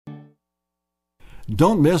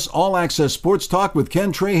Don't miss All Access Sports Talk with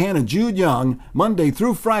Ken Trahan and Jude Young, Monday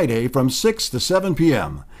through Friday from 6 to 7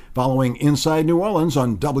 p.m. Following Inside New Orleans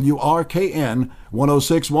on WRKN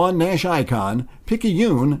 106.1 Nash Icon,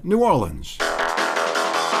 Picayune, New Orleans.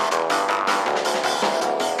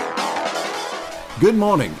 Good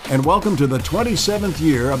morning, and welcome to the 27th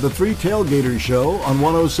year of the Three Tailgaters Show on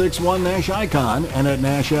 106.1 Nash Icon and at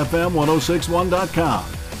NashFM1061.com.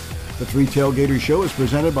 The Three Tailgaters Show is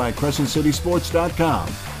presented by CrescentCitySports.com,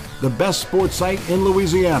 the best sports site in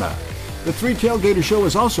Louisiana. The Three Tailgaters Show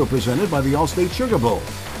is also presented by the Allstate Sugar Bowl,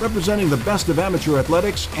 representing the best of amateur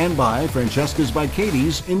athletics, and by Francesca's by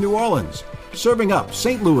Katie's in New Orleans, serving up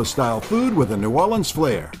St. Louis-style food with a New Orleans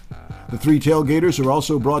flair. The Three Tailgaters are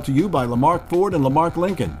also brought to you by Lamarck Ford and Lamarck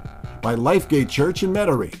Lincoln, by Lifegate Church in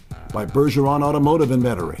Metairie, by Bergeron Automotive in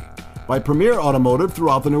Metairie, by Premier Automotive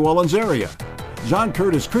throughout the New Orleans area, John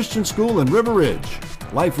Curtis Christian School in River Ridge,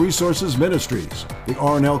 Life Resources Ministries, the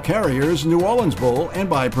R&L Carriers New Orleans Bowl, and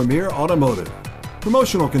by Premier Automotive.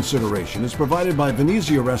 Promotional consideration is provided by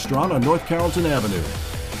Venezia Restaurant on North Carrollton Avenue,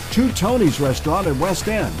 Two Tony's Restaurant at West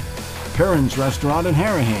End, Perrin's Restaurant in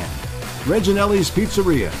Harahan, Reginelli's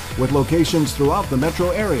Pizzeria with locations throughout the metro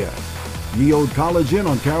area, Ye Old College Inn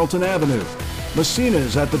on Carrollton Avenue,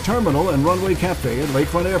 Messina's at the Terminal and Runway Cafe at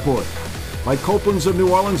Lakefront Airport, by Copeland's of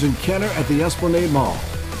New Orleans and Kenner at the Esplanade Mall,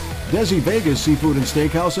 Desi Vegas Seafood and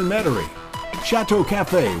Steakhouse in Metairie, Chateau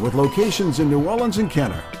Cafe with locations in New Orleans and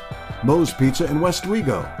Kenner, Moe's Pizza in West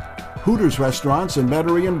Wego, Hooters Restaurants in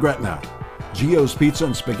Metairie and Gretna, Gio's Pizza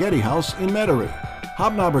and Spaghetti House in Metairie,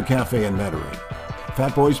 Hobnobber Cafe in Metairie,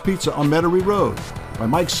 Fat Boy's Pizza on Metairie Road, by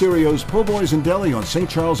Mike Cirio's Po' Boys and Deli on St.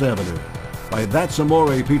 Charles Avenue, by That's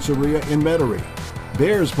Amore Pizzeria in Metairie,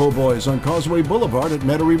 Bear's Po' Boys on Causeway Boulevard at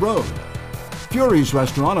Metairie Road, Fury's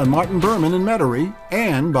Restaurant on Martin Berman in Metairie,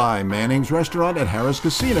 and by Manning's Restaurant at Harris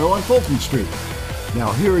Casino on Fulton Street.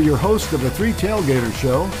 Now here are your hosts of the Three Tailgaters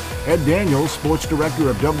Show, Ed Daniels, Sports Director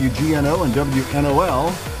of WGNO and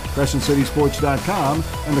WNOL, CrescentCitySports.com,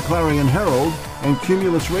 and the Clarion Herald, and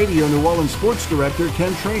Cumulus Radio New Orleans Sports Director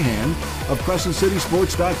Ken Trahan of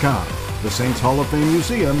CrescentCitySports.com, the Saints Hall of Fame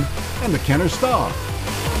Museum, and the Kenner Star.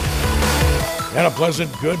 And a pleasant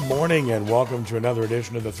good morning, and welcome to another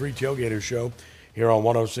edition of the Three Tailgaters Show here on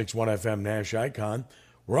 106.1 FM Nash Icon.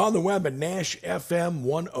 We're on the web at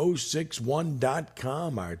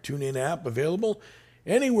NashFM1061.com, our TuneIn app available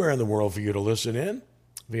anywhere in the world for you to listen in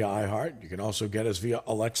via iHeart. You can also get us via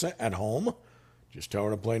Alexa at home. Just tell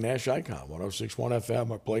her to play Nash Icon, 106.1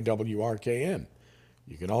 FM, or play WRKN.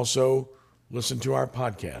 You can also listen to our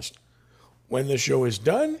podcast. When the show is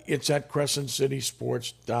done, it's at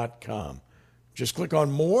CrescentCitySports.com. Just click on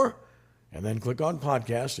More, and then click on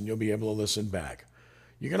Podcast, and you'll be able to listen back.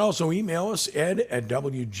 You can also email us, ed at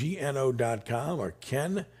WGNO.com or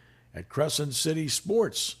Ken at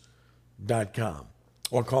CrescentCitySports.com,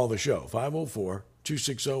 or call the show,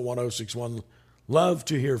 504-260-1061. Love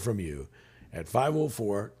to hear from you at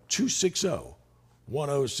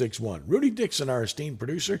 504-260-1061. Rudy Dixon, our esteemed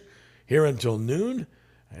producer, here until noon.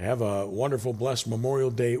 Have a wonderful, blessed Memorial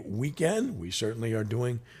Day weekend. We certainly are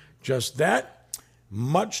doing just that.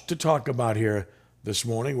 Much to talk about here this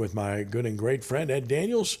morning with my good and great friend Ed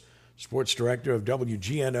Daniels, Sports Director of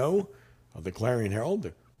WGNO, of the Clarion Herald,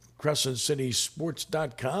 the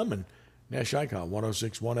CrescentCitySports.com, and Nash Icon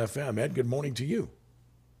 106.1 FM. Ed, good morning to you.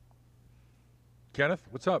 Kenneth,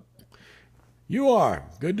 what's up? You are.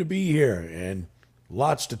 Good to be here, and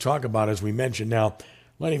lots to talk about, as we mentioned. Now,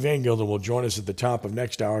 Lenny Van Gilden will join us at the top of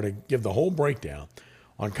next hour to give the whole breakdown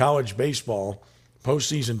on college baseball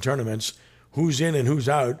postseason tournaments, who's in and who's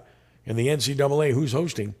out, in the NCAA, who's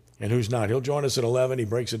hosting and who's not. He'll join us at 11. He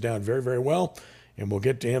breaks it down very, very well, and we'll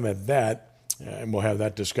get to him at that, and we'll have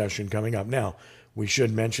that discussion coming up. Now, we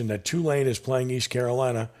should mention that Tulane is playing East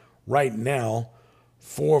Carolina right now,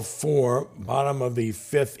 4-4, bottom of the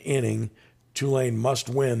fifth inning. Tulane must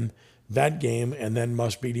win that game and then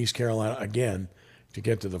must beat East Carolina again to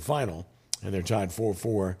get to the final, and they're tied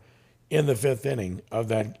 4-4 in the fifth inning of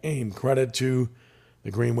that game. Credit to the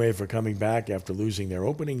Green Wave for coming back after losing their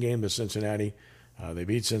opening game to Cincinnati. They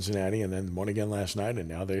beat Cincinnati and then won again last night, and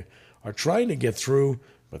now they are trying to get through,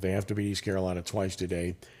 but they have to beat East Carolina twice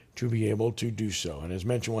today to be able to do so. And as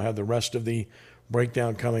mentioned, we'll have the rest of the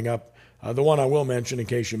breakdown coming up. The one I will mention, in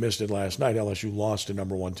case you missed it last night, LSU lost to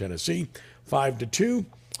number 1 Tennessee, 5-2.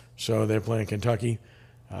 So they're playing Kentucky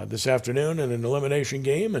this afternoon in an elimination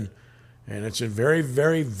game, and it's a very,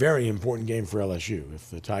 very, very important game for LSU if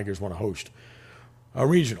the Tigers want to host a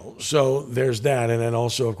regional. So there's that. And then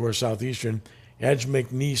also, of course, Southeastern edged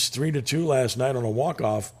McNeese 3-2 last night on a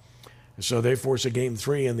walk-off. So they force a Game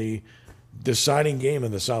 3 in the deciding game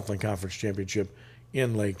in the Southland Conference Championship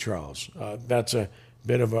in Lake Charles. That's a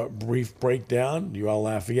bit of a brief breakdown. UL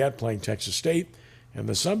Lafayette playing Texas State in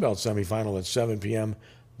the Sun Belt semifinal at 7 p.m.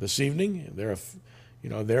 this evening.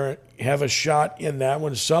 They have a shot in that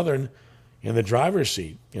one. Southern in the driver's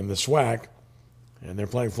seat in the SWAC, and they're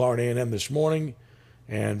playing Florida A&M this morning.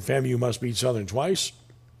 And FAMU must beat Southern twice.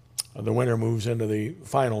 The winner moves into the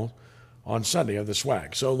final on Sunday of the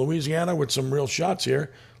SWAC. So Louisiana with some real shots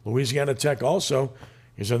here. Louisiana Tech also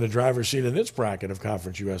is in the driver's seat in its bracket of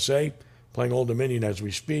Conference USA, playing Old Dominion as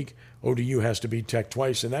we speak. ODU has to beat Tech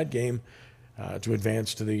twice in that game to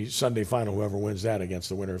advance to the Sunday final, whoever wins that against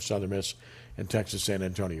the winner of Southern Miss and Texas San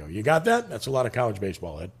Antonio. You got that? That's a lot of college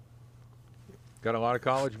baseball, Ed. Got a lot of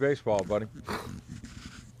college baseball, buddy.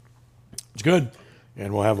 It's good,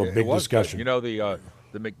 and we'll have a big discussion. Good.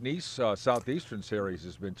 The McNeese Southeastern Series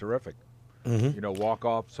has been terrific. Mm-hmm.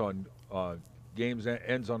 Walk-offs on games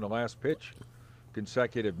ends on the last pitch,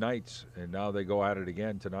 consecutive nights, and now they go at it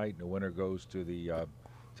again tonight, and the winner goes to the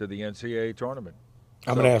NCAA tournament.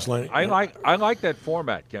 I'm going to ask Lenny. I like that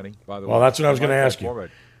format, Kenny. By the way. Well, that's what I was going to ask you. Format.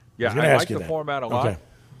 Yeah, I like the format a lot. Okay.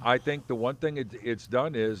 I think the one thing it's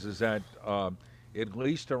done is that at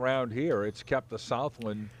least around here, it's kept the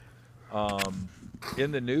Southland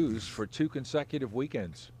in the news for 2 consecutive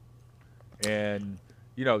weekends. And,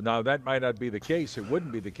 now that might not be the case. It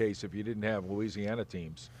wouldn't be the case if you didn't have Louisiana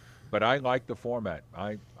teams. But I like the format.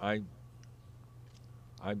 I'm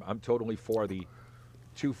totally for the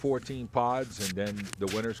 2 14 pods, and then the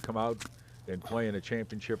winners come out and play in a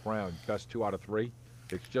championship round, best 2 out of 3.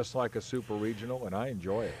 It's just like a super regional, and I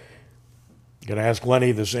enjoy it. Going to ask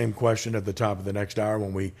Lenny the same question at the top of the next hour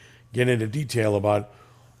when we get into detail about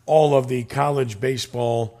all of the college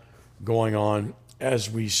baseball going on as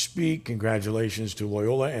we speak. Congratulations to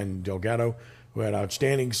Loyola and Delgado, who had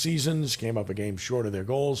outstanding seasons, came up a game short of their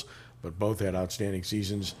goals, but both had outstanding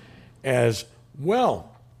seasons as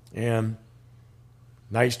well. And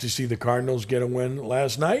nice to see the Cardinals get a win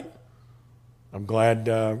last night. I'm glad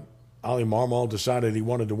Ollie Marmol decided he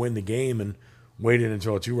wanted to win the game and waited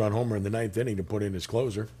until a 2-run homer in the 9th inning to put in his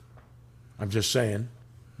closer. I'm just saying,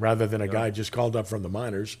 rather than a guy just called up from the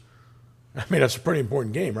minors. I mean, that's a pretty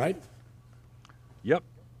important game, right? Yep.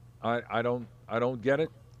 I don't get it,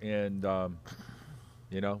 and I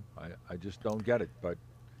just don't get it. But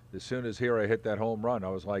as soon as Hira hit that home run, I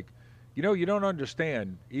was like, you don't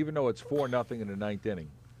understand. Even though it's 4-0 in the 9th inning,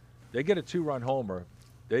 they get a 2-run homer,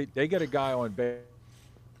 they get a guy on base,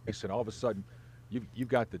 and all of a sudden, you've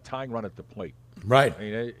got the tying run at the plate. Right. I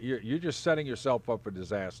mean, you're just setting yourself up for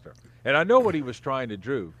disaster. And I know what he was trying to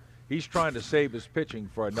do. He's trying to save his pitching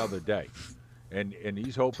for another day. And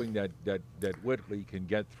he's hoping that Whitley can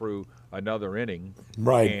get through another inning.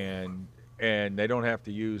 Right. And they don't have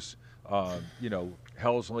to use,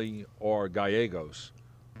 Helsley or Gallegos.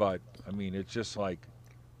 But, I mean, it's just like,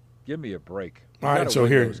 give me a break. All right, so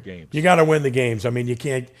here, you got to win the games. I mean, you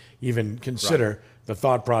can't even consider the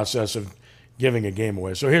thought process of giving a game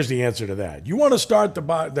away. So here's the answer to that. You want to start the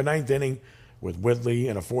 9th inning with Whitley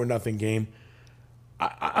in a 4-0 game,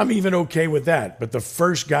 I'm even okay with that. But the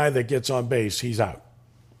first guy that gets on base, he's out.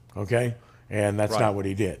 Okay? And that's not what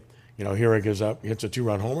he did. Here it goes up, hits a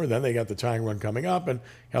 2-run homer. Then they got the tying run coming up, and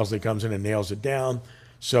Helsley comes in and nails it down.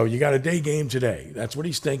 So you got a day game today. That's what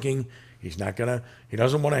he's thinking. He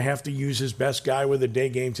doesn't want to have to use his best guy with a day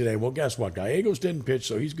game today. Well, guess what? Gallegos didn't pitch,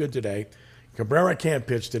 so he's good today. Cabrera can't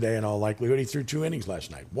pitch today in all likelihood. He threw 2 innings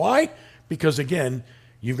last night. Why? Because, again,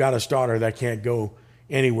 you've got a starter that can't go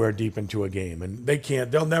anywhere deep into a game. And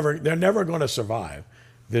they're never going to survive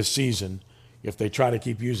this season if they try to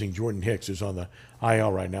keep using Jordan Hicks, who's on the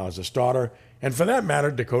IL right now, as a starter. And for that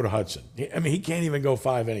matter, Dakota Hudson. I mean, he can't even go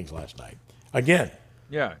 5 innings last night. Again.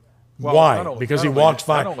 Yeah. Well, why? Because he walked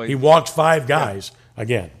 5. He walked 5 guys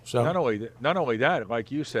again. So not only that,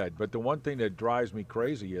 like you said, but the one thing that drives me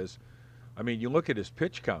crazy is, I mean, you look at his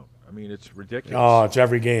pitch count. I mean, it's ridiculous. Oh, it's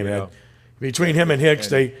every game, man. Between him and Hicks,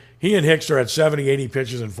 he and Hicks are at 70, 80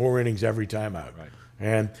 pitches in 4 innings every time out. Right.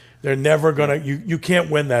 And they're never going to – you can't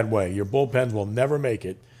win that way. Your bullpens will never make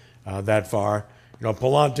it that far.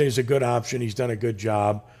 Palante's a good option. He's done a good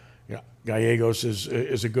job. Gallegos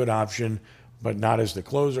is a good option, but not as the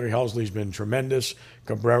closer. Helsley's been tremendous.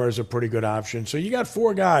 Cabrera's a pretty good option. So you got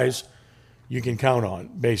 4 guys you can count on,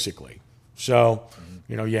 basically. So –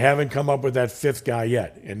 you haven't come up with that 5th guy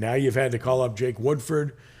yet. And now you've had to call up Jake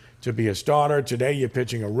Woodford to be a starter. Today you're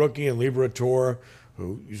pitching a rookie in Liberatore,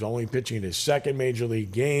 who's only pitching in his 2nd major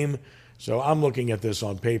league game. So I'm looking at this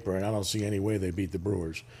on paper, and I don't see any way they beat the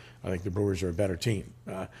Brewers. I think the Brewers are a better team.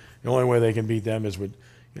 The only way they can beat them is with,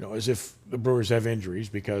 as if the Brewers have injuries,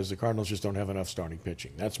 because the Cardinals just don't have enough starting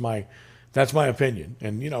pitching. That's my opinion.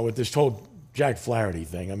 And, with this whole Jack Flaherty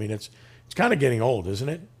thing. I mean, it's kind of getting old, isn't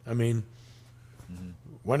it? I mean,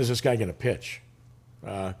 when is this guy going to pitch?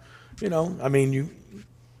 You know, I mean, you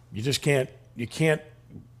just can't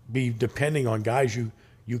be depending on guys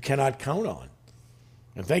you cannot count on.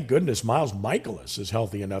 And thank goodness Miles Michaelis is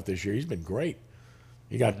healthy enough this year. He's been great.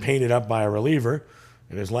 He got painted up by a reliever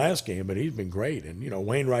in his last game, but he's been great. And, you know,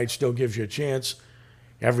 Wainwright still gives you a chance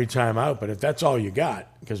every time out. But if that's all you got,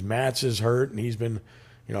 because Matz is hurt and he's been,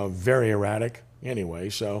 you know, very erratic anyway.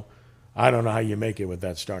 So I don't know how you make it with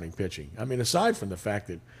that starting pitching. I mean, aside from the fact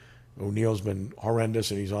that O'Neill's been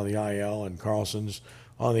horrendous and he's on the IL and Carlson's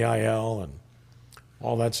on the IL and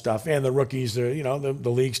all that stuff. And the rookies, you know,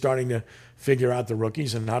 the league's starting to figure out the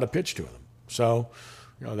rookies and how to pitch to them. So,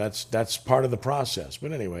 you know, that's part of the process.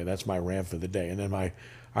 But anyway, that's my rant for the day. And then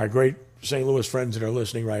our great St. Louis friends that are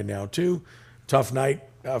listening right now, too. Tough night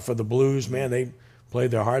for the Blues. Man, they played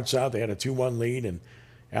their hearts out. They had a 2-1 lead, and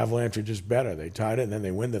Avalanche are just better. They tied it, and then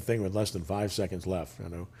they win the thing with less than 5 seconds left. I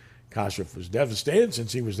know Koshev was devastated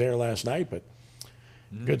since he was there last night, but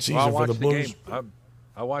good season for the Blues.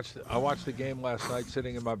 I watched the game last night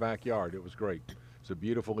sitting in my backyard. It was great. It's a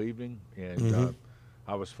beautiful evening, and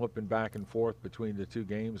I was flipping back and forth between the two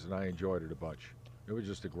games, and I enjoyed it a bunch. It was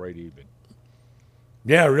just a great evening.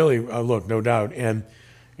 Yeah, really. Look, no doubt. And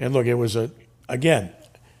look, it was again,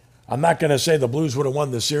 I'm not going to say the Blues would have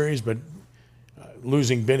won the series, but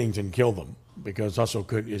losing Binnington killed them because Hustle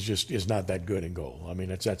is not that good in goal. I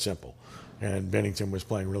mean, it's that simple. And Binnington was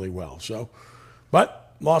playing really well. So,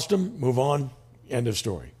 but lost him, move on, end of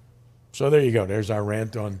story. So there you go. There's our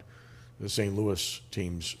rant on the St. Louis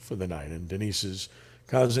teams for the night. And Denise's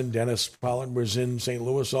cousin, Dennis Pollard, was in St.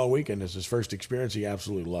 Louis all weekend. As his first experience, he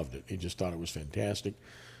absolutely loved it. He just thought it was fantastic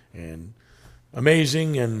and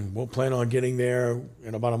amazing, and we'll plan on getting there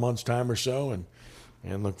in about a month's time or so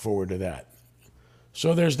and look forward to that.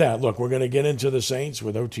 So there's that. Look, we're going to get into the Saints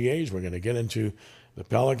with OTAs. We're going to get into the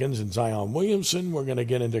Pelicans and Zion Williamson. We're going to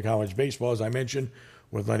get into college baseball, as I mentioned,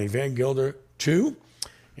 with Lenny Van Gilder, too.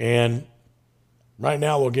 And right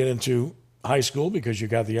now we'll get into high school because you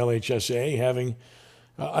got the LHSA having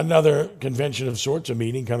another convention of sorts, a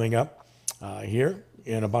meeting coming up here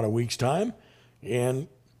in about a week's time. And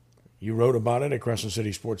you wrote about it at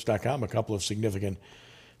CrescentCitySports.com, a couple of significant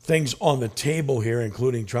things on the table here,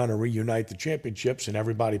 including trying to reunite the championships and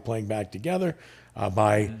everybody playing back together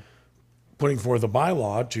by putting forth a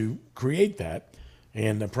bylaw to create that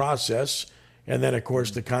and the process. And then, of course,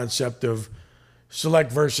 the concept of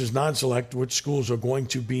select versus non-select, which schools are going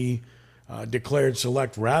to be declared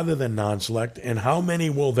select rather than non-select, and how many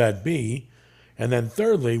will that be? And then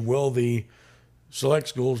thirdly, will the select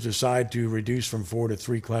schools decide to reduce from 4 to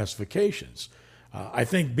 3 classifications? I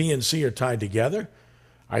think B and C are tied together.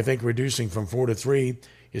 I think reducing from 4 to 3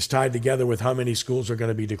 is tied together with how many schools are going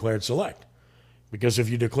to be declared select. Because if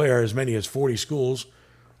you declare as many as 40 schools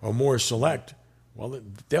or more select, well,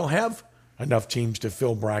 they'll have enough teams to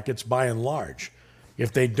fill brackets by and large.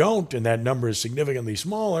 If they don't, and that number is significantly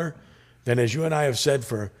smaller, then as you and I have said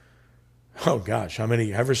for,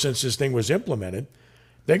 ever since this thing was implemented,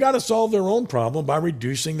 they got to solve their own problem by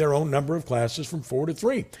reducing their own number of classes from 4 to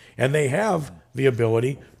 3. And they have the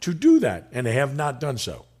ability to do that, and they have not done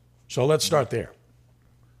so. So let's start there.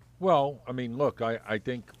 Well, I mean, look, I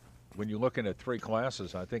think when you're looking at 3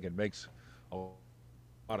 classes, I think it makes a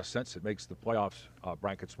lot of sense. It makes the playoffs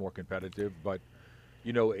brackets more competitive. But,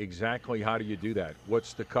 you know, exactly how do you do that?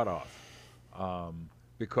 What's the cutoff?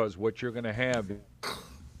 Because what you're going to have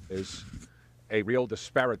is a real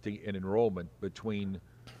disparity in enrollment between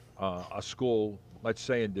a school, let's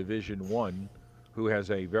say in Division I, who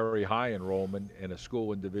has a very high enrollment, and a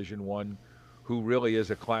school in Division I who really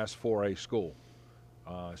is a Class 4A school.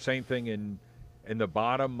 Same thing in the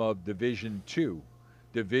bottom of Division II.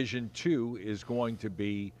 Division II is going to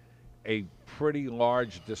be a pretty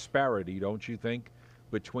large disparity, don't you think,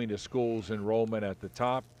 between a school's enrollment at the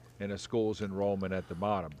top and a school's enrollment at the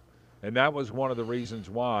bottom. And that was one of the reasons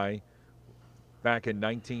why back in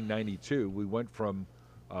 1992 we went from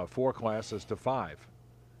 4 classes to 5.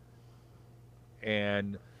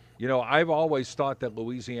 And you know, I've always thought that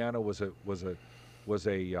Louisiana was a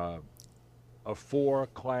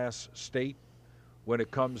 4-class state when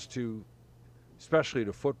it comes to, especially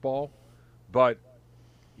to football. But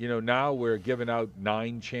you know, now we're giving out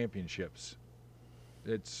 9 championships.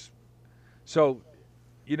 It's so,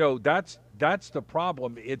 you know, that's the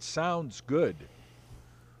problem. It sounds good,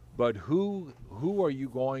 but who are you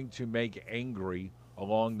going to make angry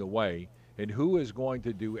along the way, and who is going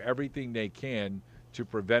to do everything they can to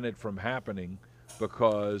prevent it from happening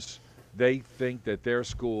because they think that their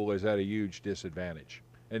school is at a huge disadvantage?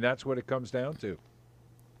 And that's what it comes down to.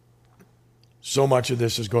 so much of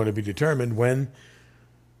this is going to be determined when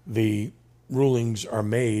the rulings are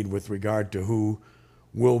made with regard to who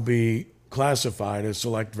will be classified as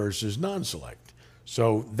select versus non-select.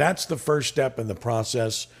 So that's the first step in the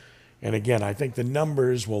process. And again, I think the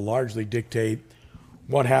numbers will largely dictate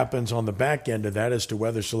what happens on the back end of that as to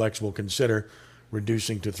whether selects will consider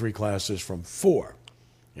reducing to 3 classes from 4.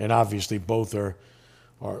 And obviously both are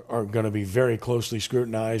going to be very closely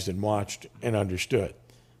scrutinized and watched and understood.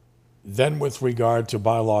 Then with regard to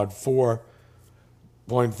bylaw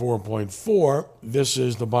 4.4.4, this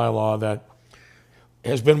is the bylaw that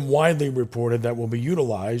has been widely reported that will be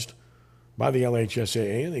utilized by the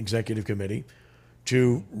LHSAA and the executive committee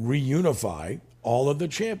to reunify all of the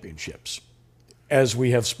championships. As we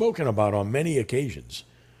have spoken about on many occasions,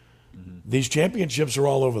 these championships are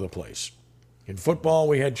all over the place. In football,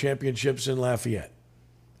 we had championships in Lafayette,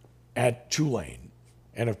 at Tulane,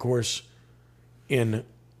 and of course in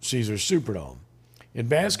Caesars Superdome. In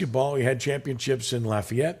basketball, we had championships in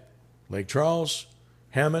Lafayette, Lake Charles,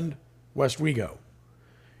 Hammond, West Wego.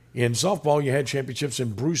 In softball, you had championships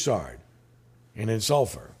in Broussard and in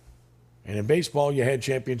Sulphur. And in baseball, you had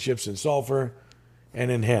championships in Sulphur and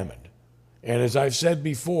in Hammond. And as I've said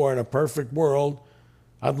before, in a perfect world,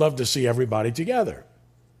 I'd love to see everybody together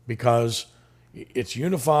because it's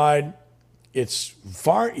unified. It's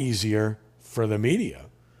far easier for the media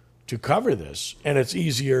to cover this, and it's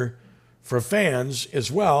easier for fans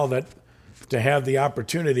as well that to have the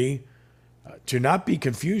opportunity to not be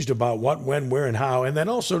confused about what, when, where, and how, and then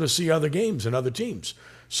also to see other games and other teams.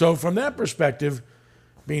 So from that perspective,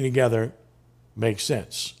 being together makes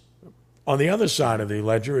sense. On the other side of the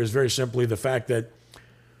ledger is very simply the fact that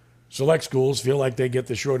select schools feel like they get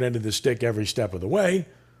the short end of the stick every step of the way,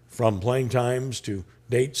 from playing times to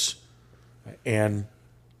dates, and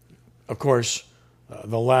of course,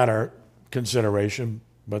 the latter consideration,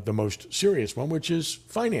 but the most serious one, which is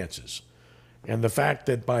finances. And the fact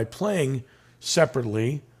that by playing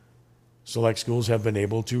separately, select schools have been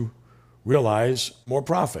able to realize more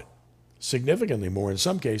profit, significantly more in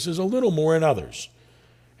some cases, a little more in others.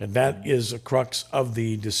 And that is a crux of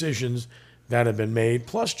the decisions that have been made,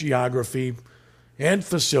 plus geography and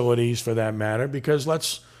facilities for that matter, because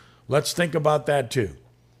let's think about that too.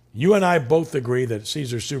 You and I both agree that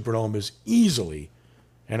Caesars Superdome is easily,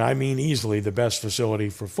 and I mean easily, the best facility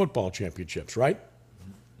for football championships, right?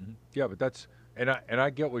 Yeah, but that's and I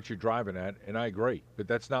get what you're driving at, and I agree, but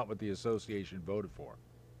that's not what the association voted for.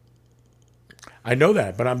 I know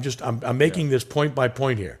that, but I'm making this point by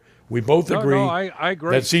point here. We both agree I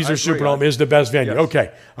agree. that Caesars Superdome is the best venue. Yes.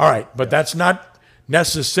 Okay, all right, but that's not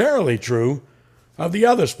necessarily true of the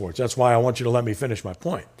other sports. That's why I want you to let me finish my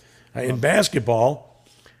point. In basketball,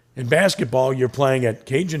 you're playing at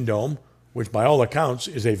Cajun Dome, which by all accounts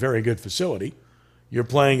is a very good facility. You're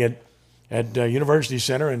playing at University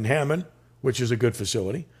Center in Hammond, which is a good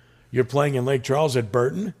facility. You're playing in Lake Charles at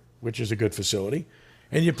Burton, which is a good facility.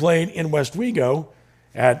 And you're playing in West Wego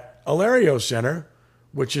at Alario Center,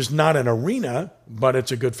 which is not an arena, but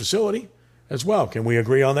it's a good facility as well. Can we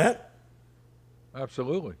agree on that?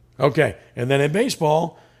 Absolutely. Okay. And then in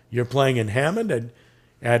baseball, you're playing in Hammond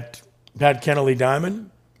at Pat Kennelly Diamond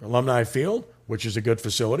Alumni Field, which is a good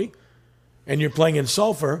facility. And you're playing in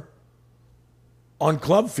Sulphur on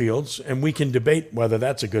club fields, and we can debate whether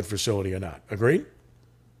that's a good facility or not. Agreed?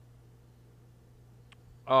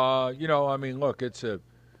 Look, it's a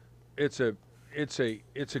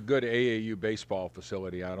good AAU baseball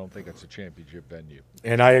facility. I don't think it's a championship venue.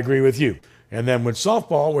 And I agree with you. And then with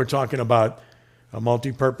softball, we're talking about a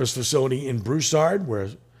multi-purpose facility in Broussard, where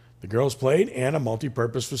the girls played, and a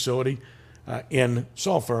multi-purpose facility in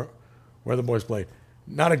Sulphur, where the boys played.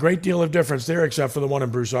 Not a great deal of difference there, except for the one in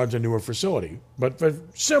Broussard's a newer facility, but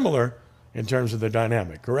similar in terms of the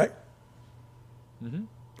dynamic, correct? Mm-hmm.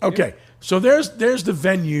 Okay, yeah. So there's the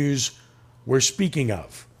venues we're speaking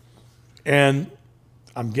of. And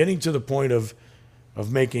I'm getting to the point of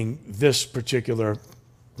making this particular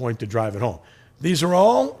point to drive it home. These are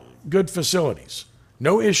all good facilities.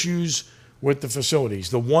 No issues with the facilities.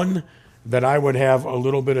 The one that I would have a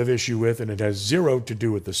little bit of issue with, and it has zero to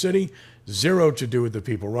do with the city, zero to do with the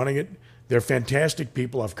people running it. They're fantastic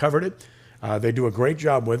people. I've covered it. They do a great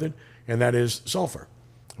job with it, and that is Sulphur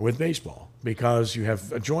with baseball, because you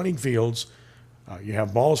have adjoining fields. You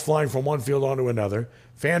have balls flying from one field onto another,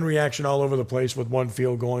 fan reaction all over the place with one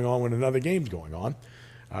field going on when another game's going on.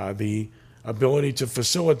 The ability to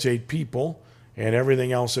facilitate people and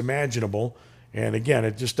everything else imaginable. And again,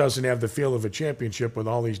 it just doesn't have the feel of a championship with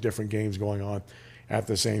all these different games going on at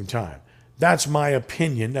the same time. That's my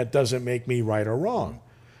opinion. That doesn't make me right or wrong.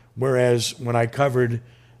 Whereas when I covered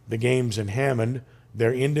the games in Hammond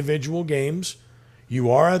They're individual games.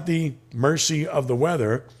 You are at the mercy of the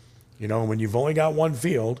weather, when you've only got one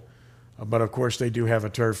field. But, of course, they do have a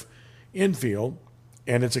turf infield.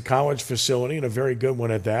 And it's a college facility and a very good one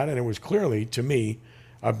at that. And it was clearly, to me,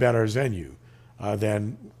 a better venue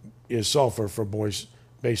than is Sulphur for boys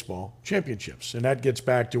baseball championships. And that gets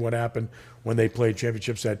back to what happened when they played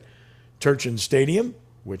championships at Turchin Stadium,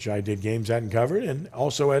 which I did games at and covered, and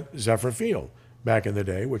also at Zephyr Field back in the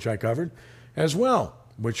day, which I covered as well,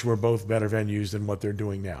 which were both better venues than what they're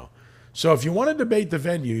doing now. So if you want to debate the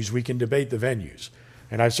venues, we can debate the venues.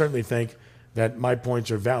 And I certainly think that my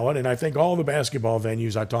points are valid, and I think all the basketball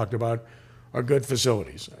venues I talked about are good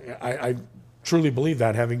facilities. I truly believe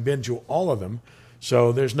that, having been to all of them.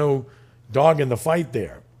 So there's no dog in the fight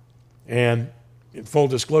there. And in full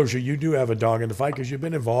disclosure, you do have a dog in the fight because you've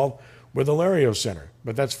been involved with the Lario Center,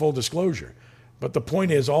 but that's full disclosure. But the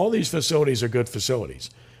point is, all these facilities are good facilities.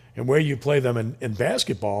 And where you play them in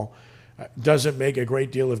basketball doesn't make a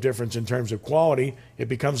great deal of difference in terms of quality. It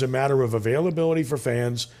becomes a matter of availability for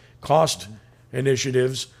fans, cost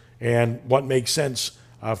initiatives, and what makes sense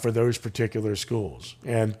for those particular schools.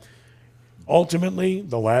 And ultimately,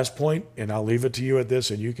 the last point, and I'll leave it to you at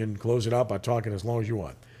this, and you can close it up by talking as long as you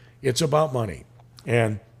want. It's about money.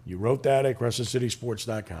 And you wrote that at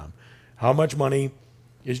CrescentCitySports.com. How much money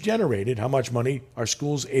is generated? How much money are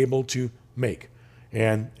schools able to make?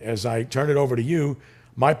 And as I turn it over to you,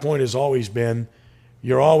 my point has always been,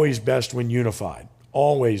 you're always best when unified.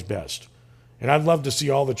 Always best. And I'd love to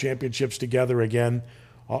see all the championships together again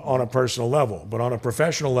on a personal level. But on a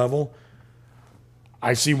professional level,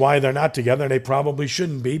 I see why they're not together, and they probably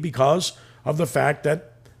shouldn't be because of the fact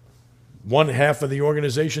that one half of the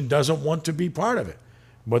organization doesn't want to be part of it,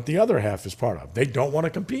 but the other half is part of it. They don't want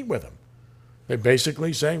to compete with them. They're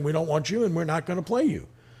basically saying, we don't want you and we're not going to play you.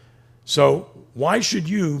 So why should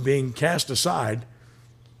you, being cast aside,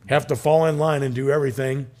 have to fall in line and do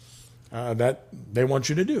everything that they want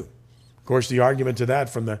you to do? Of course, the argument to that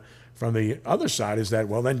from the other side is that,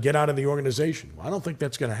 well, then get out of the organization. Well, I don't think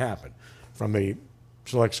that's going to happen from the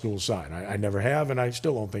select school side. I never have, and I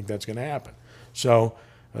still don't think that's going to happen. So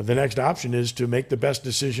the next option is to make the best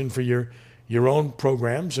decision for your own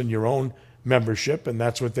programs and your own membership, and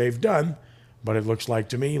that's what they've done. But it looks like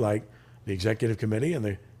to me like the executive committee and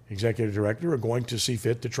the executive director are going to see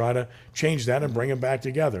fit to try to change that and bring them back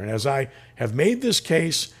together. And as I have made this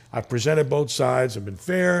case, I've presented both sides, I've been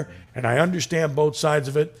fair, and I understand both sides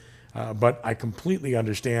of it, but I completely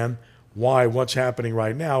understand why what's happening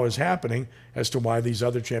right now is happening as to why these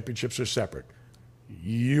other championships are separate.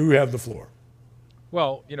 You have the floor.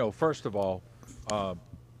 Well, first of all,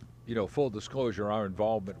 full disclosure, our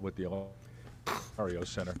involvement with the Lario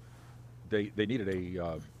Center, they needed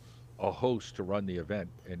a host to run the event,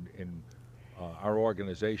 and our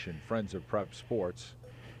organization, Friends of Prep Sports,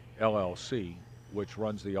 LLC, which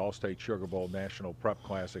runs the All-State Sugar Bowl National Prep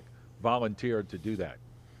Classic, volunteered to do that.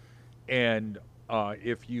 And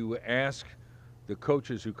if you ask the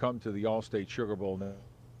coaches who come to the All-State Sugar Bowl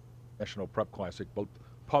National Prep Classic, both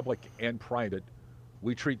public and private,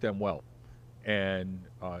 we treat them well. And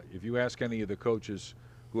if you ask any of the coaches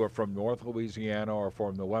who are from North Louisiana or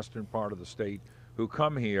from the western part of the state who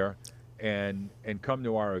come here and come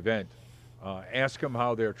to our event, ask them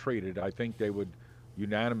how they're treated. I think they would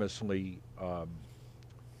unanimously,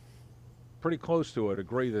 pretty close to it,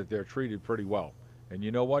 agree that they're treated pretty well. And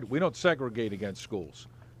you know what? We don't segregate against schools.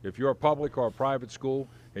 If you're a public or a private school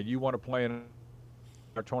and you want to play in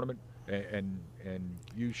our tournament and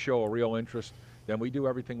you show a real interest, then we do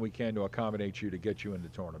everything we can to accommodate you to get you in the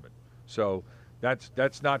tournament. So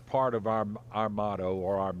that's not part of our motto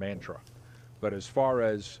or our mantra. But as far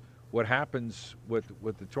as what happens with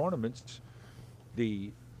the tournaments,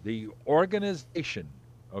 the organization,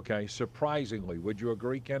 okay, surprisingly, would you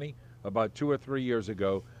agree, Kenny, about 2 or 3 years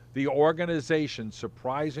ago, the organization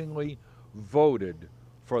surprisingly voted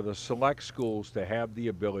for the select schools to have the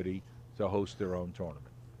ability to host their own tournament.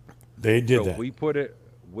 They did that. We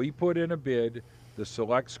put in a bid. The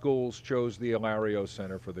select schools chose the Ilario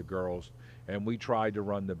Center for the girls, and we tried to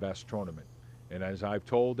run the best tournament. And as I've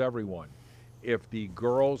told everyone, if the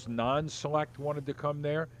girls non-select wanted to come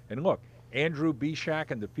there, and look, Andrew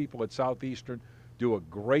Bishak and the people at Southeastern do a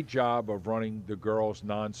great job of running the girls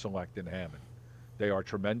non-select in Hammond. They are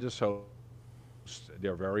tremendous hosts.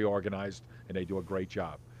 They're very organized, and they do a great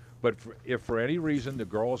job. But if for any reason the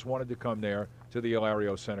girls wanted to come there to the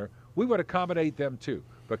Ilario Center, we would accommodate them too,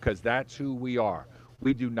 because that's who we are.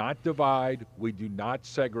 We do not divide. We do not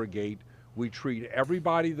segregate. We treat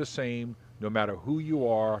everybody the same, no matter who you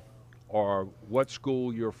are or what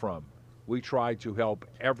school you're from. We try to help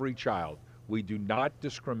every child. We do not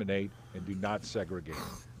discriminate. and do not segregate.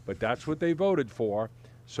 But that's what they voted for.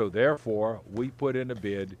 So therefore, we put in a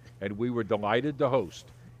bid, and we were delighted to host.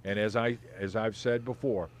 And as I've said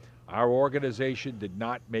before, our organization did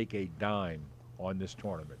not make a dime on this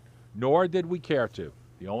tournament, nor did we care to.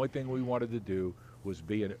 The only thing we wanted to do was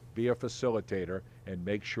be a facilitator and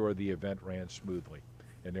make sure the event ran smoothly.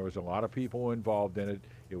 And there was a lot of people involved in it.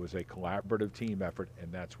 It was a collaborative team effort,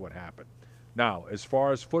 and that's what happened. Now, as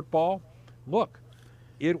far as football, look,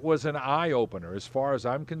 it was an eye-opener. As far as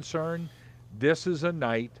I'm concerned, this is a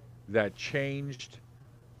night that changed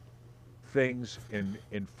things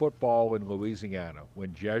in football in Louisiana.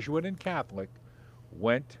 When Jesuit and Catholic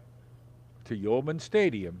went to Yulman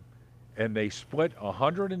Stadium and they split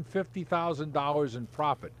 $150,000 in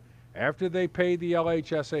profit after they paid the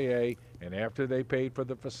LHSAA and after they paid for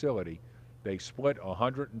the facility, they split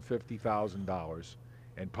 $150,000,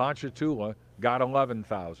 and Ponchatoula got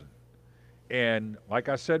 $11,000. And like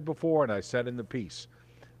I said before, and I said in the piece,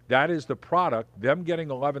 that is the product. Them getting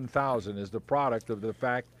 $11,000 is the product of the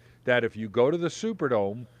fact that if you go to the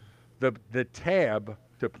Superdome, the tab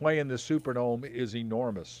to play in the Superdome is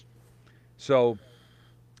enormous. So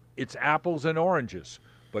it's apples and oranges.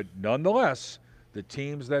 But nonetheless, the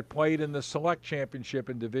teams that played in the Select Championship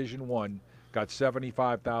in Division I got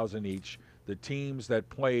 $75,000 each. The teams that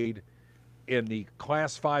played in the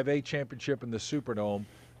Class 5A Championship in the Superdome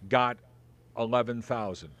got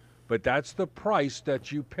 $11,000. But that's the price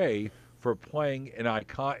that you pay for playing in an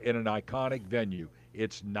iconic venue.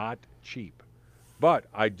 It's not cheap. But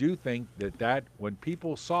I do think that when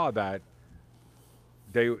people saw that,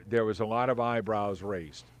 there was a lot of eyebrows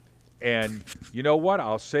raised. And you know what?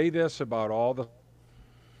 I'll say this about all the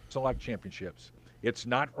Select Championships. It's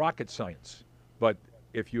not rocket science. But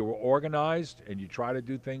if you're organized and you try to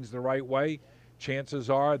do things the right way, chances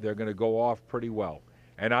are they're going to go off pretty well.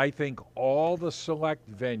 And I think all the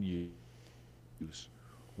Select venues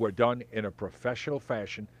were done in a professional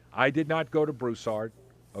fashion. I did not go to Broussard,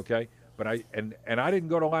 okay? But I didn't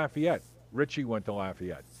go to Lafayette. Richie went to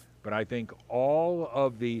Lafayette. But I think all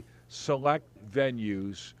of the Select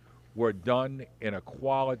venues were done in a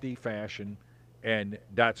quality fashion, and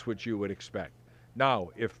that's what you would expect. Now,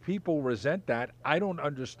 if people resent that, I don't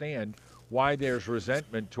understand why there's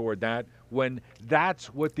resentment toward that when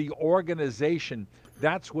that's what the organization,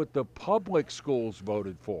 that's what the public schools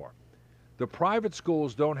voted for. The private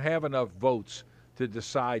schools don't have enough votes to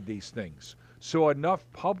decide these things. So enough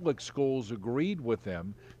public schools agreed with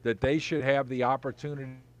them that they should have the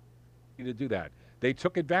opportunity to do that. They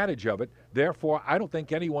took advantage of it. Therefore, I don't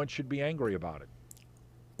think anyone should be angry about it.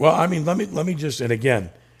 Well, I mean, let me just, and again,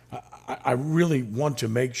 I really want to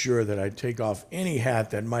make sure that I take off any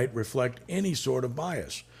hat that might reflect any sort of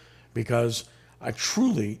bias, because I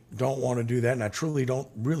truly don't want to do that, and I truly don't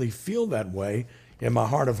really feel that way in my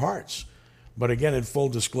heart of hearts. But again, in full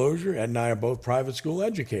disclosure, Ed and I are both private school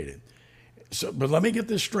educated. So, but let me get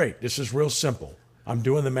this straight. This is real simple. I'm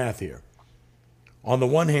doing the math here. On the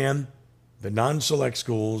one hand, the non-select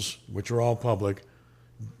schools, which are all public,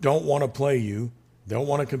 don't want to play you, don't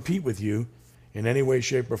want to compete with you in any way,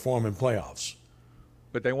 shape, or form in playoffs.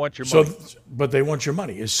 But they want your money. But they want your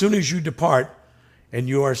money. As soon as you depart and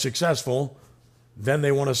you are successful, then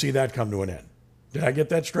they want to see that come to an end. Did I get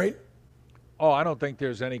that straight? Oh, I don't think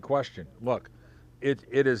there's any question. Look, it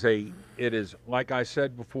is like I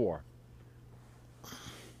said before.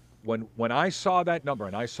 When I saw that number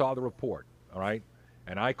and I saw the report, all right,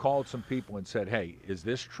 and I called some people and said, "Hey, is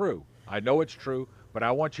this true? I know it's true, but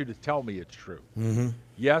I want you to tell me it's true." Mm-hmm.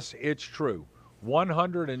 Yes, it's true.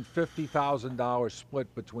 $150,000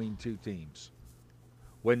 split between two teams.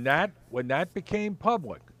 When that became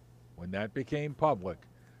public,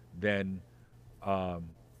 then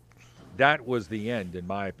that was the end, in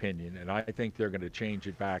my opinion, and I think they're going to change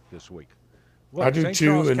it back this week. Look, I do St.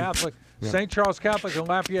 too. St. Charles Catholic and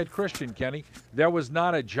Lafayette Christian, Kenny, there was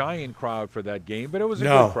not a giant crowd for that game, but it was a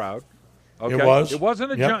good crowd. Okay? It was. It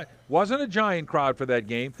wasn't a giant crowd for that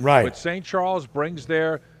game. Right. But St. Charles brings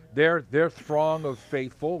their throng of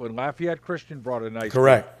faithful, and Lafayette Christian brought a nice.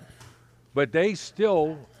 Correct. Crowd. But they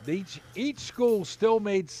still, each school still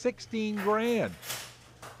made $16,000.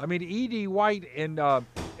 I mean, E.D. White and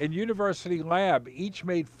University Lab each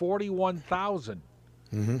made $41,000.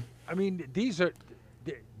 Mm-hmm. I mean, these are,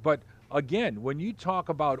 but again, when you talk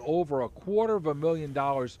about over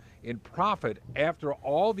 $250,000 in profit after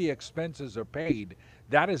all the expenses are paid,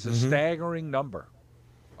 that is a staggering number.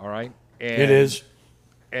 All right? And, it is.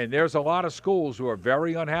 And there's a lot of schools who are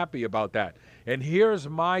very unhappy about that. And here's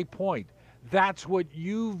my point. That's what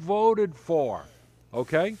you voted for,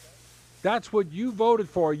 okay? That's what you voted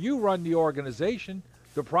for. You run the organization.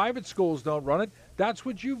 The private schools don't run it. That's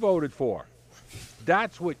what you voted for.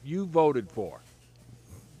 That's what you voted for.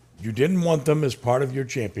 You didn't want them as part of your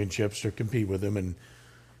championships to compete with them,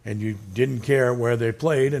 and you didn't care where they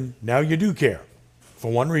played, and now you do care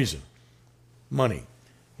for one reason: money.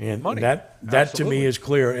 And money. that to me is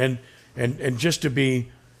clear. And just to be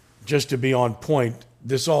on point,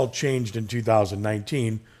 this all changed in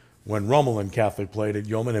 2019 when Rummel and Catholic played at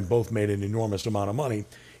Yeoman and both made an enormous amount of money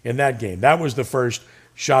in that game. That was the first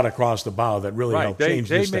shot across the bow that really helped change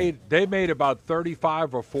this thing. They made about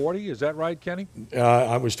 35 or 40. Is that right, Kenny?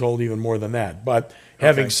 I was told even more than that. But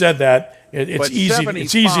having said that, it's easy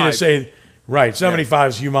to say. Right, 75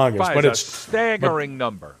 is humongous, but it's a staggering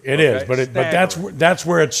number. It is, but that's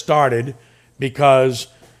where it started, because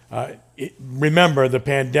remember, the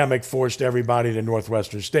pandemic forced everybody to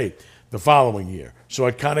Northwestern State the following year, so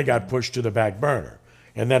it kind of got pushed to the back burner,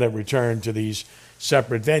 and then it returned to these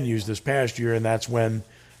separate venues this past year, and that's when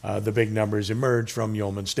the big numbers emerged from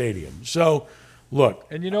Yeoman Stadium. So, look,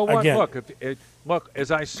 and you know what? Again, Look,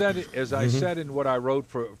 as I said in what I wrote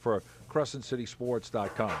for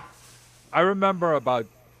CrescentCitySports.com. I remember about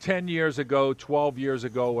 10 years ago, 12 years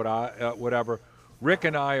ago, whatever, Rick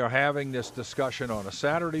and I are having this discussion on a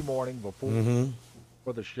Saturday morning before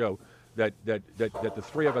the show that the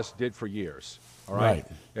three of us did for years. All right?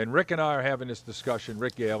 And Rick and I are having this discussion,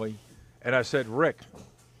 Rick Gailey, and I said, Rick,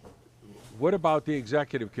 what about the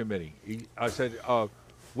executive committee? I said,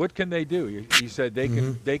 what can they do? He said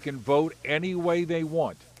they can vote any way they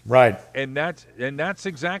want. Right. And that's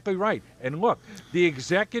exactly right. And look, the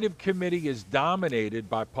executive committee is dominated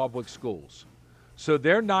by public schools. So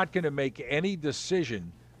they're not going to make any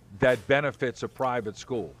decision that benefits a private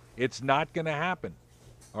school. It's not going to happen.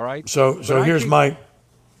 All right? So here's my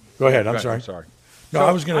 – go ahead. I'm sorry. No, so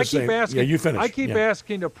I was going to say – yeah, you finish. I keep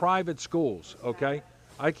asking the private schools, okay?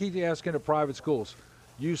 I keep asking the private schools,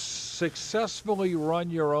 you successfully run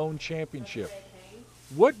your own championship.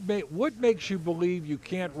 What makes you believe you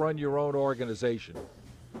can't run your own organization?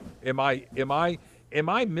 Am I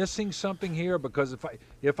missing something here? Because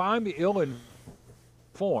if I'm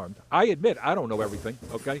ill-informed, I admit I don't know everything,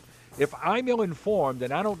 okay? If I'm ill-informed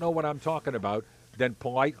and I don't know what I'm talking about, then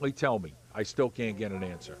politely tell me. I still can't get an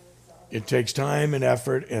answer. It takes time and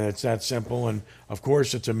effort, and it's that simple. And of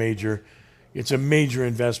course, it's a major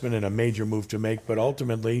investment and a major move to make. But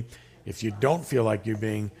ultimately, if you don't feel like you're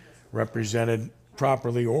being represented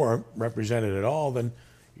properly or represented at all, then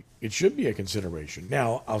it should be a consideration.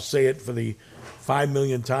 Now, I'll say it for the 5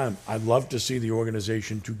 millionth time. I'd love to see the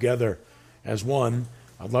organization together as one.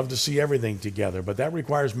 I'd love to see everything together, but that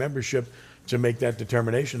requires membership to make that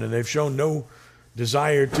determination, and they've shown no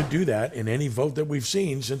desire to do that in any vote that we've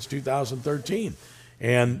seen since 2013.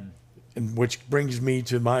 And which brings me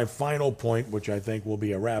to my final point, which I think will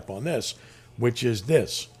be a wrap on this, which is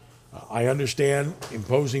this. I understand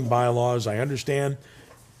imposing bylaws. I understand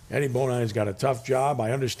Eddie Bonine's got a tough job.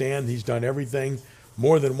 I understand he's done everything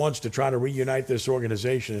more than once to try to reunite this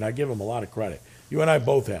organization, and I give him a lot of credit. You and I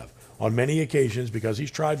both have on many occasions, because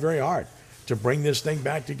he's tried very hard to bring this thing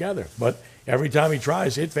back together. But every time he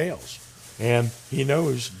tries, it fails. And he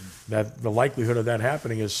knows that the likelihood of that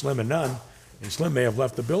happening is slim and none, and Slim may have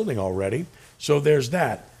left the building already. So there's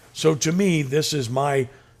that. So to me, this is my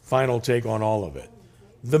final take on all of it.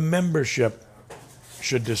 The membership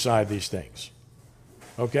should decide these things,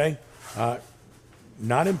 okay?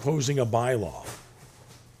 Not imposing a bylaw,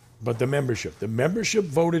 but the membership. The membership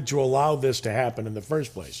voted to allow this to happen in the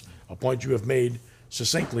first place, a point you have made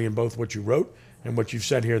succinctly in both what you wrote and what you've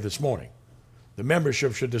said here this morning. The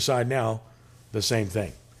membership should decide now the same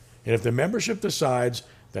thing. And if the membership decides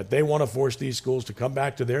that they want to force these schools to come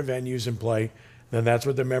back to their venues and play, then that's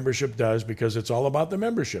what the membership does, because it's all about the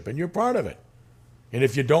membership, and you're part of it. And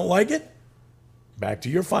if you don't like it, back to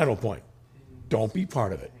your final point. Don't be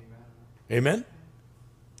part of it. Amen?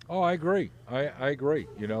 Oh, I agree. I agree,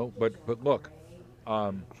 But look,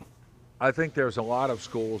 I think there's a lot of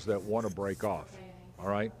schools that want to break off, all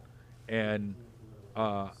right? And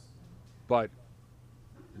but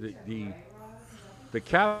the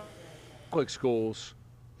Catholic schools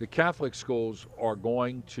are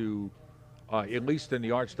going to, at least in the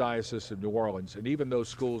Archdiocese of New Orleans, and even those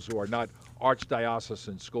schools who are not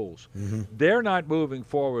archdiocesan schools, they're not moving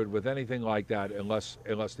forward with anything like that unless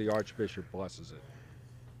the Archbishop blesses it.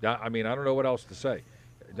 I mean, I don't know what else to say.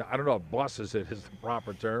 I don't know if blesses it is the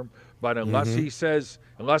proper term, but unless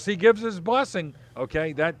he gives his blessing,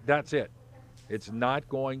 okay, that's it. It's not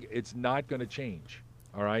going to change.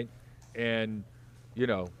 All right? And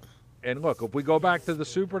and look, if we go back to the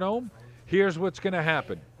Superdome, here's what's going to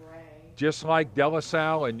happen. Just like De La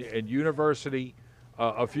Salle and University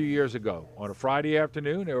a few years ago. On a Friday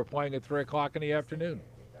afternoon, they were playing at 3 o'clock in the afternoon.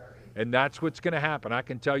 And that's what's going to happen. I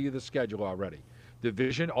can tell you the schedule already.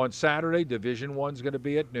 On Saturday, Division I's going to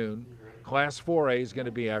be at noon. Class 4A is going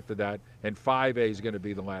to be after that, and 5A is going to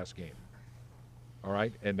be the last game. All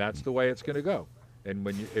right, and that's the way it's going to go. And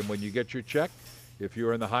when you get your check, if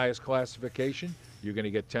you're in the highest classification, you're going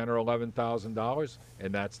to get $10,000 or $11,000,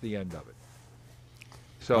 and that's the end of it.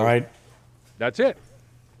 So, all right, that's it.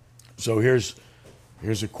 So here's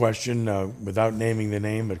a question without naming the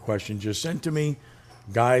name, but question just sent to me.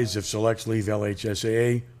 Guys, if selects leave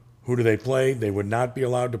LHSAA, who do they play? They would not be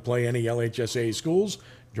allowed to play any LHSAA schools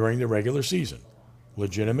during the regular season.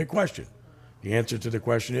 Legitimate question. The answer to the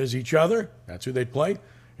question is each other. That's who they'd play.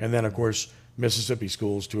 And then, of course, Mississippi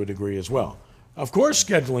schools to a degree as well. Of course,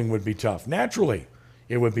 scheduling would be tough. Naturally,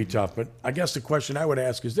 it would be tough. But I guess the question I would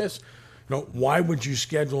ask is this. Why would you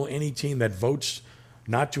schedule any team that votes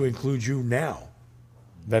not to include you now?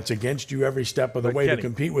 That's against you every step of the way, Kenny, to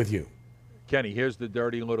compete with you. Kenny, here's the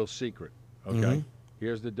dirty little secret, okay? Mm-hmm.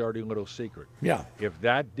 Here's the dirty little secret. Yeah. If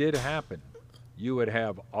that did happen, you would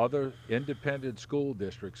have other independent school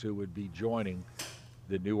districts who would be joining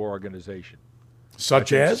the new organization.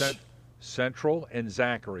 Such as? Central and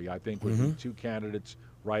Zachary, I think, would be two candidates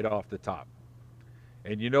right off the top.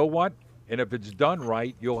 And you know what? And if it's done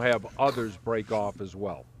right, you'll have others break off as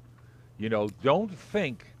well. Don't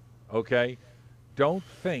think, okay, don't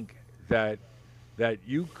think that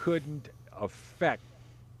you couldn't affect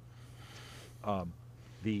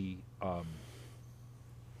the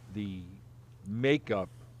makeup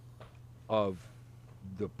of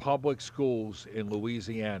the public schools in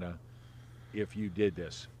Louisiana if you did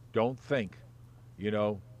this. Don't think,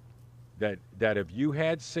 that if you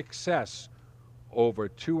had success over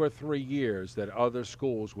 2 or 3 years that other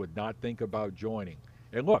schools would not think about joining.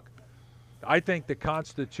 And look, I think the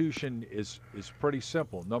Constitution is pretty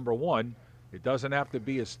simple. Number one, it doesn't have to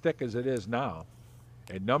be as thick as it is now.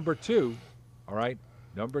 And number two,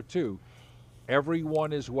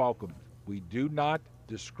 everyone is welcome. We do not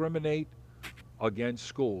discriminate against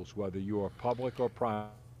schools, whether you are public or private,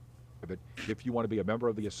 if you want to be a member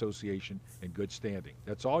of the association in good standing.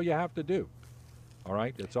 That's all you have to do. All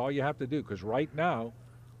right? That's all you have to do, because right now,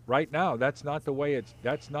 that's not the way it's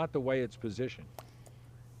positioned.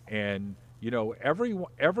 And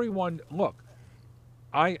everyone, look,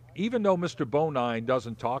 even though Mr. Bonine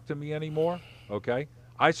doesn't talk to me anymore, okay,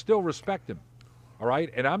 I still respect him. All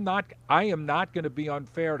right? And I am not going to be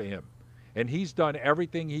unfair to him. And he's done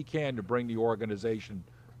everything he can to bring the organization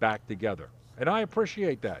back together. And I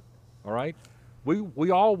appreciate that. All right?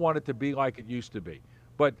 We all want it to be like it used to be.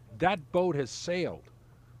 But that boat has sailed.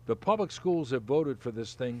 The public schools have voted for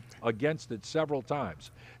this thing against it several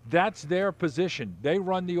times. That's their position. They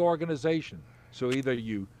run the organization. So either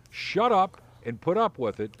you shut up and put up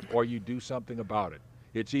with it, or you do something about it.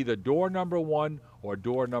 It's either door number 1 or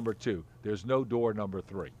door number 2. There's no door number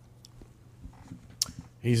 3.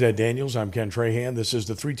 He's Ed Daniels. I'm Ken Trahan. This is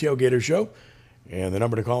the Three Tailgater Show. And the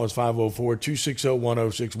number to call is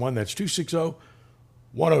 504-260-1061. That's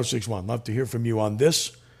 260-1061. Love to hear from you on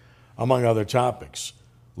this, among other topics.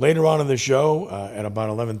 Later on in the show, at about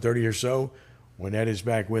 11:30 or so, when Ed is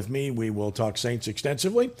back with me, we will talk Saints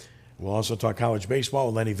extensively. We'll also talk college baseball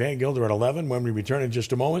with Lenny Van Gilder at 11 when we return in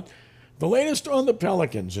just a moment. The latest on the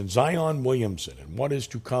Pelicans and Zion Williamson and what is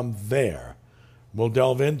to come there. We'll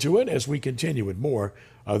delve into it as we continue with more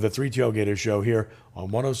of the Three Tailgater Show here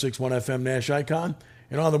on 106.1 FM Nash Icon,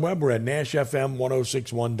 and on the web we're at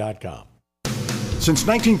NashFM1061.com. Since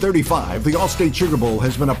 1935, the Allstate Sugar Bowl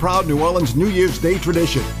has been a proud New Orleans New Year's Day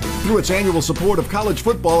tradition. Through its annual support of college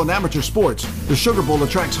football and amateur sports, the Sugar Bowl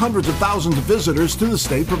attracts hundreds of thousands of visitors to the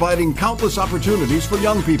state, providing countless opportunities for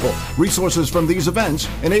young people. Resources from these events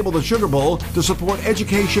enable the Sugar Bowl to support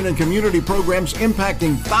education and community programs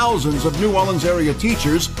impacting thousands of New Orleans area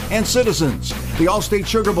teachers and citizens. The Allstate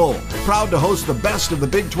Sugar Bowl, proud to host the best of the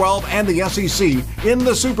Big 12 and the SEC in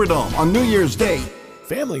the Superdome on New Year's Day.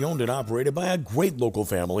 Family owned and operated by a great local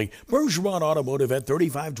family, Bergeron Automotive at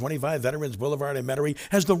 3525 Veterans Boulevard in Metairie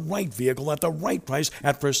has the right vehicle at the right price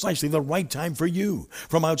at precisely the right time for you.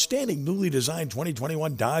 From outstanding newly designed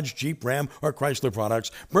 2021 Dodge, Jeep, Ram, or Chrysler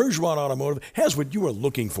products, Bergeron Automotive has what you are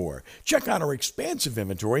looking for. Check out our expansive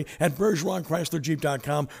inventory at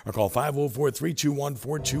BergeronChryslerJeep.com or call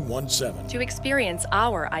 504-321-4217. To experience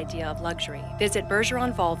our idea of luxury, visit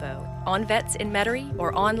Bergeron Volvo on Vets in Metairie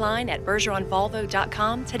or online at BergeronVolvo.com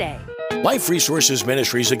today. Life Resources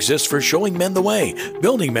Ministries exists for showing men the way,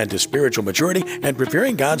 building men to spiritual maturity, and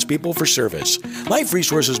preparing God's people for service. Life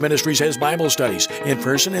Resources Ministries has Bible studies in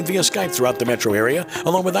person and via Skype throughout the metro area,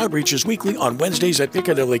 along with outreaches weekly on Wednesdays at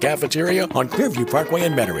Piccadilly Cafeteria on Clearview Parkway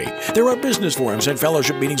in Metairie. There are business forums and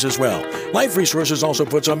fellowship meetings as well. Life Resources also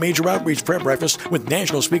puts on major outreach prayer breakfasts with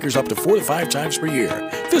national speakers up to 4 to 5 times per year.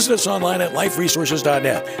 Visit us online at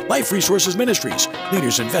liferesources.net. Life Resources Ministries,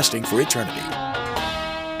 leaders investing for eternity.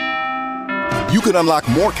 You can unlock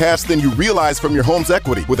more cash than you realize from your home's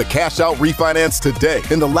equity with a cash-out refinance today.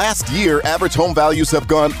 In the last year, average home values have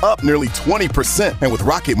gone up nearly 20%. And with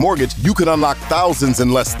Rocket Mortgage, you can unlock thousands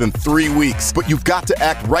in less than 3 weeks. But you've got to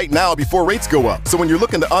act right now before rates go up. So when you're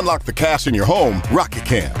looking to unlock the cash in your home, Rocket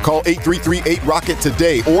can. Call 833-8ROCKET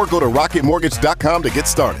today or go to rocketmortgage.com to get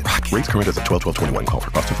started. Rocket. Rates current as of 12/12/21. Call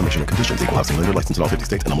for cost information and conditions. Equal housing lender licensed in all 50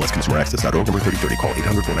 states and MLSConsumerAccess.org number 3030. Call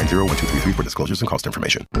 800-490-1233 for disclosures and cost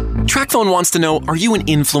information. TrackPhone wants to know, are you an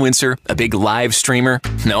influencer? A big live streamer?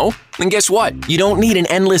 No? Then guess what? You don't need an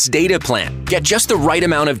endless data plan. Get just the right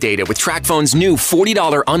amount of data with TrackPhone's new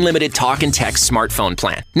 $40 unlimited talk and text smartphone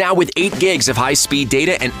plan. Now with 8 gigs of high-speed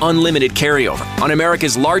data and unlimited carryover on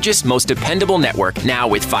America's largest, most dependable network, now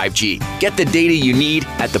with 5G. Get the data you need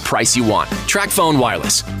at the price you want. TrackPhone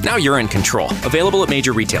Wireless. Now you're in control. Available at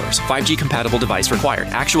major retailers. 5G compatible device required.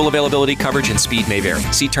 Actual availability, coverage, and speed may vary.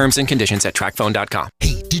 See terms and conditions at trackphone.com.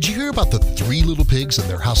 Hey, did you hear about the 3 little pigs and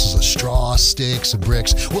their houses of straw, sticks, and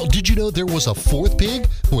bricks? Well, did you know there was a 4th pig?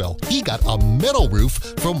 Well, he got a metal roof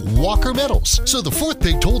from Walker Metals. So the 4th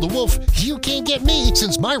pig told the wolf, "You can't get me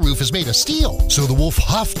since my roof is made of steel." So the wolf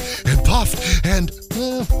huffed and puffed and,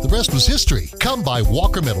 the rest was history. Come by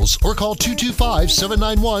Walker Metals or call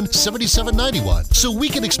 225-791-7791 so we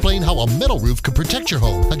can explain how a metal roof can protect your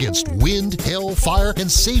home against wind, hail, fire, and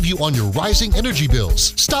save you on your rising energy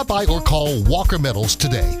bills. Stop by or call Walker Metals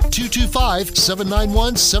today.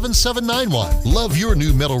 225-791-7791. Love your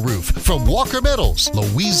new metal roof from Walker Metals.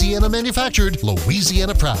 Louisiana manufactured,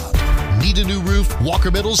 Louisiana proud. Need a new roof?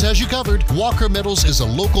 Walker Metals has you covered. Walker Metals is a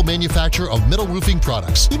local manufacturer of metal roofing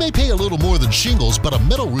products. You may pay a little more than shingles, but a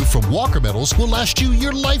metal roof from Walker Metals will last you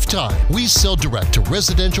your lifetime. We sell direct to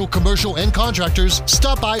residential, commercial, and contractors.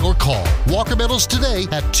 Stop by or call Walker Metals today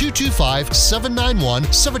at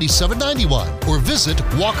 225-791-7791 or visit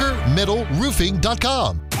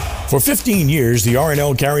walkermetalroofing.com. For 15 years, the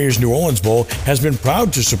R+L Carriers New Orleans Bowl has been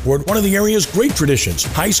proud to support one of the area's great traditions,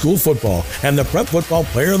 high school football, and the Prep Football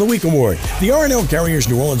Player of the Week Award. The R+L Carriers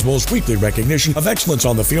New Orleans Bowl's weekly recognition of excellence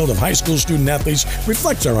on the field of high school student athletes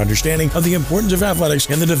reflects our understanding of the importance of athletics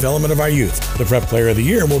in the development of our youth. The Prep Player of the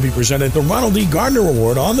Year will be presented the Ronald D. Gardner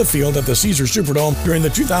Award on the field at the Caesars Superdome during the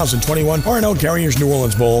 2021 R+L Carriers New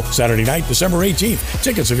Orleans Bowl, Saturday night, December 18th.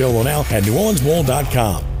 Tickets available now at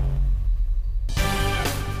neworleansbowl.com.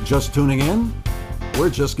 Just tuning in? We're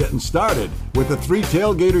just getting started with the Three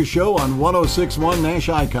Tailgaters Show on 1061 Nash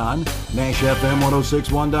Icon,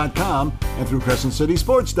 NashFM1061.com, and through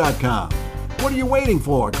CrescentCitySports.com. What are you waiting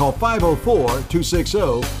for? Call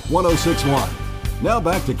 504-260-1061. Now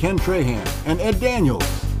back to Ken Trahan and Ed Daniels.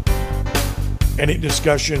 Any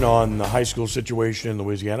discussion on the high school situation in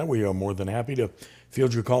Louisiana, we are more than happy to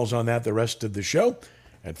field your calls on that the rest of the show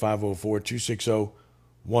at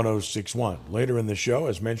 504-260-1061. Later in the show,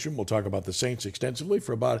 as mentioned, we'll talk about the Saints extensively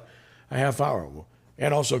for about a half hour.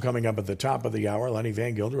 And also coming up at the top of the hour, Lenny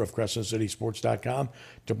Van Gilder of CrescentCitySports.com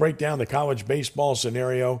to break down the college baseball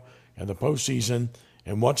scenario and the postseason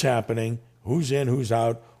and what's happening, who's in, who's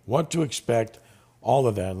out, what to expect, all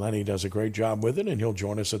of that. Lenny does a great job with it, and he'll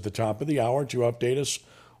join us at the top of the hour to update us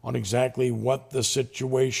on exactly what the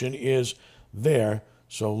situation is there.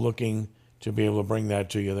 So looking to be able to bring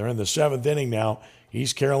that to you. They're in the 7th inning now.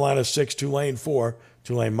 East Carolina 6, Tulane 4.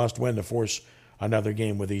 Tulane must win to force another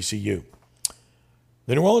game with ECU.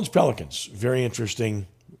 The New Orleans Pelicans, very interesting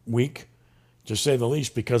week, to say the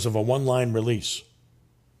least, because of a one-line release.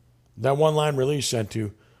 That one-line release sent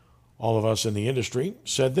to all of us in the industry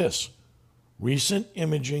said this: recent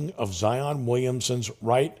imaging of Zion Williamson's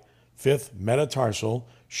right fifth metatarsal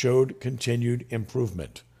showed continued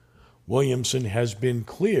improvement. Williamson has been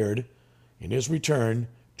cleared in his return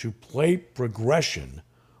to play progression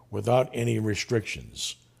without any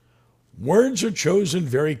restrictions. Words are chosen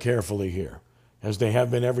very carefully here, as they have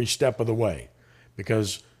been every step of the way,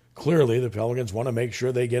 because clearly the Pelicans want to make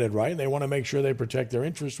sure they get it right, and they want to make sure they protect their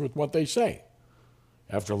interests with what they say.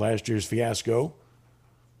 After last year's fiasco,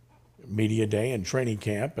 media day and training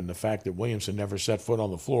camp, and the fact that Williamson never set foot on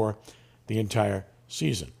the floor the entire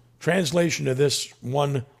season. Translation of this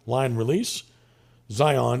one-line release: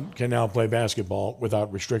 Zion can now play basketball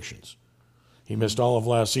without restrictions. He missed all of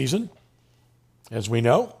last season, as we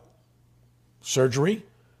know, surgery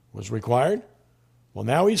was required. Well,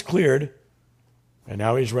 now he's cleared, and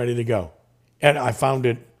now he's ready to go. And I found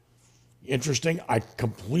it interesting. I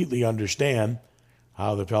completely understand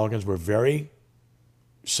how the Pelicans were very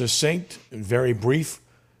succinct and very brief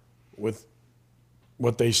with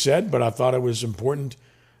what they said, but I thought it was important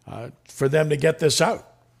for them to get this out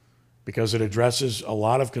because it addresses a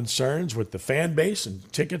lot of concerns with the fan base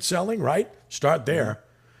and ticket selling, right? Start there.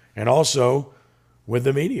 And also with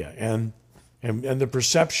the media and the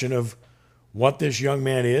perception of what this young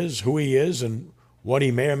man is, who he is, and what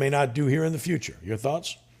he may or may not do here in the future. Your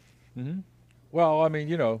thoughts? Mm-hmm. Well, I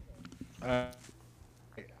mean,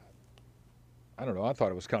 I don't know. I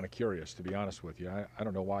thought it was kind of curious, to be honest with you. I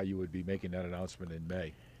don't know why you would be making that announcement in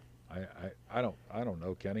May. I don't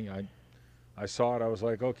know, Kenny. I saw it. I was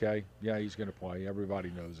like, okay, yeah, he's going to play.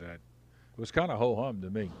 Everybody knows that. It was kind of ho-hum to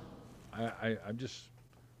me. I'm just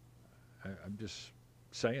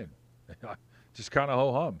saying, just kind of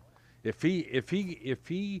ho-hum. If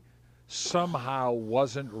he somehow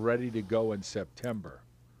wasn't ready to go in September,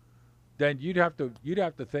 then you'd have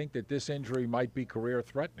to think that this injury might be career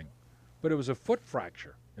threatening. But it was a foot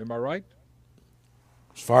fracture. Am I right?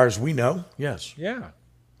 As far as we know, yes. Yeah.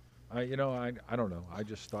 I don't know. I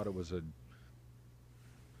just thought it was an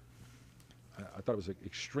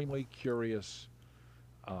extremely curious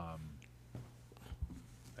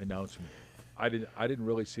announcement. I didn't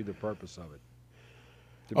really see the purpose of it.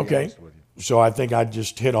 To be honest with you. So I think I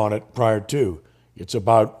just hit on it prior to. It's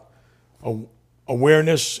about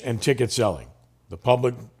awareness and ticket selling. The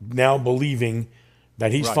public now believing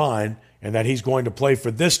that he's fine and that he's going to play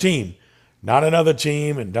for this team, not another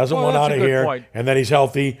team, and doesn't want out of here, point. And that he's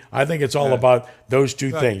healthy. I think it's all about those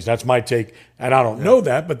two things. That's my take, and I don't know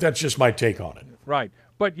that, but that's just my take on it. Right,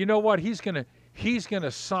 but you know what? He's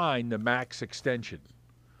gonna sign the max extension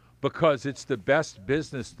because it's the best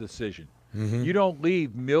business decision. Mm-hmm. You don't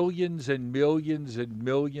leave millions and millions and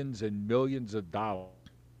millions and millions of dollars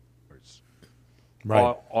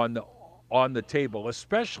on the table,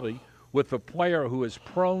 especially with a player who is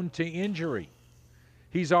prone to injury.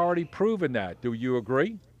 He's already proven that. Do you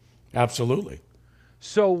agree? Absolutely.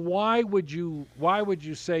 So why would you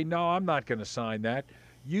say, no, I'm not going to sign that?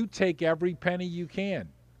 You take every penny you can.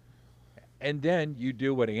 And then you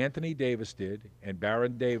do what Anthony Davis did and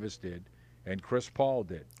Baron Davis did and Chris Paul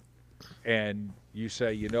did. And you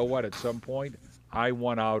say, you know what, at some point, I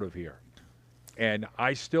want out of here. And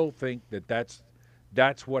I still think that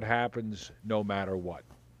that's what happens no matter what.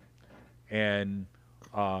 And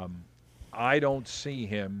I don't see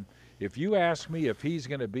him. If you ask me if he's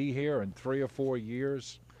going to be here in 3 or 4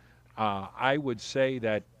 years, I would say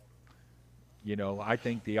that, I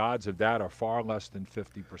think the odds of that are far less than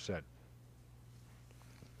 50%.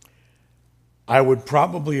 I would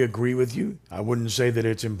probably agree with you. I wouldn't say that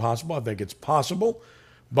it's impossible. I think it's possible.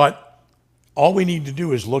 But all we need to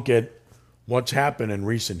do is look at what's happened in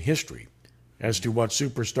recent history as to what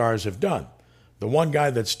superstars have done. The one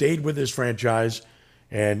guy that stayed with his franchise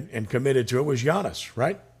and committed to it was Giannis,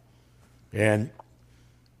 right? And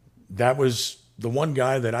that was the one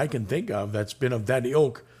guy that I can think of that's been of that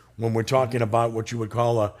ilk when we're talking about what you would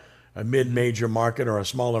call a mid-major market or a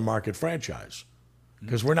smaller market franchise.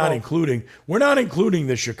 Because we're not including the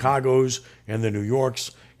Chicagos and the New Yorks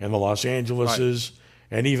and the Los Angeleses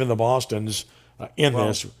and even the Bostons in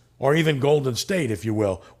this, or even Golden State, if you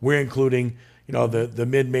will. We're including the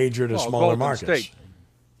mid-major to smaller markets.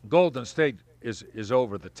 Golden State is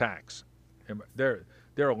over the tax. They're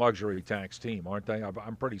a luxury tax team, aren't they?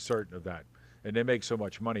 I'm pretty certain of that. And they make so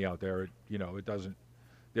much money out there. It doesn't.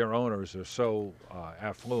 Their owners are so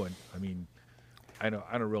affluent. I mean, I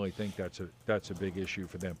don't really think that's a big issue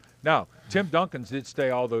for them. Now, Tim Duncan did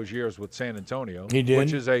stay all those years with San Antonio. He did,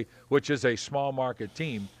 which is a small market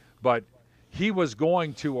team, but he was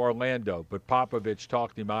going to Orlando, but Popovich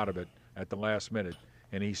talked him out of it at the last minute,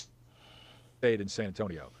 and he stayed in San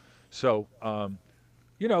Antonio. So,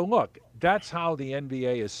 look, that's how the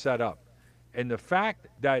NBA is set up. And the fact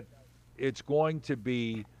that it's going to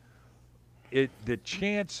be the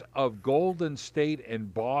chance of Golden State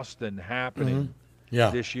and Boston happening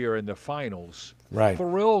this year in the finals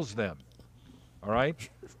thrills them. All right?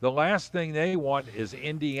 The last thing they want is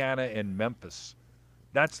Indiana and Memphis.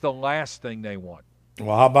 That's the last thing they want.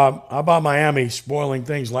 Well, how about Miami spoiling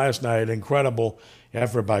things last night? Incredible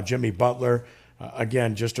effort by Jimmy Butler.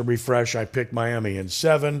 Again, just to refresh, I picked Miami in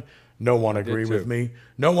 7. No one agreed with me.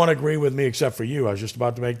 No one agreed with me except for you. I was just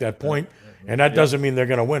about to make that point. And that doesn't mean they're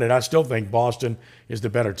going to win it. I still think Boston is the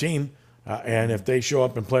better team. And if they show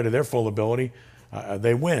up and play to their full ability,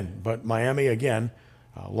 they win. But Miami, again,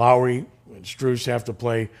 Lowry and Strus have to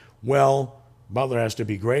play well. Butler has to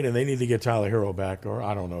be great, and they need to get Tyler Hero back, or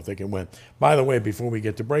I don't know if they can win. By the way, before we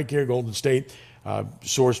get to break here, Golden State,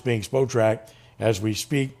 source being Spotrac, as we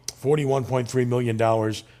speak, $41.3 million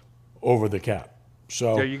over the cap.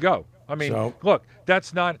 So there you go. I mean, look,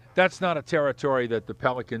 that's not a territory that the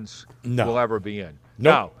Pelicans will ever be in.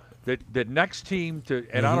 Nope. Now, the next team to,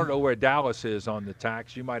 and I don't know where Dallas is on the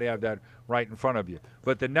tax. You might have that right in front of you.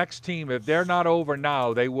 But the next team, if they're not over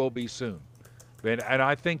now, they will be soon. And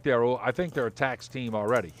I think they're a tax team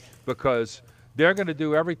already, because they're going to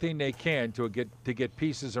do everything they can to get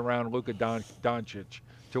pieces around Luka Doncic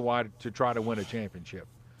to try to win a championship.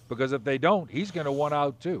 Because if they don't, he's going to want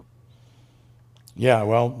out too. Yeah,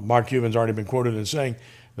 well, Mark Cuban's already been quoted as saying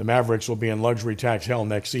the Mavericks will be in luxury tax hell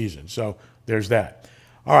next season. So there's that.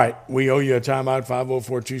 All right, we owe you a timeout,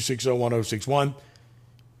 504-260-1061.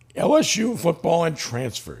 LSU football and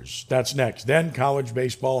transfers. That's next. Then college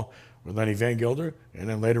baseball with Lenny Van Gilder, and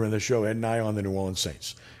then later in the show, Ed and I on the New Orleans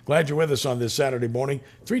Saints. Glad you're with us on this Saturday morning.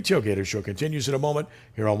 3 Tailgaters Show continues in a moment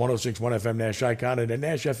here on 106.1 FM Nash Icon and at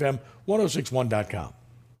NashFM1061.com.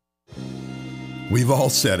 We've all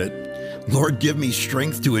said it. Lord, give me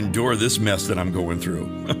strength to endure this mess that I'm going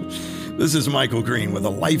through. This is Michael Green with a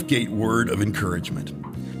LifeGate word of encouragement.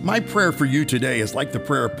 My prayer for you today is like the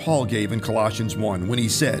prayer Paul gave in Colossians 1 when he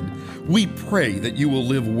said, "We pray that you will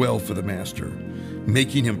live well for the Master,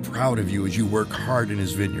 making him proud of you as you work hard in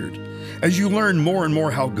his vineyard. As you learn more and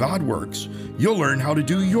more how God works, you'll learn how to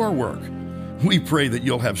do your work. We pray that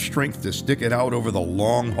you'll have strength to stick it out over the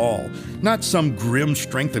long haul, not some grim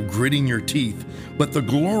strength of gritting your teeth, but the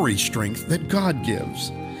glory strength that God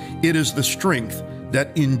gives. It is the strength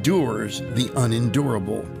that endures the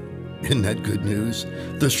unendurable." Isn't that good news?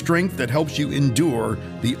 The strength that helps you endure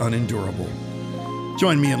the unendurable.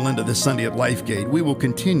 Join me and Linda this Sunday at LifeGate. We will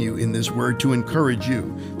continue in this word to encourage you.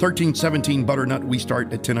 1317 Butternut, we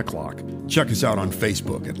start at 10 o'clock. Check us out on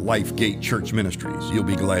Facebook at LifeGate Church Ministries. You'll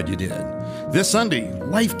be glad you did. This Sunday,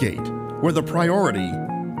 LifeGate, where the priority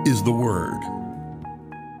is the Word.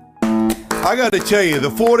 I got to tell you, the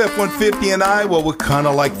Ford F-150 and I, well, we're kind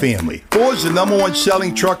of like family. Ford's the #1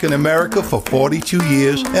 selling truck in America for 42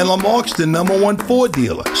 years, and Lamarck's the #1 Ford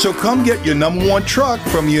dealer. So come get your #1 truck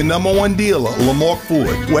from your #1 dealer, Lamarck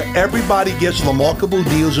Ford, where everybody gets remarkable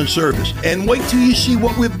deals and service. And wait till you see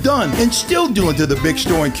what we've done and still doing to the big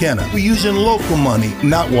store in Kenner. We're using local money,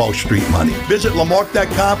 not Wall Street money. Visit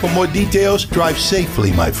Lamarck.com for more details. Drive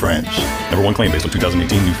safely, my friends. #1 claim based on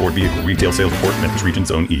 2018 new Ford vehicle retail sales report, Memphis Region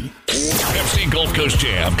Zone E. FC Gulf Coast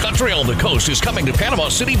Jam, Country on the Coast is coming to Panama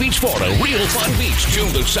City Beach, Florida. Real fun beach, June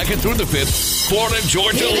the 2nd through the 5th. Florida,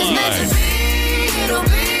 Georgia Line.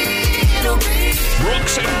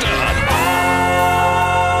 Brooks and Dunn.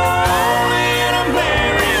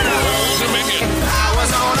 Old Dominion.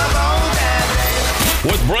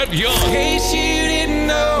 With Brett Young. In case you didn't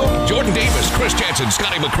know. Jordan Davis, Chris Jansen,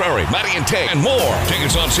 Scotty McCrary, Matty and Tay, and more.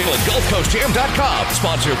 Tickets on sale at GulfCoastJam.com.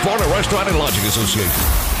 Sponsor Florida Restaurant and Lodging Association.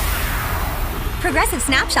 Progressive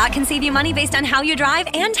Snapshot can save you money based on how you drive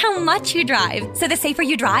and how much you drive. So the safer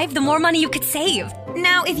you drive, the more money you could save.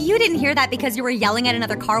 Now, if you didn't hear that because you were yelling at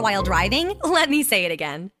another car while driving, let me say it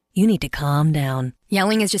again. You need to calm down.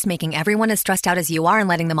 Yelling is just making everyone as stressed out as you are and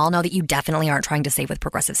letting them all know that you definitely aren't trying to save with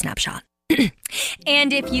Progressive Snapshot.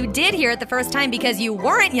 And if you did hear it the first time because you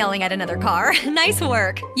weren't yelling at another car, nice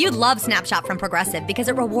work. You'd love Snapshot from Progressive because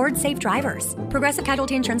it rewards safe drivers. Progressive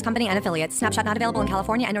Casualty Insurance Company and affiliates. Snapshot not available in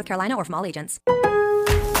California and North Carolina or from all agents.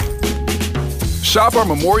 Shop our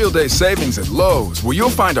Memorial Day savings at Lowe's, where you'll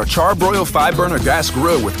find our Charbroil 5-burner gas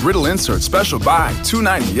grill with griddle insert special buy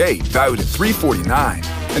 $298, valued at $349.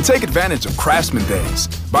 And take advantage of Craftsman Days.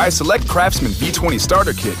 Buy a select Craftsman V20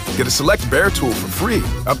 starter kit, get a select Bear tool for free,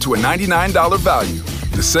 up to a $99 value.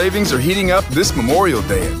 The savings are heating up this Memorial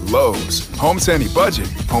Day at Lowe's. Home to any budget,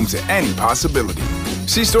 home to any possibility.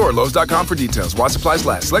 See store at Lowe's.com for details. While supplies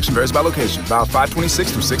last. Selection varies by location. Valid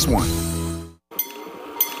 5/26 through 6/1.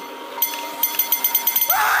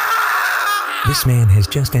 This man has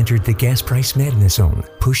just entered the gas price madness zone,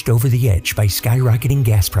 pushed over the edge by skyrocketing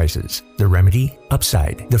gas prices. The remedy?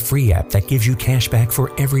 Upside, the free app that gives you cash back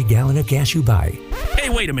for every gallon of gas you buy. Hey,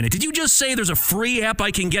 wait a minute. Did you just say there's a free app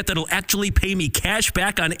I can get that'll actually pay me cash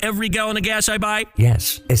back on every gallon of gas I buy?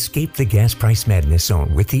 Yes. Escape the gas price madness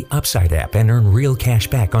zone with the Upside app and earn real cash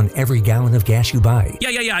back on every gallon of gas you buy.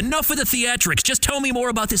 Yeah. Enough of the theatrics. Just tell me more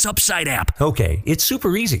about this Upside app. Okay, it's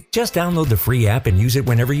super easy. Just download the free app and use it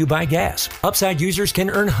whenever you buy gas. Upside users can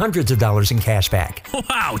earn hundreds of dollars in cash back.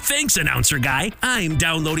 Wow, thanks, announcer guy. I'm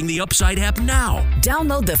downloading the Upside app now.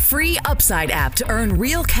 Download the free Upside app to earn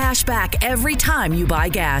real cash back every time you buy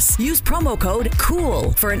gas. Use Use promo code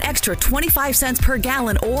COOL for an extra 25 cents per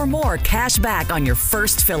gallon or more cash back on your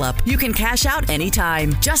first fill-up. You can cash out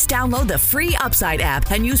anytime. Just download the free Upside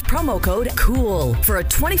app and use promo code COOL for a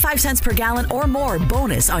 25 cents per gallon or more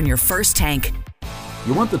bonus on your first tank.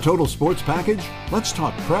 You want the total sports package? Let's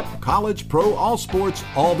talk prep, college, pro, all sports,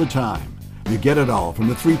 all the time. You get it all from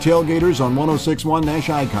the three tailgaters on 106.1 Nash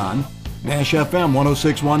Icon, NashFM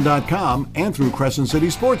 106.1.com, and through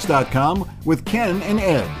CrescentCitySports.com with Ken and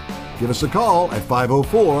Ed. Give us a call at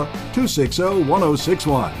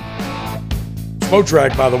 504-260-1061.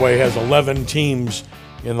 Spotrac, by the way, has 11 teams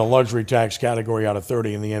in the luxury tax category out of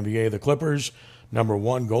 30 in the NBA. The Clippers, number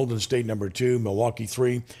 1, Golden State, number 2, Milwaukee,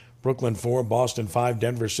 3, Brooklyn 4, Boston 5,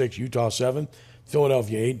 Denver 6, Utah 7,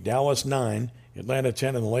 Philadelphia 8, Dallas 9, Atlanta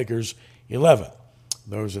 10, and the Lakers 11.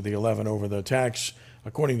 Those are the 11 over the tax,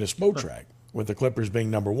 according to Spotrac, with the Clippers being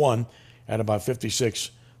number 1 at about $56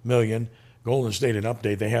 million. Golden State, an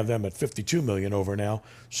update, they have them at $52 million over now.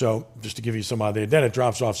 So just to give you some idea, then it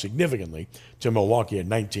drops off significantly to Milwaukee at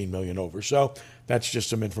 $19 million over. So that's just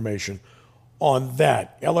some information on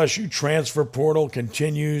that. LSU transfer portal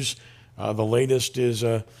continues. The latest is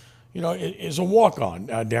a walk-on.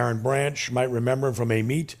 Darren Branch, might remember him from a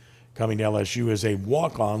meet, coming to LSU as a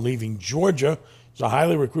walk-on, leaving Georgia. He's a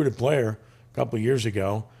highly recruited player a couple of years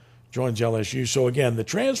ago, joins LSU. So again, the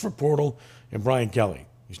transfer portal and Brian Kelly.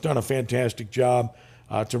 He's done a fantastic job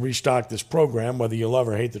to restock this program, whether you love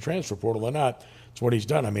or hate the transfer portal or not. It's what he's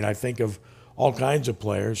done. I mean, I think of all kinds of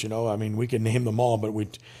players, we can name them all, but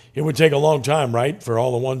it would take a long time, right, for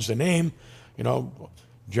all the ones to name.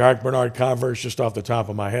 Jarek Bernard Converse, just off the top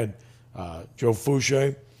of my head. Joe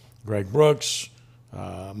Fouché, Greg Brooks,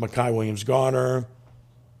 Mekhi Williams-Garner,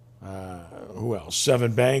 who else?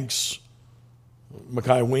 Sevyn Banks,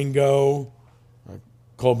 Mekhi Wingo,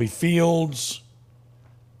 Colby Fields,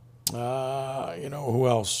 who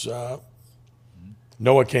else?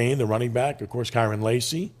 Noah Cain, the running back. Of course, Kyron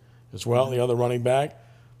Lacey as well, the other running back.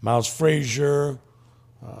 Miles Frazier,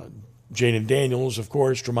 Jaden Daniels, of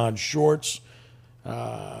course, Tremont Shorts.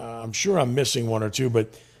 I'm sure I'm missing one or two,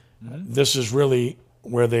 but this is really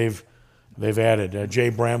where they've added Jay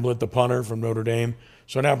Bramblett, the punter from Notre Dame.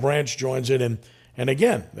 So now Branch joins it, and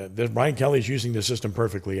again, Brian Kelly's using the system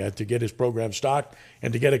perfectly to get his program stocked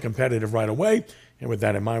and to get it competitive right away. And with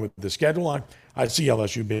that in mind, with the schedule, I see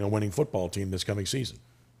LSU being a winning football team this coming season.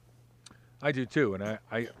 I do too, and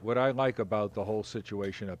I what I like about the whole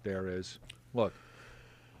situation up there is, look,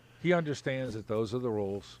 he understands that those are the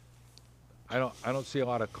rules. I don't see a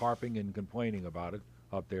lot of carping and complaining about it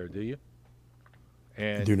up there, do you?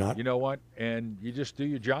 And do not. You know what? And you just do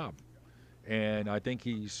your job. And I think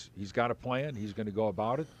he's got a plan. He's going to go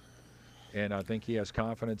about it. And I think he has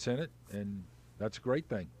confidence in it. And that's a great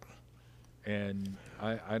thing. And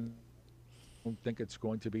I don't think it's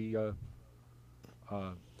going to be, an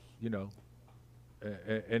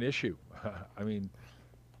issue. I mean,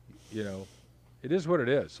 it is what it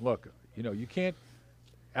is. Look, you can't.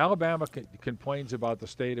 Alabama complains about the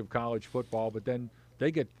state of college football, but then they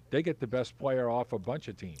get the best player off a bunch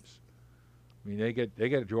of teams. I mean, they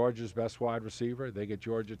get Georgia's best wide receiver. They get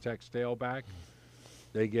Georgia Tech's tailback.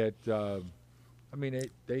 They get,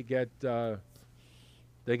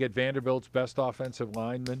 they get Vanderbilt's best offensive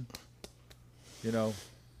lineman.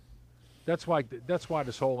 That's why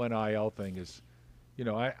this whole NIL thing is,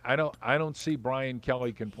 I don't see Brian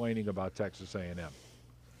Kelly complaining about Texas A&M.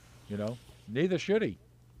 Neither should he.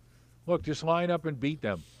 Look, just line up and beat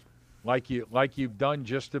them, like you've done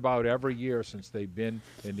just about every year since they've been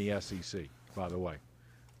in the SEC. By the way,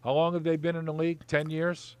 how long have they been in the league? 10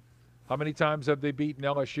 years. How many times have they beaten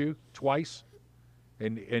LSU? Twice.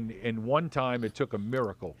 And one time it took a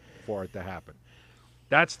miracle for it to happen.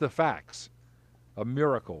 That's the facts. A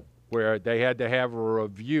miracle where they had to have a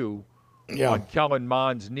review on Kellen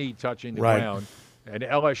Mond's knee touching the ground. And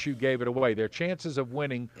LSU gave it away. Their chances of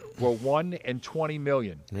winning were 1 in 20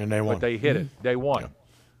 million. And they won. But they hit it. They won.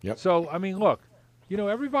 Yep. So, I mean, look,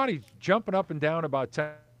 everybody jumping up and down about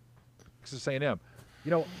Texas A&M.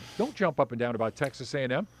 Don't jump up and down about Texas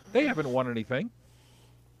A&M. They haven't won anything.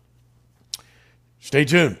 Stay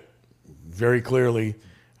tuned. Very clearly,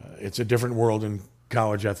 it's a different world in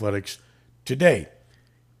college athletics today.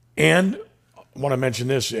 And I want to mention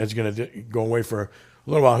this. Ed's going to go away for a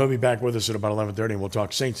little while. He'll be back with us at about 11:30, and we'll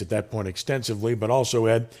talk Saints at that point extensively. But also,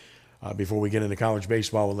 Ed, before we get into college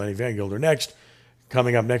baseball with Lenny Van Gilder next,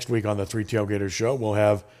 coming up next week on the Three Tailgaters Show, we'll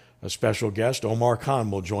have a special guest. Omar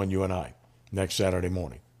Khan will join you and I next Saturday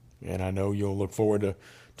morning. And I know you'll look forward to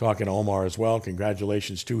talking to Omar as well.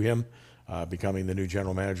 Congratulations to him becoming the new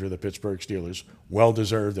general manager of the Pittsburgh Steelers.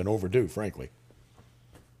 Well-deserved and overdue, frankly.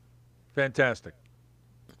 Fantastic.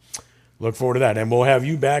 look forward to that. And we'll have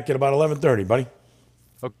you back at about 11:30, buddy.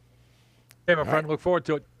 Okay, my friend. Look forward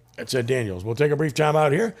to it. That's Ed Daniels. We'll take a brief time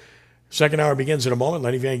out here. Second hour begins in a moment.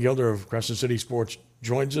 Lenny Van Gilder of Crescent City Sports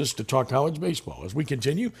joins us to talk college baseball as we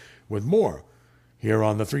continue with more here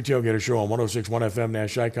on the Three Tailgater Show on 106.1 FM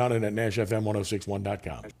Nash Icon and at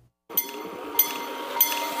NashFM1061.com.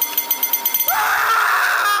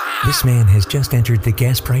 This man has just entered the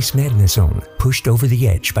gas price madness zone, pushed over the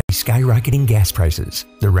edge by skyrocketing gas prices.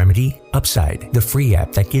 The remedy? Upside, the free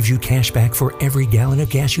app that gives you cash back for every gallon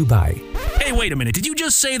of gas you buy. Hey, wait a minute. Did you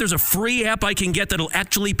just say there's a free app I can get that'll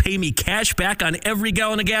actually pay me cash back on every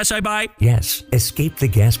gallon of gas I buy? Yes. Escape the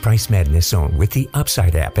gas price madness zone with the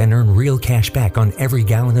Upside app and earn real cash back on every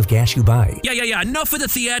gallon of gas you buy. Yeah. Enough of the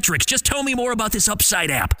theatrics. Just tell me more about this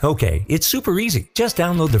Upside app. Okay, it's super easy. Just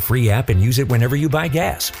download the free app and use it whenever you buy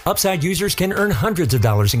gas. Upside users can earn hundreds of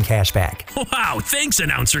dollars in cash back. Wow, thanks,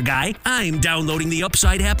 announcer guy. I'm downloading the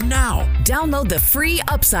Upside app now. Download the free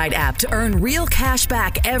Upside app to earn real cash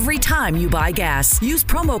back every time you buy gas. Use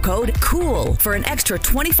promo code COOL for an extra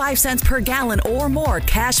 25 cents per gallon or more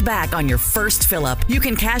cash back on your first fill-up. You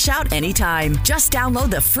can cash out anytime. Just download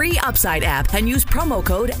the free Upside app and use promo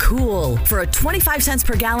code COOL for a 25 cents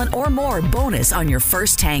per gallon or more bonus on your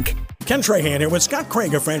first tank. Ken Trahan here with Scott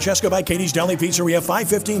Craig of Francesca by Katie's Deli Pizzeria,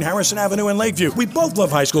 515 Harrison Avenue in Lakeview. We both love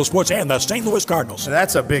high school sports and the St. Louis Cardinals.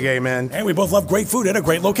 That's a big amen. And we both love great food at a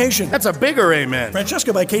great location. That's a bigger amen.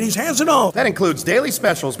 Francesca by Katie's has it all. That includes daily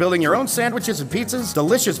specials, building your own sandwiches and pizzas,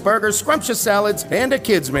 delicious burgers, scrumptious salads, and a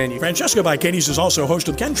kids menu. Francesca by Katie's is also host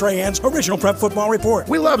of Ken Trahan's Original Prep Football Report.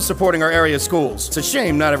 We love supporting our area schools. It's a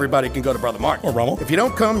shame not everybody can go to Brother Mark. Or Rummel. If you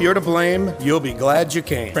don't come, you're to blame. You'll be glad you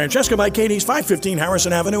came. Francesca by Katie's, 515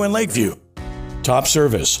 Harrison Avenue in Lakeview. Top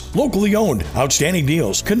service, locally owned, outstanding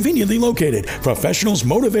deals, conveniently located, professionals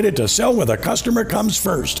motivated to sell where the customer comes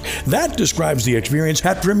first. That describes the experience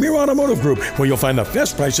at Premier Automotive Group, where you'll find the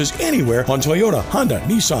best prices anywhere on Toyota, Honda,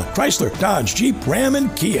 Nissan, Chrysler, Dodge, Jeep, Ram,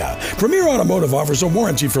 and Kia. Premier Automotive offers a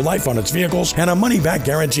warranty for life on its vehicles and a money-back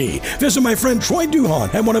guarantee. Visit my friend Troy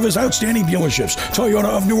Duhon at one of his outstanding dealerships, Toyota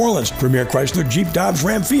of New Orleans, Premier Chrysler, Jeep, Dodge,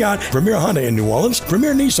 Ram, Fiat, Premier Honda in New Orleans,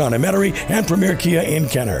 Premier Nissan in Metairie, and Premier Kia in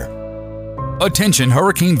Kenner. Attention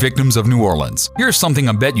hurricane victims of New Orleans. Here's something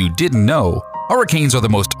I bet you didn't know. Hurricanes are the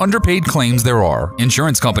most underpaid claims there are.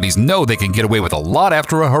 Insurance companies know they can get away with a lot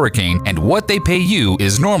after a hurricane, and what they pay you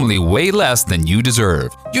is normally way less than you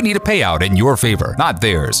deserve. You need a payout in your favor, not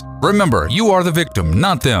theirs. Remember, you are the victim,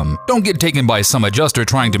 not them. Don't get taken by some adjuster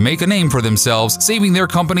trying to make a name for themselves, saving their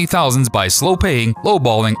company thousands by slow paying,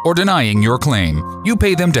 lowballing, or denying your claim. You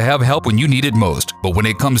pay them to have help when you need it most, but when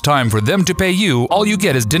it comes time for them to pay you, all you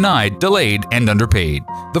get is denied, delayed, and underpaid.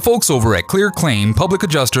 The folks over at Clear Claim Public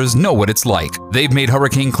Adjusters know what it's like. They've made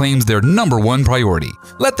hurricane claims their #1 priority.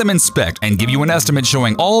 Let them inspect and give you an estimate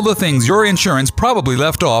showing all the things your insurance probably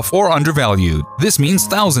left off or undervalued. This means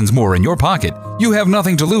thousands more in your pocket. You have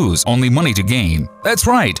nothing to lose, only money to gain. That's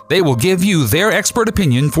right, they will give you their expert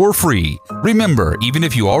opinion for free. Remember, even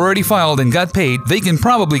if you already filed and got paid, they can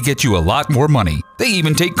probably get you a lot more money. They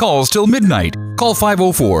even take calls till midnight. Call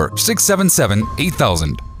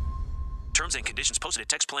 504-677-8000. Terms and conditions posted at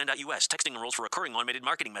textplan.us. Texting enrolls for recurring automated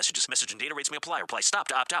marketing messages. Message and data rates may apply. Reply stop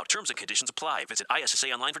to opt out. Terms and conditions apply. Visit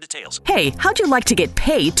ISSA online for details. Hey, how'd you like to get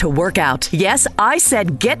paid to work out? Yes, I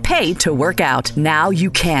said get paid to work out. Now you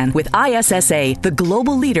can with ISSA, the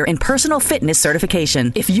global leader in personal fitness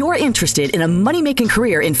certification. If you're interested in a money-making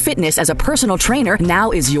career in fitness as a personal trainer,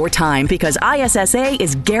 now is your time because ISSA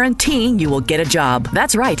is guaranteeing you will get a job.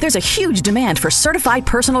 That's right. There's a huge demand for certified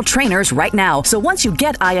personal trainers right now. So once you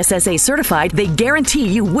get ISSA certified, they guarantee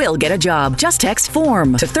you will get a job. Just text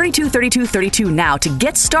FORM to 323232 now to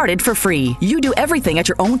get started for free. You do everything at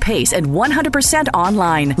your own pace and 100%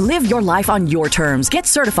 online. Live your life on your terms. Get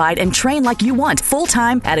certified and train like you want,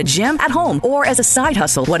 full-time, at a gym, at home, or as a side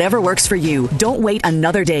hustle. Whatever works for you. Don't wait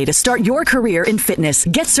another day to start your career in fitness.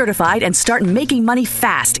 Get certified and start making money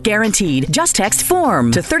fast, guaranteed. Just text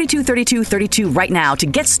FORM to 323232 right now to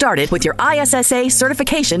get started with your ISSA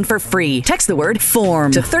certification for free. Text the word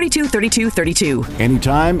FORM to 323232.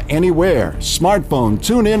 Anytime, anywhere. Smartphone,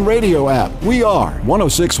 TuneIn radio app. We are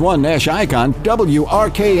 106.1 Nash Icon,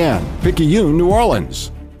 WRKN, Picayune, New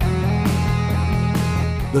Orleans.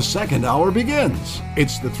 The second hour begins.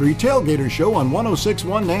 It's the Three Tailgater Show on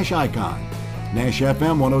 106.1 Nash Icon,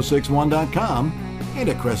 NashFM1061.com, and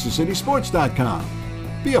at CrescentCitySports.com.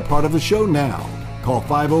 Be a part of the show now. Call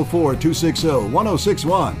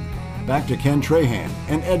 504-260-1061. Back to Ken Trahan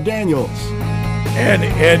and Ed Daniels. And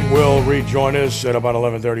Ed will rejoin us at about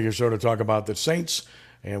 11:30 or so to talk about the Saints,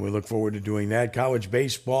 and we look forward to doing that. College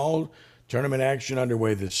baseball Tournament action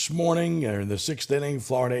underway this morning. In the 6th inning,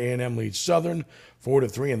 Florida A&M leads Southern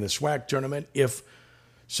 4-3 in the SWAC tournament. If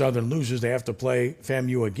Southern loses, they have to play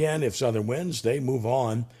FAMU again. If Southern wins, they move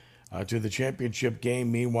on to the championship game.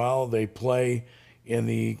 Meanwhile, they play in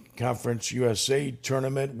the Conference USA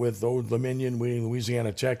tournament with Old Dominion winning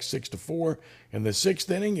Louisiana Tech 6-4 in the 6th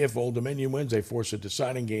inning. If Old Dominion wins, they force a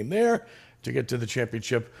deciding game there to get to the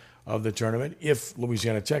championship of the tournament. If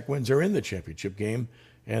Louisiana Tech wins, they're in the championship game,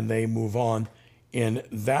 and they move on in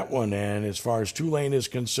that one. And as far as Tulane is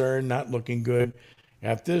concerned, not looking good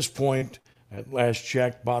at this point. At last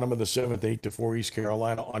check, bottom of the 7th, 8-4 East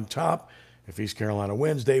Carolina on top. If East Carolina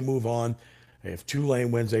wins, they move on. If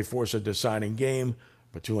Tulane wins, they force a deciding game,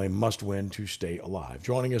 but Tulane must win to stay alive.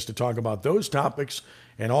 Joining us to talk about those topics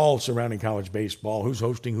and all surrounding college baseball, who's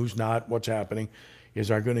hosting, who's not, what's happening,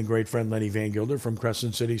 is our good and great friend Lenny Van Gilder from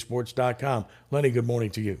CrescentCitySports.com. Lenny, good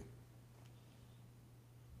morning to you.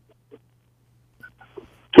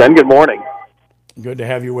 Ken, good morning. Good to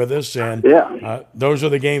have you with us. And those are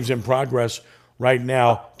the games in progress right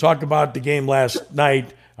now. Talk about the game last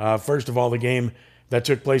night. First of all, the game that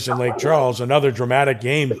took place in Lake Charles, another dramatic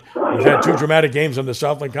game. We've had 2 dramatic games in the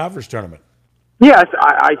Southland Conference tournament. Yes,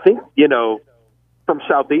 I think, from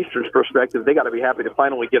Southeastern's perspective, they got to be happy to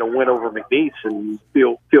finally get a win over McNeese and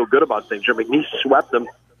feel good about things. McNeese swept them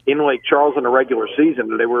in Lake Charles in the regular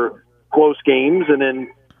season. They were close games, and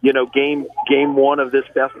then game 1 of this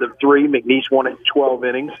best of 3, McNeese won it in 12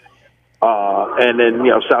 innings. And then,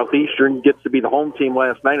 Southeastern gets to be the home team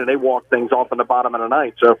last night, and they walked things off in the bottom of the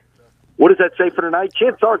ninth. So what does that say for tonight?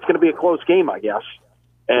 Chances are it's going to be a close game, I guess.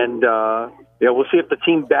 And, we'll see if the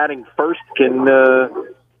team batting first can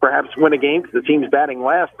perhaps win a game, because the team's batting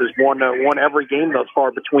last has won every game thus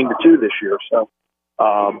far between the two this year. So,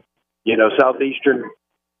 Southeastern,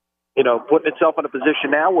 putting itself in a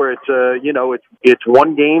position now where it's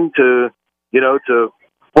one game to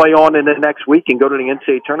play on in the next week and go to the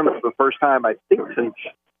NCAA tournament for the first time, I think, since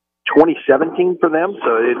 2017 for them.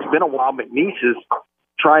 So it's been a while. McNeese is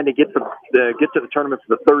trying to get to the tournament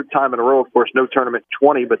for the 3rd time in a row. Of course, no tournament in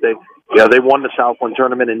 20, but they won the Southland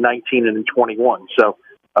tournament in 19 and in 21. So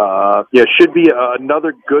should be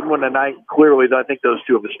another good one tonight. Clearly, I think those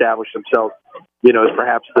two have established themselves, as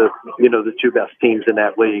perhaps the 2 best teams in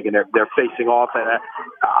that league, and they're facing off. And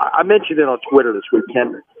I mentioned it on Twitter this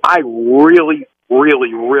weekend. I really,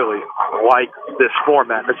 really, really like this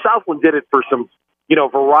format. The Southland did it for some,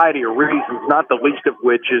 variety of reasons, not the least of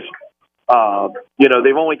which is,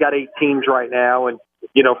 they've only got 8 teams right now. And,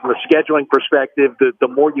 from a scheduling perspective, the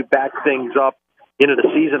more you back things up into the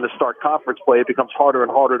season to start conference play, it becomes harder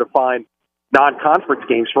and harder to find non-conference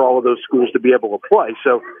games for all of those schools to be able to play.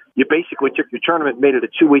 So you basically took your tournament and made it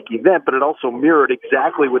a 2-week event, but it also mirrored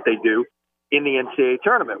exactly what they do in the NCAA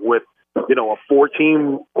tournament with, a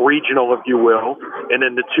 4-team regional, if you will, and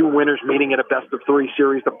then the 2 winners meeting in a best-of-3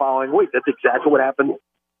 series the following week. That's exactly what happens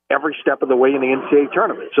every step of the way in the NCAA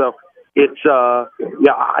tournament. So it's,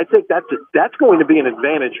 I think that's going to be an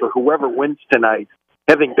advantage for whoever wins tonight,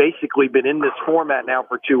 having basically been in this format now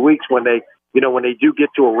for 2 weeks when they do get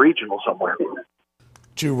to a regional somewhere.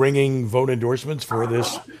 2 ringing vote endorsements for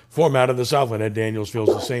this format of the Southland. Ed Daniels feels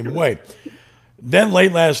the same way. Then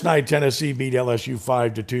late last night, Tennessee beat LSU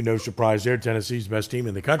 5-2. No surprise there. Tennessee's best team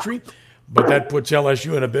in the country, but that puts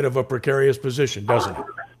LSU in a bit of a precarious position, doesn't it?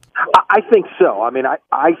 I think so. I mean,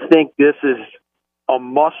 I think this is a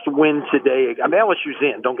must-win today. I mean, LSU's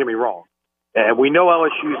in, don't get me wrong. And we know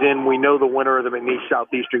LSU's in. We know the winner of the McNeese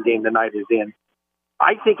Southeastern game tonight is in.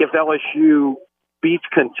 I think if LSU beats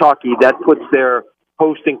Kentucky, that puts their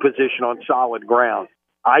hosting position on solid ground.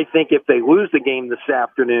 I think if they lose the game this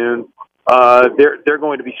afternoon, they're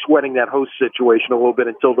going to be sweating that host situation a little bit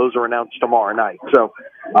until those are announced tomorrow night. So,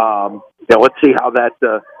 let's see how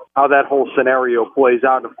that whole scenario plays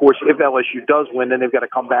out. And of course, if LSU does win, then they've got to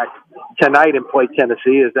come back tonight and play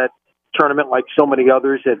Tennessee. As that tournament, like so many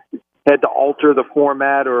others, had to alter the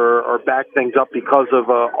format or back things up because of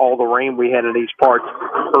all the rain we had in these parts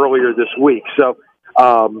earlier this week. So,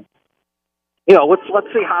 let's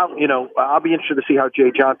see how, I'll be interested to see how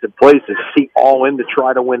Jay Johnson plays. Is he all in to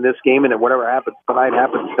try to win this game, and then whatever happens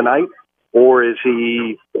tonight? Or is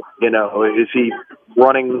he,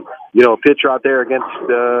 running, a pitcher out there against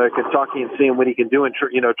Kentucky and seeing what he can do and,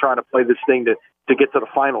 trying to play this thing to get to the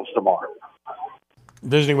finals tomorrow?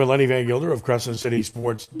 Visiting with Lenny Van Gilder of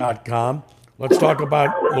CrescentCitySports.com. Let's talk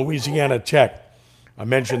about Louisiana Tech. I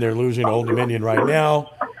mentioned they're losing Old Dominion right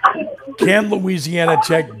now. Can Louisiana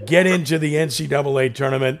Tech get into the NCAA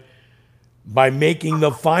tournament by making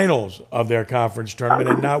the finals of their conference tournament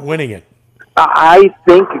and not winning it? I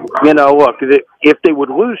think, look, if they would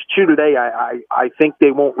lose 2 today, I think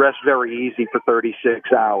they won't rest very easy for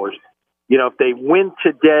 36 hours. If they win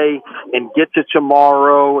today and get to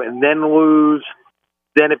tomorrow and then lose,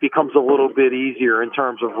 then it becomes a little bit easier in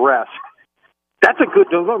terms of rest. That's a good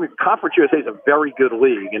 – Conference USA is a very good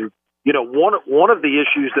league. And, one of the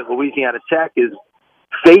issues that Louisiana Tech is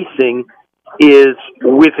facing is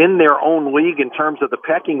within their own league in terms of the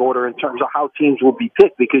pecking order, in terms of how teams will be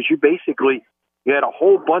picked, because you had a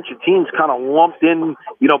whole bunch of teams kind of lumped in,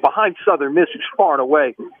 behind Southern Miss, who's far and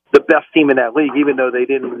away the best team in that league, even though they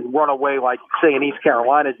didn't run away like, say, an East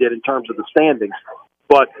Carolina did in terms of the standings.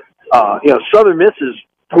 But, Southern Miss is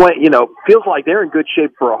feels like they're in good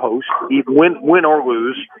shape for a host, even win or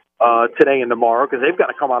lose today and tomorrow, because they've got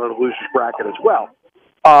to come out of the losers bracket as well.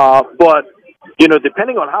 But,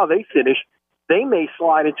 depending on how they finish, they may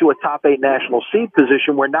slide into a top 8 national seed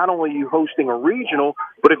position where not only are you hosting a regional,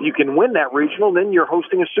 but if you can win that regional, then you're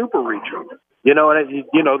hosting a super regional.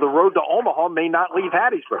 The road to Omaha may not leave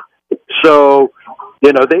Hattiesburg. So,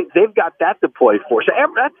 they've got that to play for. So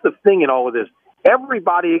that's the thing in all of this.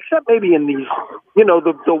 Everybody, except maybe in these,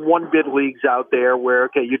 the one-bid leagues out there where,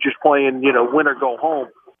 okay, you're just playing, win or go home.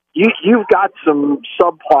 You've got some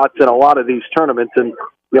subplots in a lot of these tournaments, and,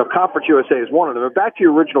 Conference USA is one of them. But back to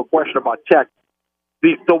your original question about Tech,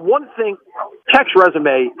 the one thing, Tech's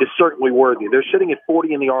resume is certainly worthy. They're sitting at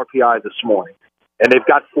 40 in the RPI this morning, and they've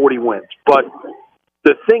got 40 wins. But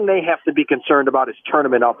the thing they have to be concerned about is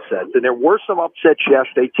tournament upsets. And there were some upsets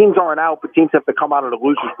yesterday. Teams aren't out, but teams have to come out of the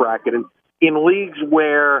losers bracket. And in leagues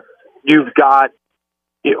where you've got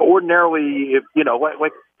ordinarily,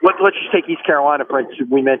 let's just take East Carolina, for instance,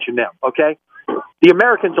 we mentioned them, okay? The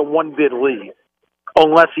Americans are one-bid league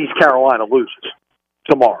unless East Carolina loses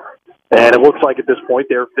tomorrow. And it looks like at this point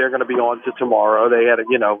they're going to be on to tomorrow. They had a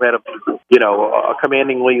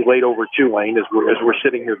commanding lead late over Tulane as we're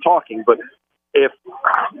sitting here talking. But if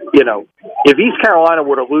East Carolina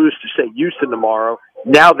were to lose to, say, Houston tomorrow,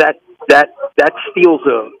 now that steals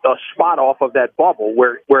a spot off of that bubble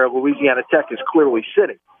where Louisiana Tech is clearly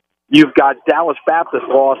sitting. You've got Dallas Baptist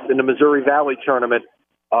lost in the Missouri Valley tournament,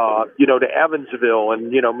 to Evansville,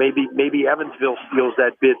 and maybe Evansville steals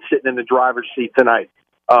that bid sitting in the driver's seat tonight.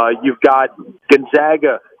 You've got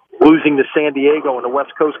Gonzaga losing to San Diego in the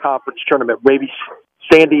West Coast Conference tournament. Maybe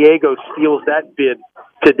San Diego steals that bid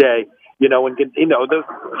today. Those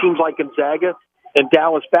teams like Gonzaga and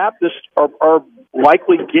Dallas Baptist are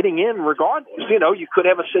likely getting in regardless. You could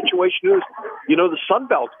have a situation where, the Sun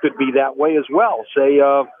Belt could be that way as well. Say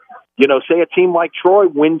a team like Troy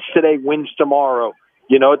wins today, wins tomorrow.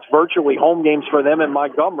 It's virtually home games for them in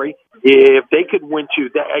Montgomery. If they could win two,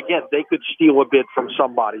 they could steal a bid from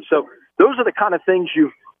somebody. So those are the kind of things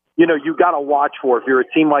you've got to watch for if you're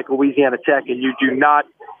a team like Louisiana Tech and you do not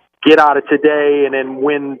get out of today and then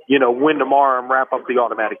win tomorrow and wrap up the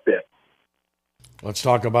automatic bid. Let's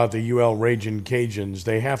talk about the UL Ragin' Cajuns.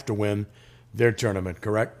 They have to win their tournament,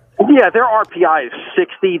 correct? Yeah, their RPI is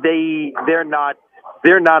 60. They're not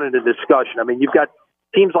in the discussion. I mean, you've got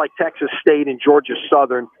teams like Texas State and Georgia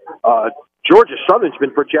Southern. Georgia Southern's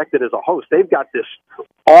been projected as a host. They've got this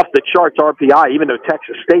off-the-charts RPI, even though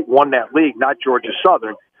Texas State won that league, not Georgia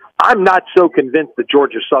Southern. I'm not so convinced that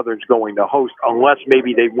Georgia Southern's going to host unless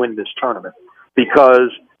maybe they win this tournament.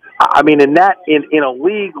 Because, I mean, in a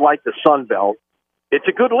league like the Sun Belt, it's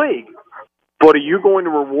a good league. But are you going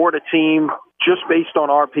to reward a team just based on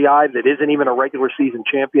RPI that isn't even a regular season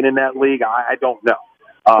champion in that league? I don't know.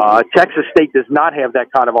 Texas State does not have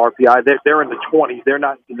that kind of RPI. They're in the 20s. They're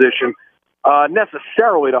not in position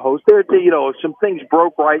necessarily to host. Some things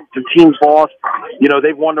broke right. Some teams lost.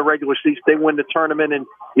 They've won the regular season. They win the tournament, and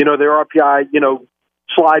their RPI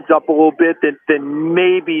slides up a little bit. Then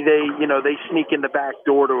maybe they sneak in the back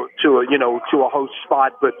door to a host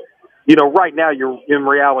spot. But right now you're in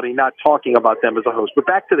reality not talking about them as a host. But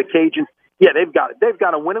back to the Cajuns. Yeah, they've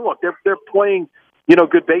got to win. And look, they're playing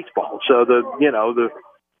good baseball. So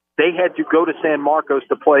they had to go to San Marcos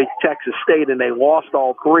to play Texas State, and they lost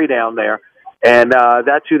all three down there. And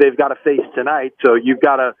that's who they've got to face tonight. So you've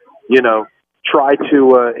got to, try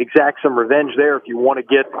to exact some revenge there if you want to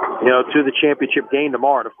get, to the championship game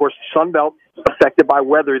tomorrow. And, of course, the Sun Belt, affected by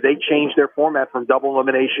weather, they changed their format from double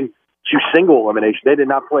elimination to single elimination. They did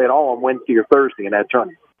not play at all on Wednesday or Thursday in that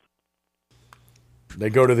tournament. They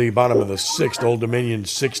go to the bottom of the sixth. Old Dominion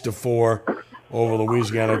 6-4 over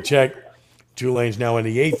Louisiana Tech. Tulane's now in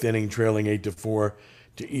the eighth inning, trailing 8-4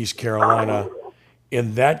 to East Carolina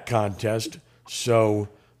in that contest. So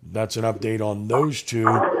that's an update on those two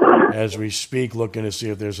as we speak. Looking to see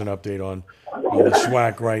if there's an update on the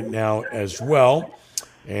SWAC right now as well.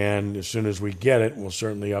 And as soon as we get it, we'll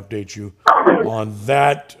certainly update you on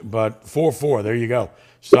that, but 4-4. There you go.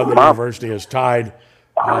 Southern University has tied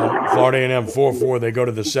Florida A&M 4-4. They go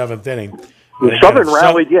to the 7th inning. Southern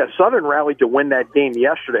rallied to win that game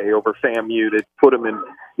yesterday over FAMU to put them in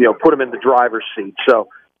the driver's seat. So,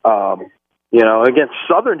 again,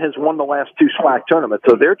 Southern has won the last 2 SWAC tournaments,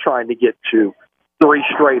 so they're trying to get to 3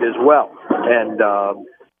 straight as well. And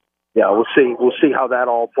we'll see how that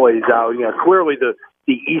all plays out. Clearly the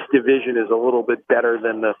East Division is a little bit better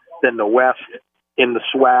than the West in the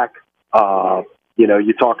SWAC.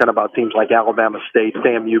 You're talking about teams like Alabama State,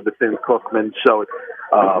 FAMU, Bethune-Cookman. So,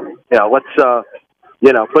 but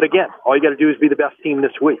again, all you got to do is be the best team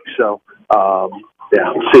this week. So,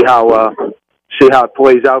 see how it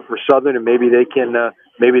plays out for Southern, and maybe they can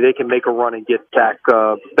make a run and get back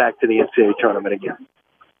to the NCAA tournament again.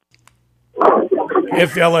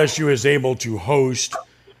 If LSU is able to host,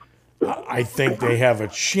 I think they have a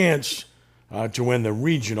chance to win the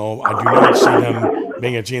regional. I do not see them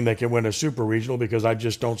being a team that can win a super regional because I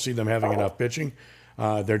just don't see them having enough pitching.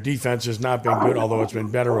 Their defense has not been good, although it's been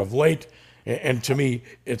better of late. And to me,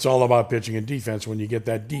 it's all about pitching and defense when you get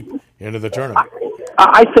that deep into the tournament.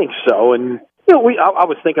 I think so. And I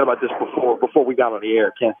was thinking about this before we got on the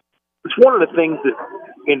air, Ken. It's one of the things that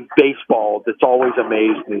in baseball that's always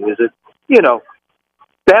amazed me is that,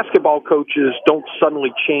 basketball coaches don't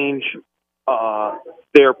suddenly change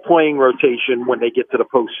their playing rotation when they get to the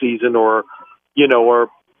postseason, or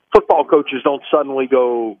football coaches don't suddenly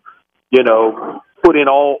go, put in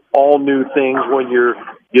all new things when you're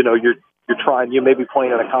trying, you may be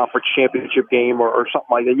playing in a conference championship game or something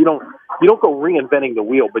like that. You don't go reinventing the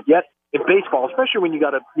wheel, but yet in baseball, especially when you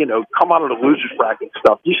got to, come out of the losers bracket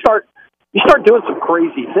stuff, you start doing some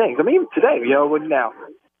crazy things. I mean, even today,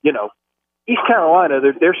 East Carolina,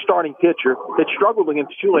 their starting pitcher that struggled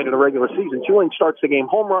against Tulane in the regular season. Tulane starts the game,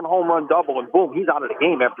 home run, double, and boom, he's out of the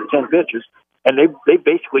game after 10 pitches. And they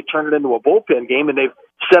basically turned it into a bullpen game, and they've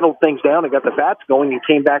settled things down and got the bats going and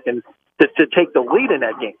came back and to take the lead in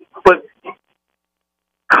that game. But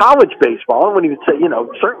college baseball, I wouldn't even say,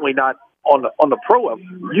 certainly not on the pro level.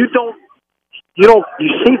 You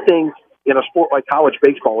see things in a sport like college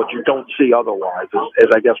baseball that you don't see otherwise, is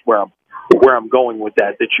I guess where I'm going with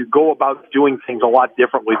that you go about doing things a lot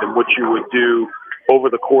differently than what you would do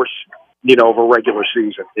over the course, of a regular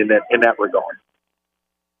season in that regard.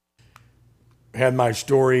 Had my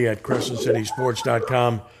story at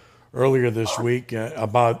CrescentCitySports.com earlier this week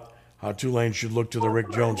about how Tulane should look to the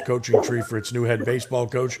Rick Jones coaching tree for its new head baseball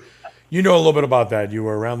coach. You know a little bit about that. You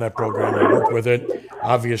were around that program. You worked with it.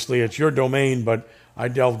 Obviously, it's your domain, but I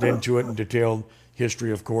delved into it in detailed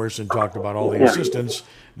history, of course, and talked about all the assistants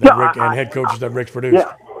that Rick and head coaches that Rick's produced.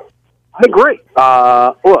 Yeah, I agree.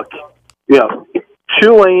 Look,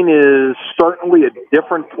 Tulane is certainly a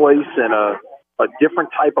different place and a different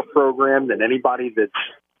type of program than anybody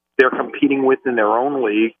they're competing with in their own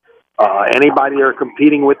league. Anybody they're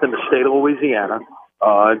competing with in the state of Louisiana,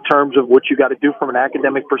 in terms of what you got to do from an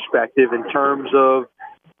academic perspective, in terms of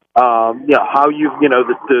how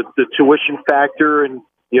the tuition factor and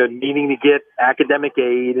needing to get academic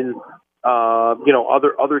aid and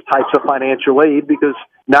other types of financial aid, because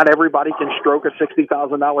not everybody can stroke a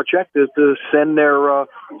 $60,000 check to send their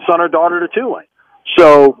son or daughter to Tulane.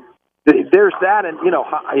 So there's that, and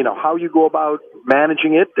how you go about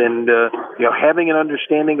managing it, and having an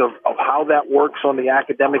understanding of how that works on the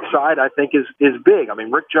academic side, I think is big. I mean,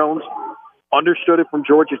 Rick Jones understood it from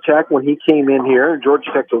Georgia Tech when he came in here.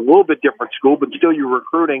 Georgia Tech's a little bit different school, but still you're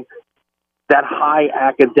recruiting that high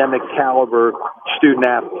academic caliber student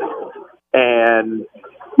athlete. And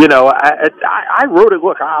I wrote it.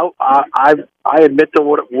 Look, I admit to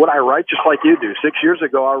what I write, just like you do. 6 years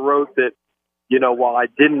ago, I wrote that, while I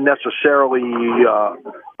didn't necessarily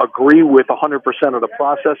agree with 100% of the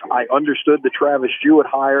process, I understood the Travis Jewett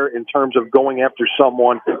hire in terms of going after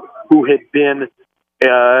someone who had been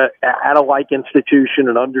at a like institution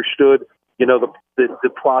and understood, the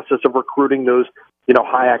process of recruiting those,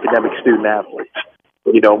 high academic student athletes,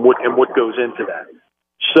 and what goes into that.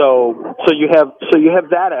 So you have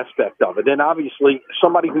that aspect of it. And obviously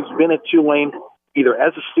somebody who's been at Tulane either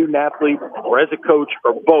as a student athlete or as a coach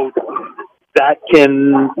or both, that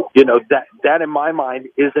can, that in my mind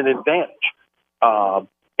is an advantage.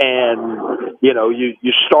 And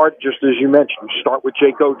you start, just as you mentioned, you start with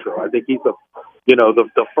Jake Otro. I think he's the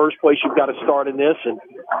first place you've got to start in this. And,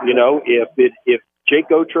 if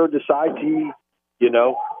Jake Otro decides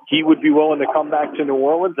he would be willing to come back to New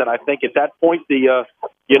Orleans, and I think at that point the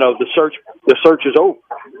search is over.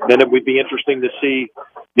 Then it would be interesting to see,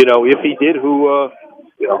 if he did, who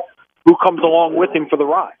comes along with him for the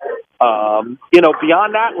ride. Beyond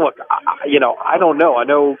that, look, I don't know. I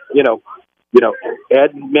know,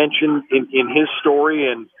 Ed mentioned in his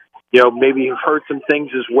story, and maybe you've heard some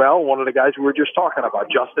things as well. One of the guys we were just talking about,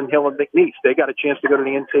 Justin Hill and McNeese, they got a chance to go to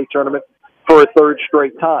the NCAA tournament for a third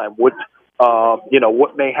straight time. What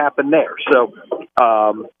may happen there? So,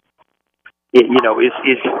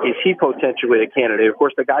 is he potentially a candidate? Of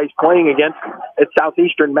course, the guy he's playing against at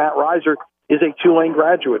Southeastern, Matt Reiser, is a Tulane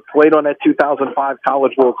graduate, played on that 2005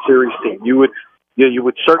 College World Series team. You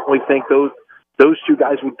would certainly think those two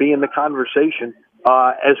guys would be in the conversation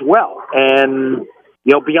as well. And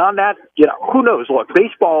beyond that, who knows? Look,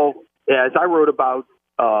 baseball, as I wrote about,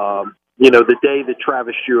 the day that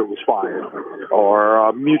Travis Stewart was fired,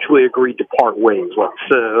 or mutually agreed to part ways,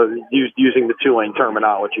 using the Tulane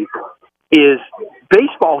terminology, is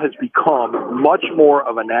baseball has become much more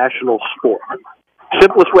of a national sport.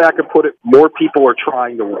 Simplest way I could put it, more people are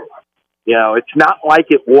trying to win. It's not like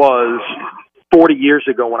it was 40 years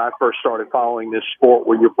ago when I first started following this sport,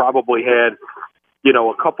 where you probably had,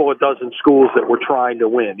 a couple of dozen schools that were trying to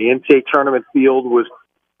win. The NCAA tournament field was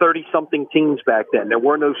 30-something teams back then. There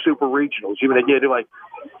were no super regionals. Even they did like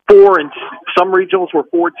 4, and some regionals were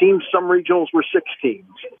 4 teams, some regionals were 6 teams.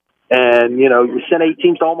 And, you sent 8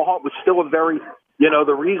 teams to Omaha. It was still a very,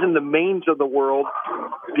 the reason the Maines of the world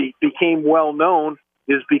became well known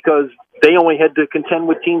is because they only had to contend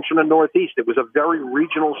with teams from the Northeast. It was a very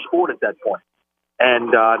regional sport at that point.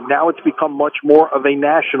 And now it's become much more of a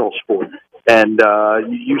national sport. And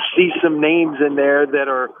you see some names in there that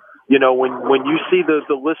are, when you see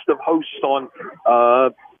the list of hosts on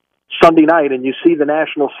Sunday night, and you see the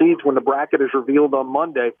national seeds when the bracket is revealed on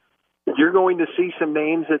Monday, you're going to see some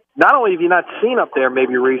names that not only have you not seen up there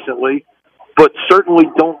maybe recently, but certainly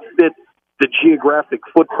don't fit the geographic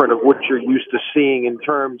footprint of what you're used to seeing in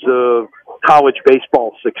terms of college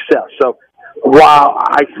baseball success. So while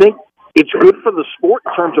I think it's good for the sport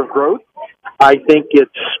in terms of growth, I think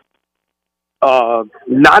it's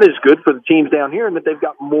not as good for the teams down here, in that they've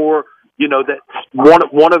got more, that's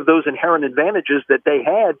one of those inherent advantages that they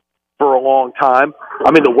had for a long time.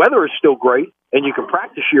 I mean, the weather is still great, and you can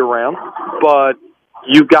practice year-round, but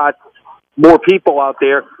you've got more people out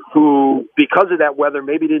there who, because of that weather,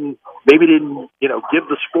 maybe didn't give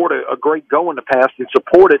the sport a great go in the past and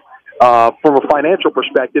support it from a financial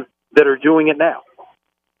perspective, that are doing it now.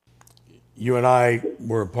 You and I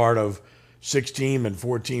were a part of 6-team and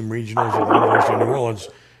 4-team regionals at the University of New Orleans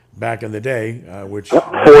back in the day, which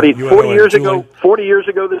 40 years ago. 40 years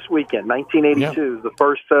ago this weekend, 1982, the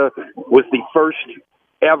first was the first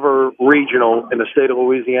ever regional in the state of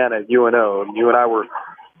Louisiana at UNO, and you and I were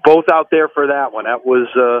both out there for that one. That was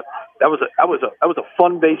a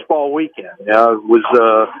fun baseball weekend. It was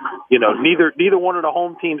neither one of the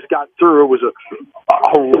home teams got through. It was a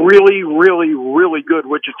really, really, really good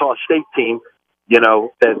Wichita State team,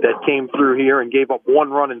 that came through here and gave up 1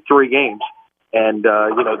 run in 3 games. And,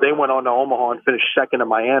 they went on to Omaha and finished second in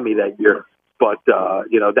Miami that year. But,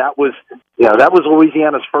 that was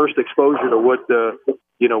Louisiana's first exposure to what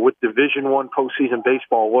Division I postseason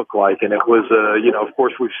baseball looked like. And it was, of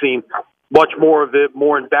course, we've seen much more of it,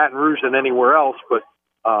 more in Baton Rouge than anywhere else. But,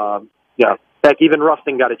 heck, even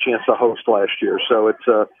Ruston got a chance to host last year. So it's,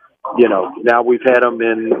 now we've had them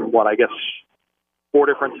in 4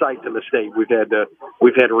 different sites in the state.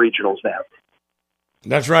 We've had regionals now.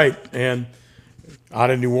 That's right. And out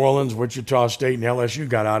of New Orleans, Wichita State, and LSU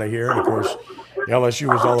got out of here. And of course, LSU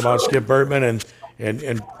was all about Skip Bertman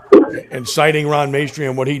and citing Ron Maestri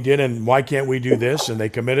and what he did, and why can't we do this? And they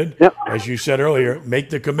committed, as you said earlier, make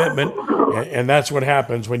the commitment, and that's what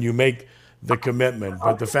happens when you make the commitment.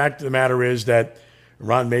 But the fact of the matter is that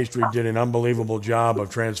Ron Maestri did an unbelievable job of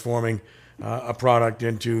transforming a product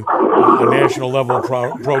into a national level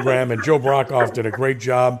program, and Joe Brockhoff did a great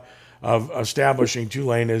job of establishing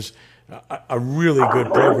Tulane as a really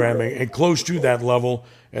good program and close to that level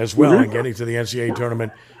as well, and getting to the NCAA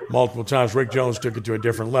tournament multiple times. Rick Jones took it to a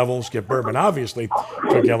different level. Skip Bertman obviously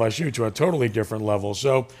took LSU to a totally different level.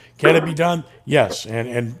 So can it be done? Yes.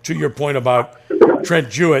 And to your point about Trent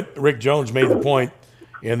Jewett, Rick Jones made the point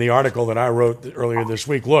in the article that I wrote earlier this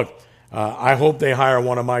week. Look, I hope they hire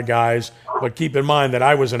one of my guys, but keep in mind that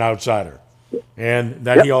I was an outsider. And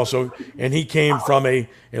that he came from a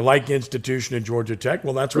like institution in Georgia Tech.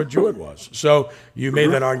 Well, that's what Jewett was. So you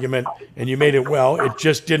made that argument, and you made it well. It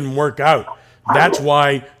just didn't work out. That's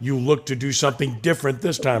why you look to do something different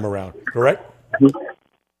this time around, correct?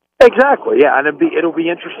 Exactly, yeah. And it'll be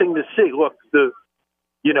interesting to see. Look, the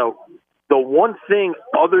one thing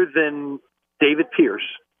other than David Pierce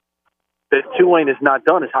that Tulane has not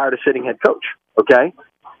done is hired a sitting head coach, okay?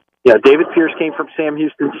 Yeah, David Pierce came from Sam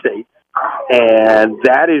Houston State. And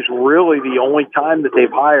that is really the only time that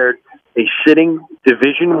they've hired a sitting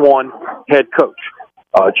Division I head coach.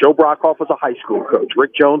 Joe Brockhoff was a high school coach.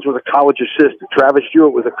 Rick Jones was a college assistant. Travis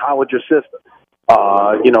Stewart was a college assistant.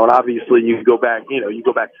 And obviously you go back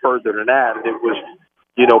further than that, and it was,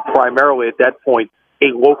 primarily at that point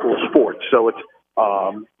a local sport. So it's,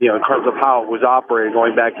 in terms of how it was operated,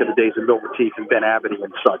 going back to the days of Bill Retief and Ben Abity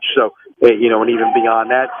and such. So, and even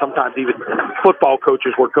beyond that, sometimes even football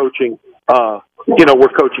coaches were coaching,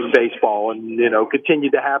 baseball, and,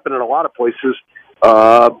 continued to happen in a lot of places,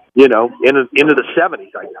 into the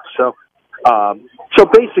 70s, I guess. So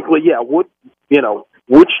basically, yeah,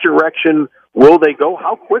 which direction will they go?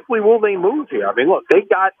 How quickly will they move here? I mean, look, they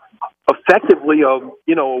got effectively a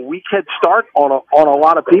week head start on a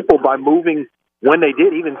lot of people by moving when they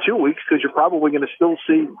did, even 2 weeks, because you're probably going to still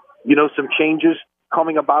see, some changes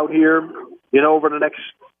coming about here, over the next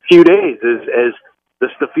few days as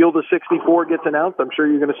the field of 64 gets announced. I'm sure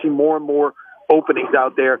you're going to see more and more openings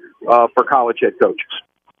out there for college head coaches.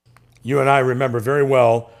 You and I remember very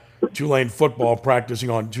well Tulane football practicing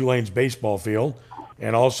on Tulane's baseball field,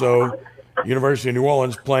 and also University of New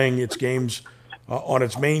Orleans playing its games on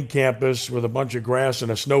its main campus with a bunch of grass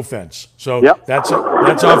and a snow fence. So that's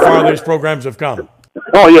how far these programs have come.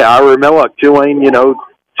 Oh yeah, I remember Tulane.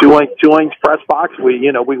 Tulane's press box.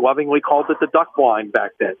 We lovingly called it the duck blind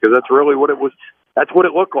back then, because that's really what it was. That's what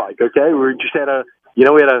it looked like. Okay, we just had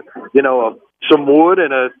some wood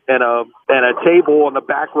and a table on the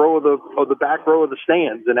back row of the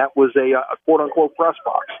stands, and that was a quote unquote press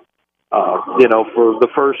box. For the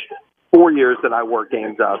first 4 years that I worked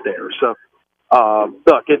games out there. So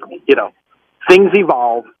look, things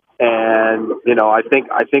evolve, and I think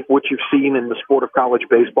what you've seen in the sport of college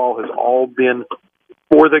baseball has all been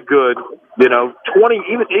for the good. 20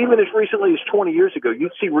 even as recently as 20 years ago,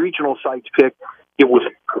 you'd see regional sites picked. It was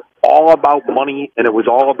all about money, and it was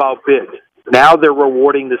all about bids. Now they're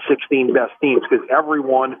rewarding the 16 best teams, because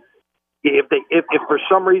everyone, if for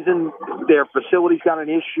some reason their facility's got an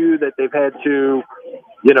issue that they've had to,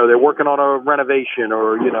 they're working on a renovation,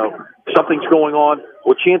 or something's going on,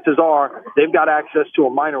 well, chances are they've got access to a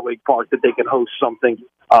minor league park that they can host something,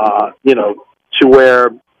 to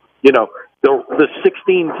where the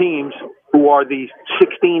 16 teams who are the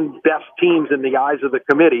 16 best teams in the eyes of the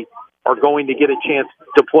committee are going to get a chance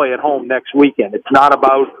to play at home next weekend. It's not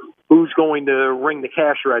about who's going to ring the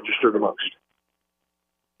cash register the most.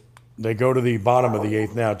 They go to the bottom of the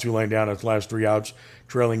eighth now. Tulane down its last 3 outs,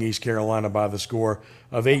 trailing East Carolina by the score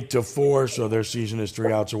of 8-4. So their season is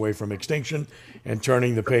 3 outs away from extinction, and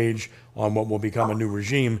turning the page on what will become a new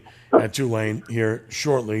regime at Tulane here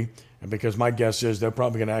shortly. And because my guess is they're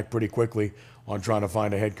probably going to act pretty quickly on trying to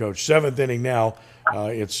find a head coach. 7th inning now.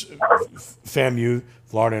 It's FAMU,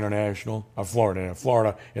 Florida International, Florida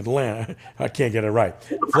Atlanta. I can't get it right.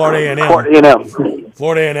 Florida A&M.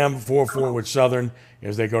 Florida A&M 4-4 with Southern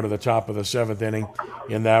as they go to the top of the 7th inning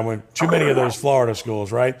in that one. Too many of those Florida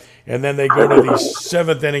schools, right? And then they go to the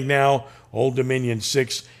 7th inning now. Old Dominion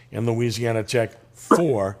 6 and Louisiana Tech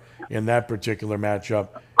 4 in that particular matchup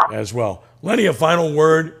as well. Lenny, a final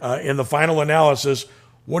word in the final analysis.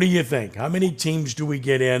 What do you think? How many teams do we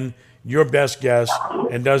get in? Your best guess,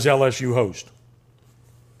 and does LSU host?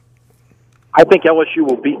 I think LSU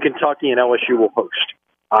will beat Kentucky, and LSU will host.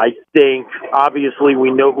 I think, obviously, we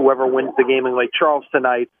know whoever wins the game in Lake Charles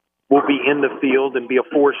tonight will be in the field and be a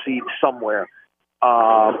 4 seed somewhere.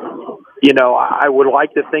 I would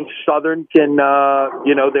like to think Southern can,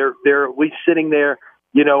 they're at least sitting there,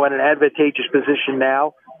 in an advantageous position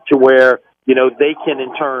now to where, they can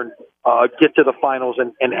in turn get to the finals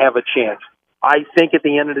and have a chance. I think at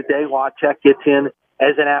the end of the day, La Tech gets in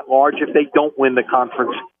as an at-large if they don't win the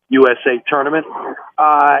Conference USA tournament.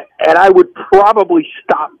 And I would probably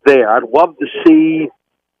stop there. I'd love to see,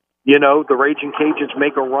 the Raging Cajuns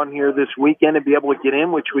make a run here this weekend and be able to get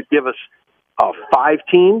in, which would give us 5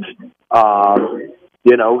 teams.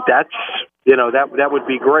 That would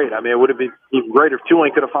be great. I mean, it would have been even great if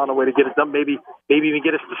Tulane could have found a way to get it done, maybe even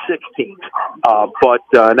get us to 6 teams.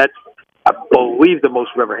 And that's, I believe, the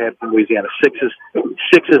most we've ever had from Louisiana. 6 is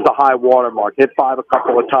the high water mark. Hit 5 a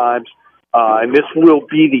couple of times. And this will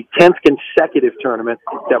be the 10th consecutive tournament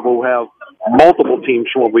that will have multiple teams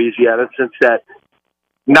from Louisiana since that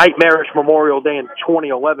nightmarish Memorial Day in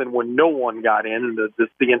 2011 when no one got in and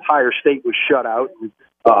the entire state was shut out. It's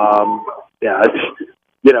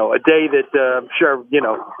a day that I'm sure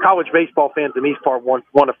college baseball fans in East Part want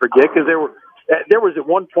to forget, because there was at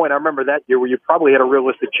one point, I remember that year, where you probably had a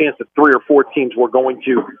realistic chance that 3 or 4 teams were going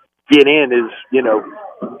to get in,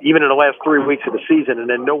 even in the last 3 weeks of the season, and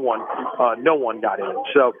then no one got in.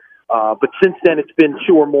 So But since then, it's been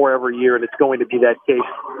 2 or more every year, and it's going to be that case.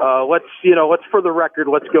 Let's for the record,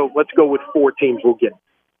 let's go with 4 teams. We'll get.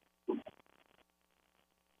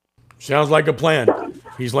 Sounds like a plan.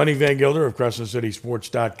 He's Lenny Van Gilder of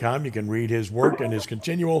CrescentCitySports.com. You can read his work and his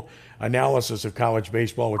continual analysis of college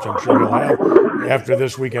baseball, which I'm sure you'll have after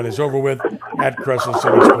this weekend is over with, at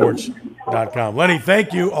CrescentCitySports.com. Lenny,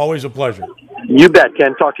 thank you. Always a pleasure. You bet,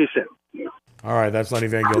 Ken. Talk to you soon. All right, that's Lenny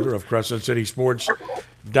Van Gilder of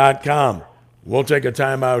CrescentCitySports.com. We'll take a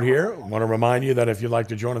time out here. I want to remind you that if you'd like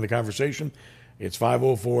to join in the conversation, it's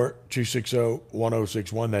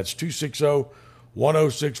 504-260-1061. That's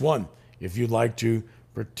 260-1061 if you'd like to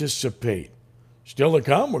participate. Still to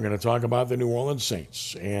come, we're going to talk about the New Orleans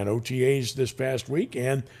Saints and OTAs this past week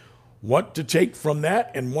and what to take from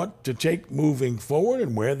that and what to take moving forward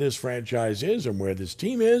and where this franchise is and where this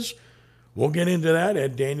team is. We'll get into that.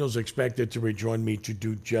 Ed Daniels expected to rejoin me to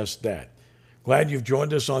do just that. Glad you've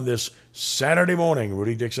joined us on this Saturday morning.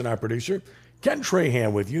 Rudy Dixon, our producer. Ken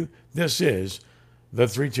Trahan with you. This is the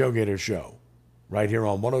Three Tailgaters Show right here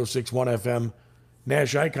on 106.1 FM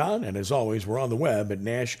Nash Icon. And as always, we're on the web at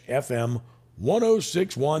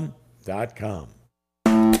NashFM1061.com.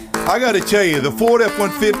 I got to tell you, the Ford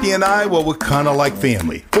F-150 and I, well, we're kind of like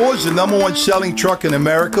family. Ford's the #1 selling truck in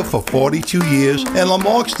America for 42 years, and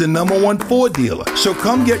Lamarck's the #1 Ford dealer. So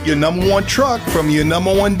come get your #1 truck from your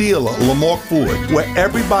 #1 dealer, Lamarck Ford, where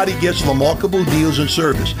everybody gets remarkable deals and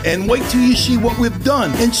service. And wait till you see what we've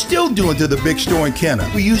done and still doing to the big store in Kenner.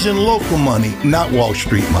 We're using local money, not Wall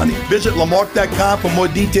Street money. Visit Lamarck.com for more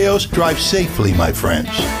details. Drive safely, my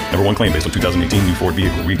friends. #1 claim based on 2018 new Ford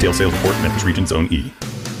vehicle retail sales report, Memphis Region Zone E.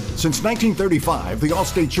 Since 1935, the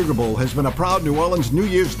Allstate Sugar Bowl has been a proud New Orleans New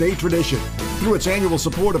Year's Day tradition. Through its annual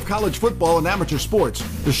support of college football and amateur sports,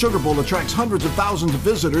 the Sugar Bowl attracts hundreds of thousands of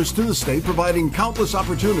visitors to the state, providing countless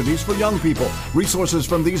opportunities for young people. Resources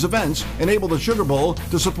from these events enable the Sugar Bowl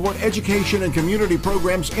to support education and community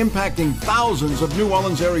programs impacting thousands of New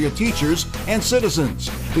Orleans area teachers and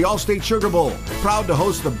citizens. The Allstate Sugar Bowl, proud to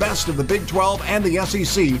host the best of the Big 12 and the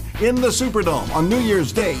SEC in the Superdome on New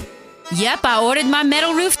Year's Day. Yep, I ordered my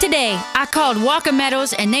metal roof today. I called Walker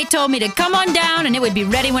Metals and they told me to come on down and it would be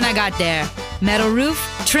ready when I got there. Metal roof,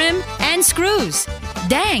 trim, and screws.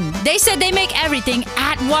 Dang, they said they make everything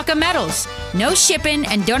at Walker Metals. No shipping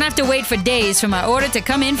and don't have to wait for days for my order to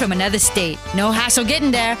come in from another state. No hassle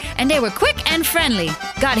getting there, and they were quick and friendly.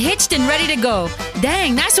 Got hitched and ready to go.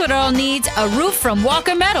 Dang, that's what Earl needs, a roof from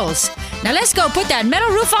Walker Metals. Now let's go put that metal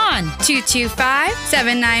roof on.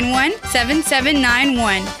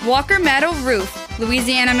 225-791-7791. Walker Metal Roof.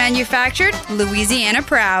 Louisiana manufactured, Louisiana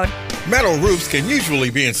proud. Metal roofs can usually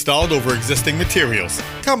be installed over existing materials.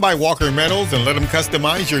 Come by Walker Metals and let them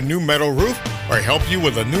customize your new metal roof or help you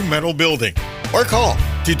with a new metal building. Or call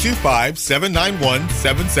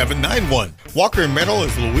 225-791-7791. Walker Metal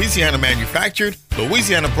is Louisiana manufactured,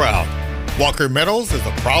 Louisiana proud. Walker Metals is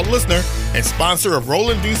a proud listener and sponsor of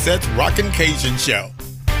Roland Doucette's Rockin' Cajun Show.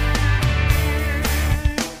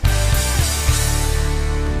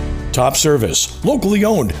 Top service, locally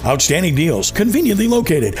owned, outstanding deals, conveniently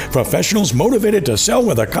located, professionals motivated to sell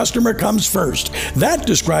where the customer comes first. That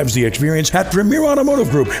describes the experience at Premier Automotive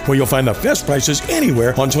Group, where you'll find the best prices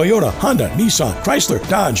anywhere on Toyota, Honda, Nissan, Chrysler,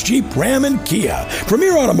 Dodge, Jeep, Ram, and Kia.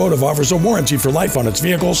 Premier Automotive offers a warranty for life on its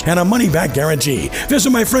vehicles and a money-back guarantee.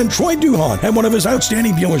 Visit my friend Troy Duhon at one of his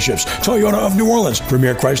outstanding dealerships, Toyota of New Orleans,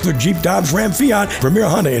 Premier Chrysler, Jeep, Dodge, Ram, Fiat, Premier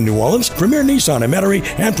Honda in New Orleans, Premier Nissan in Metairie,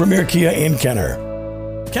 and Premier Kia in Kenner.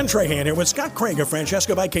 Ken Trahan here with Scott Craig of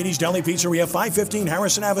Francesca by Katie's Deli Pizzeria, 515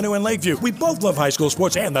 Harrison Avenue in Lakeview. We both love high school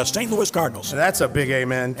sports and the St. Louis Cardinals. That's a big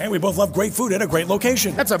amen. And we both love great food at a great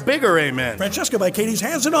location. That's a bigger amen. Francesca by Katie's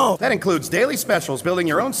has it all. That includes daily specials, building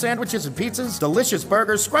your own sandwiches and pizzas, delicious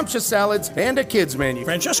burgers, scrumptious salads, and a kids menu.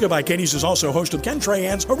 Francesca by Katie's is also host of Ken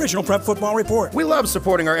Trahan's Original Prep Football Report. We love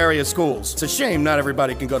supporting our area schools. It's a shame not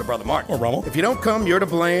everybody can go to Brother Martin. Or Rummel. If you don't come, you're to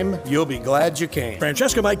blame. You'll be glad you came.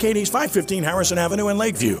 Francesca by Katie's, 515 Harrison Avenue in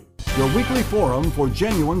Lakeview. Your weekly forum for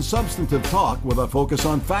genuine, substantive talk with a focus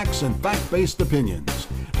on facts and fact-based opinions.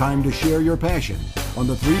 Time to share your passion on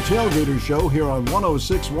the Three Tailgaters Show here on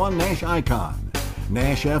 106.1 Nash Icon,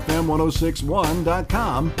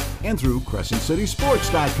 NashFM1061.com, and through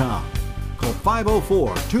CrescentCitySports.com. Call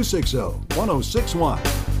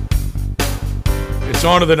 504-260-1061. It's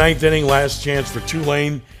on to the ninth inning. Last chance for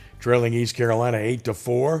Tulane, trailing East Carolina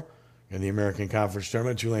 8-4 in the American Conference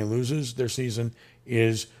Tournament. Tulane loses. Their season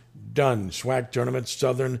is done. SWAC tournament,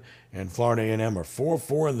 Southern and Florida A&M are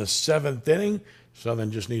 4-4 in the seventh inning.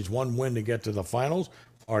 Southern just needs one win to get to the finals.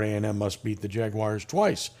 Florida A&M must beat the Jaguars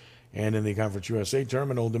twice And in the Conference USA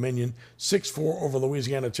tournament, Old Dominion 6-4 over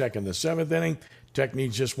Louisiana Tech in the 7th inning. Tech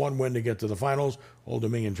needs just one win to get to the finals. Old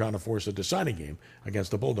Dominion trying to force a deciding game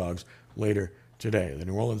against the Bulldogs later today. The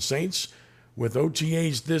New Orleans Saints with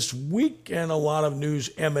OTAs this week and a lot of news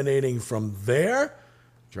emanating from there.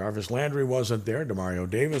 Jarvis Landry wasn't there. Demario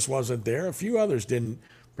Davis wasn't there. A few others didn't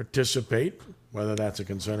participate. Whether that's a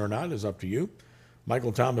concern or not is up to you.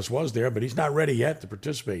 Michael Thomas was there, but he's not ready yet to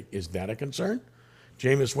participate. Is that a concern?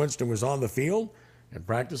 Jameis Winston was on the field and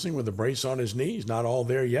practicing with a brace on his knee. He's not all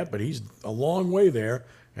there yet, but he's a long way there,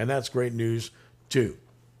 and that's great news, too.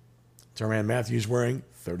 Tyrann Mathieu wearing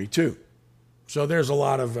 32. So there's a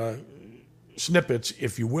lot of snippets,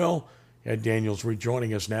 if you will. Ed Daniels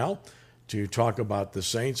rejoining us now to talk about the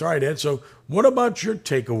Saints. All right, Ed, so what about your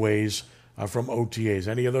takeaways from OTAs?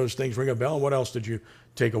 Any of those things ring a bell? What else did you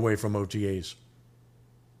take away from OTAs?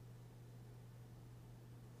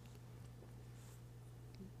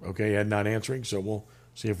 Okay, Ed not answering, so we'll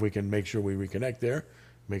see if we can make sure we reconnect there,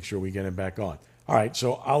 make sure we get him back on. All right,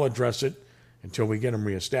 so I'll address it until we get him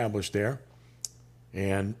reestablished there.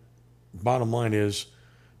 And bottom line is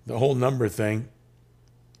the whole number thing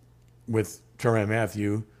with Tyrann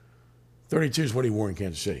Mathieu, 32 is what he wore in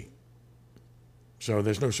Kansas City. So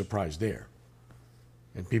there's no surprise there.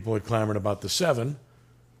 And people had clamored about the 7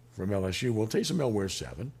 from LSU. Well, Taysom Hill wears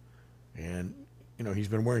 7. And, you know, he's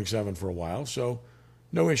been wearing 7 for a while, so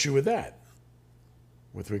no issue with that.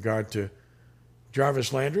 With regard to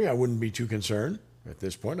Jarvis Landry, I wouldn't be too concerned at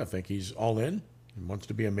this point. I think he's all in and wants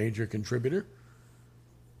to be a major contributor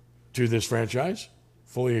to this franchise.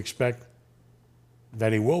 Fully expect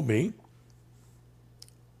that he will be.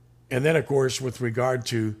 And then, of course, with regard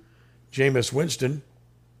to Jameis Winston,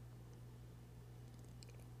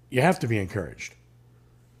 you have to be encouraged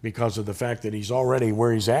because of the fact that he's already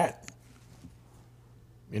where he's at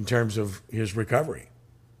in terms of his recovery.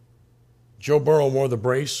 Joe Burrow wore the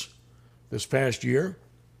brace this past year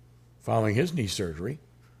following his knee surgery.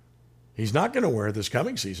 He's not going to wear it this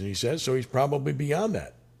coming season, he says, so he's probably beyond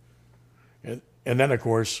that. And then, of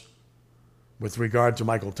course, with regard to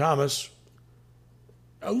Michael Thomas,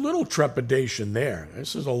 a little trepidation there.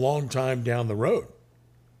 This is a long time down the road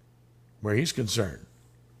where he's concerned.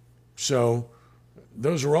 So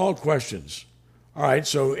those are all questions. All right,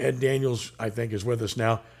 so Ed Daniels, I think, is with us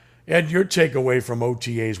now. Ed, your takeaway from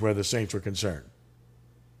OTAs where the Saints were concerned?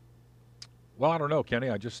 Well, I don't know, Kenny.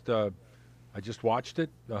 I just watched it.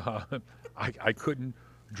 I couldn't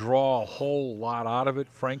draw a whole lot out of it,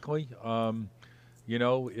 frankly. You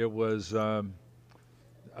know, it was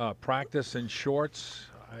practice in shorts.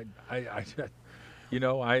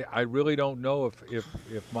 I really don't know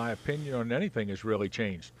if my opinion on anything has really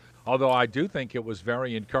changed. Although I do think it was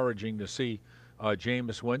very encouraging to see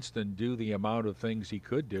Jameis Winston do the amount of things he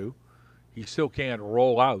could do. He still can't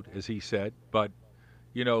roll out, as he said, but,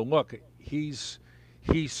 you know, look, he's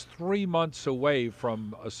 3 months away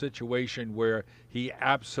from a situation where he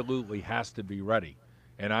absolutely has to be ready.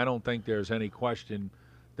 And I don't think there's any question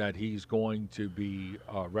that he's going to be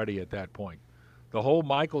ready at that point. The whole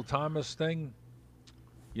Michael Thomas thing,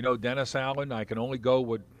 you know, Dennis Allen, I can only go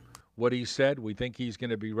with what he said. We think he's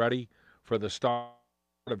going to be ready for the start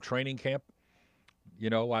of training camp. You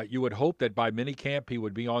know, you would hope that by minicamp he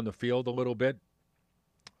would be on the field a little bit.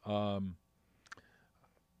 You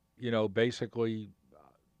know, basically, you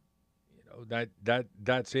know,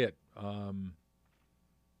 that's it. I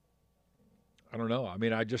don't know. I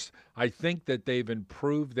mean, I think that they've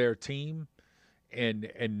improved their team,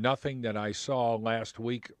 and nothing that I saw last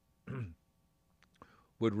week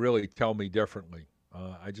would really tell me differently.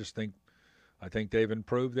 I think they've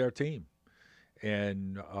improved their team.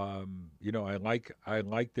 And, you know, I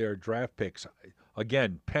like their draft picks.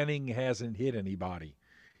 Again, Penning hasn't hit anybody.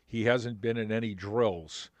 He hasn't been in any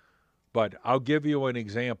drills. But I'll give you an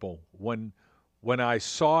example. When I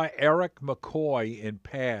saw Eric McCoy in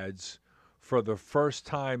pads for the first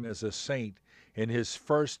time as a Saint in his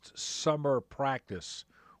first summer practice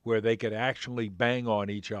where they could actually bang on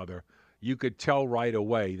each other, you could tell right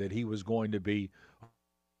away that he was going to be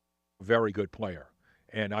a very good player.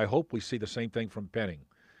 And I hope we see the same thing from Penning.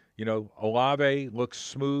 You know, Olave looks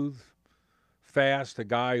smooth, fast, a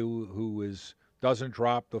guy who doesn't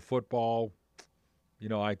drop the football. You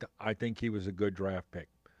know, I think he was a good draft pick.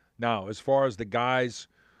 Now, as far as the guys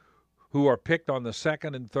who are picked on the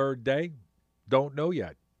second and third day, don't know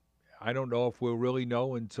yet. I don't know if we'll really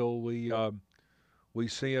know until we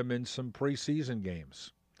see them in some preseason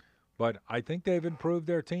games. But I think they've improved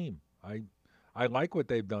their team. I like what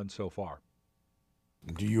they've done so far.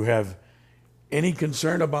 Do you have any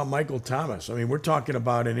concern about Michael Thomas? I mean, we're talking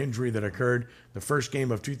about an injury that occurred the first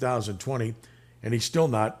game of 2020, and he's still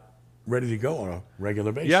not ready to go on a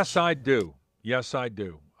regular basis. Yes, I do. Yes, I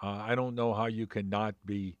do. I don't know how you cannot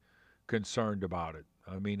be concerned about it.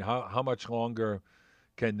 I mean, how much longer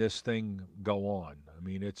can this thing go on? I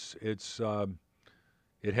mean, it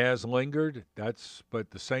has lingered.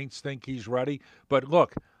 But the Saints think he's ready. But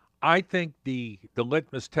look, I think the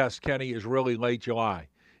litmus test, Kenny, is really late July.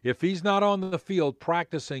 If he's not on the field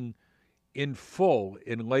practicing in full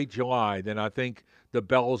in late July, then I think the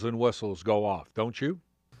bells and whistles go off. Don't you?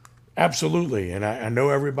 Absolutely. And I know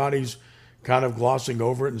everybody's kind of glossing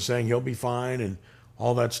over it and saying he'll be fine and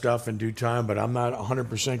all that stuff in due time, but I'm not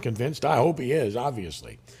 100% convinced. I hope he is,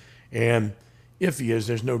 obviously. And if he is,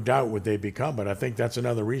 there's no doubt what they become, but I think that's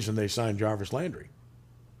another reason they signed Jarvis Landry.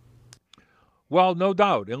 Well, no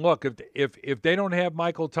doubt. And look, if they don't have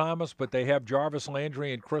Michael Thomas, but they have Jarvis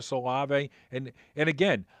Landry and Chris Olave, and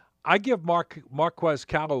again, I give Marquez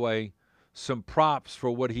Callaway some props for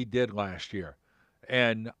what he did last year.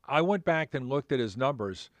 And I went back and looked at his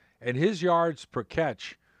numbers, and his yards per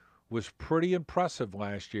catch was pretty impressive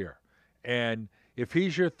last year. And if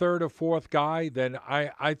he's your third or fourth guy, then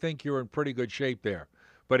I think you're in pretty good shape there.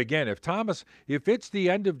 But again, if it's the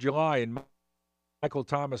end of July and Michael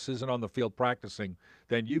Thomas isn't on the field practicing,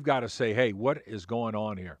 then you've got to say, hey, what is going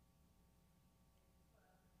on here?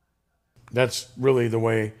 That's really the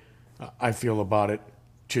way I feel about it,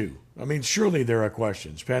 too. I mean, surely there are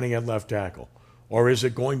questions, Penning at left tackle. Or is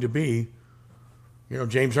it going to be,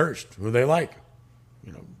 James Hurst, who they like?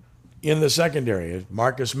 In the secondary,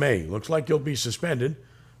 Marcus May. Looks like he'll be suspended.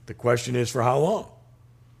 The question is for how long?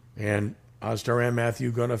 And how's Tyrann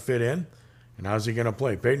Mathieu going to fit in? And how's he going to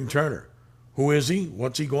play? Peyton Turner. Who is he?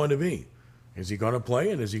 What's he going to be? Is he going to play,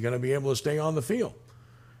 and is he going to be able to stay on the field?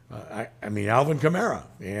 I mean, Alvin Kamara.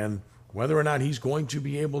 And whether or not he's going to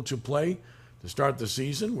be able to play to start the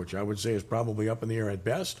season, which I would say is probably up in the air at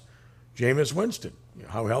best. Jameis Winston,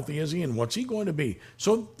 how healthy is he and what's he going to be?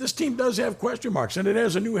 So this team does have question marks, and it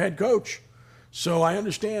has a new head coach. So I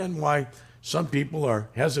understand why some people are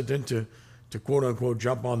hesitant to quote-unquote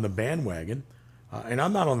jump on the bandwagon. And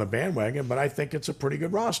I'm not on the bandwagon, but I think it's a pretty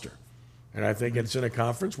good roster. And I think it's in a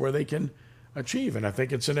conference where they can achieve, and I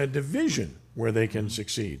think it's in a division where they can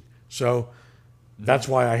succeed. So that's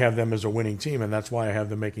why I have them as a winning team, and that's why I have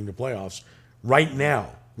them making the playoffs right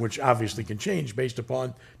now, which obviously can change based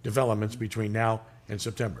upon developments between now and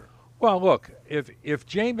September. Well, look, if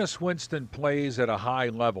Jameis Winston plays at a high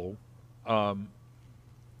level,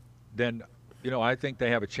 then, I think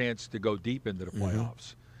they have a chance to go deep into the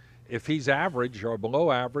playoffs. Mm-hmm. If he's average or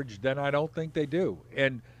below average, then I don't think they do.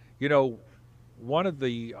 And, one of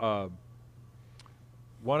these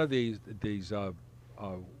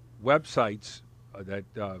websites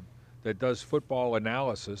that does football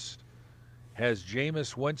analysis has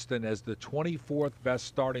Jameis Winston as the 24th best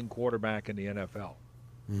starting quarterback in the NFL.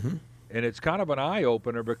 Mm-hmm. And it's kind of an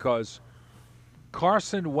eye-opener because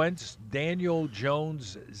Carson Wentz, Daniel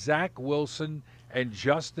Jones, Zach Wilson, and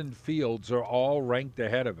Justin Fields are all ranked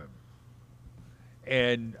ahead of him.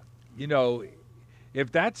 And, if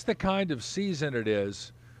that's the kind of season it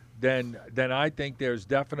is, then I think there's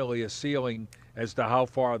definitely a ceiling as to how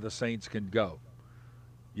far the Saints can go.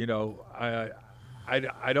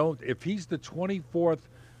 I don't. If he's the 24th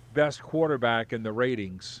best quarterback in the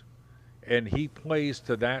ratings, and he plays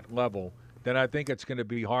to that level, then I think it's going to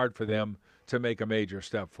be hard for them to make a major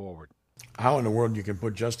step forward. How in the world you can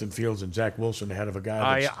put Justin Fields and Zach Wilson ahead of a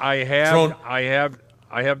guy that's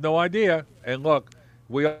I have no idea. And look,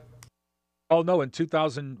 we all know in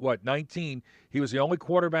 2019 he was the only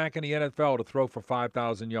quarterback in the NFL to throw for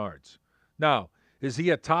 5,000 yards. Now, is he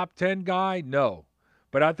a top 10 guy? No.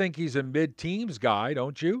 But I think he's a mid-teams guy,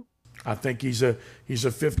 don't you? I think he's a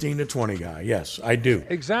 15 to 20 guy. Yes, I do.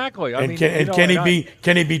 Exactly. Can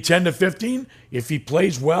he be 10 to 15 if he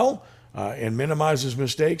plays well and minimizes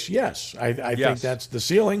mistakes? Yes, I think that's the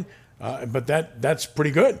ceiling. But that's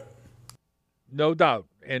pretty good. No doubt.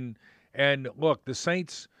 And look, the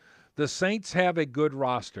Saints have a good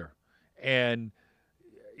roster, and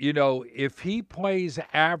if he plays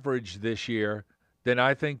average this year, then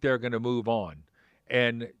I think they're going to move on.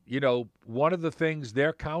 And, one of the things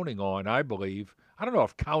they're counting on, I believe, I don't know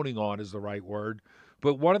if counting on is the right word,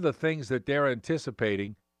 but one of the things that they're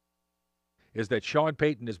anticipating is that Sean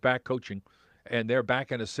Payton is back coaching, and they're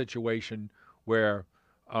back in a situation where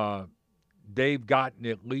they've gotten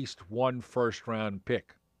at least one first-round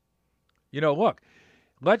pick. Look,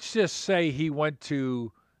 let's just say he went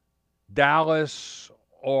to Dallas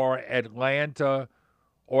or Atlanta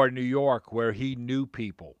or New York where he knew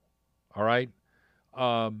people, all right?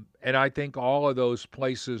 And I think all of those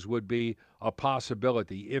places would be a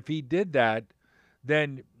possibility. If he did that,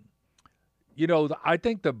 then, I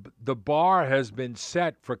think the bar has been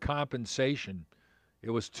set for compensation. It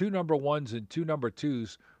was 2 number ones and 2 number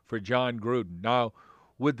twos for John Gruden. Now,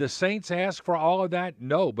 would the Saints ask for all of that?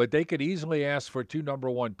 No, but they could easily ask for 2 number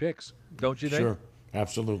 1 picks, don't you think? Sure,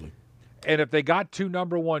 absolutely. And if they got 2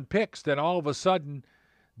 number 1 picks, then all of a sudden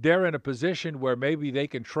they're in a position where maybe they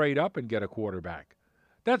can trade up and get a quarterback.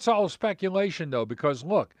 That's all speculation, though, because,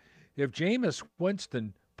 look, if Jameis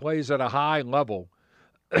Winston plays at a high level,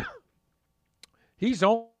 he's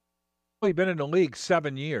only been in the league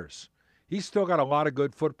 7 years. He's still got a lot of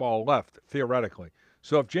good football left, theoretically.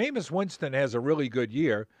 So if Jameis Winston has a really good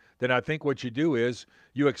year, then I think what you do is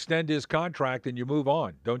you extend his contract and you move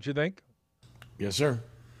on, don't you think? Yes, sir.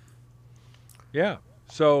 Yeah.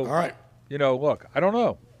 So, all right. Look, I don't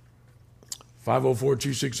know.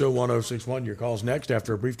 504-260-1061. Your call's next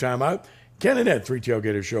after a brief timeout. Ken and Ed, 3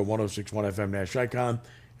 Tailgaters Show, 106.1 FM Nash Icon,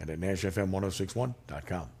 and at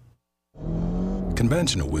NashFM1061.com.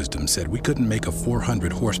 Conventional wisdom said we couldn't make a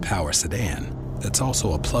 400-horsepower sedan that's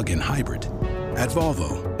also a plug-in hybrid. At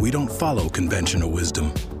Volvo, we don't follow conventional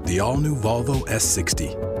wisdom. The all-new Volvo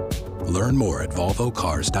S60. Learn more at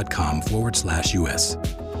volvocars.com/US.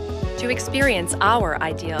 To experience our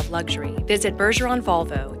idea of luxury, visit Bergeron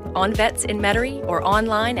Volvo on Vets in Metairie or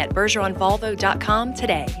online at bergeronvolvo.com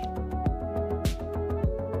today.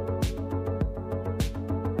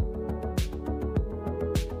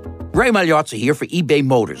 Ray Magliozzi here for eBay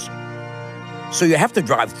Motors. So you have to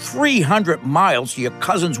drive 300 miles to your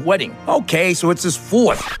cousin's wedding. Okay, so it's his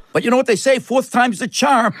 4th. But you know what they say, 4th time's the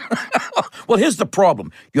charm. Well, here's the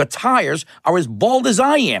problem. Your tires are as bald as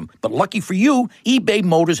I am. But lucky for you, eBay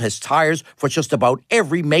Motors has tires for just about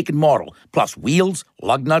every make and model. Plus wheels,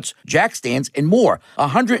 lug nuts, jack stands, and more.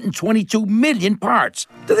 122 million parts.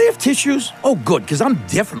 Do they have tissues? Oh, good, because I'm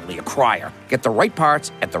definitely a crier. Get the right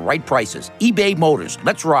parts at the right prices. eBay Motors.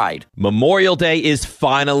 Let's ride. Memorial Day is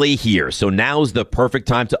finally here, so now's the perfect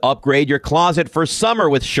time to upgrade your closet for summer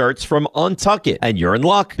with shirts from Untuck It. And you're in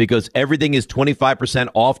luck, because everything is 25%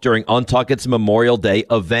 off during Untuckit's Memorial Day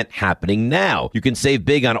event happening now. You can save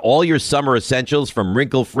big on all your summer essentials from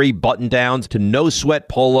wrinkle-free button-downs to no-sweat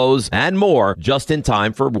polos and more just in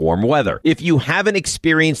time for warm weather. If you haven't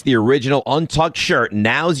experienced the original Untucked shirt,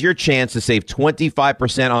 now's your chance to save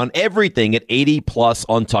 25% on everything at 80-plus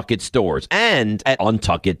Untuckit stores and at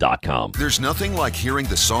untuckit.com. There's nothing like hearing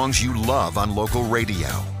the songs you love on local radio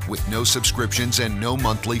with no subscriptions and no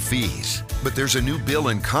monthly fees. But there's a new bill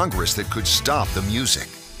in Congress that could stop the music.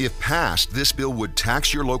 If passed, this bill would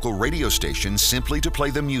tax your local radio station simply to play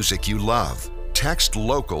the music you love. Text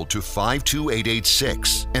LOCAL to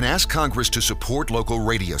 52886 and ask Congress to support local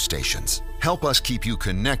radio stations. Help us keep you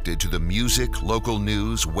connected to the music, local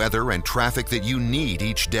news, weather, and traffic that you need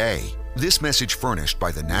each day. This message furnished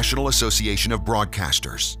by the National Association of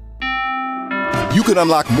Broadcasters. You can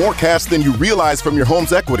unlock more cash than you realize from your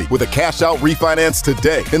home's equity with a cash-out refinance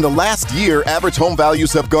today. In the last year, average home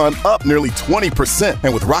values have gone up nearly 20%.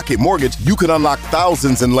 And with Rocket Mortgage, you can unlock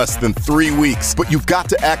thousands in less than 3 weeks. But you've got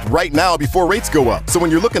to act right now before rates go up. So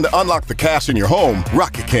when you're looking to unlock the cash in your home,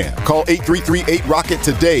 Rocket can. Call 833-8ROCKET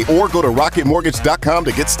today or go to rocketmortgage.com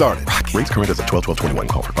to get started. Rates current as of 12/12/21.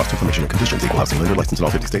 Call for cost information and conditions. Equal housing lender license in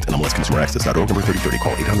all 50 states. NMLSconsumeraccess.org number 3030.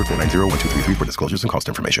 Call 800-490-1233 for disclosures and cost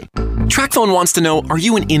information. TracFone wants to know, are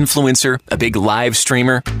you an influencer? A big live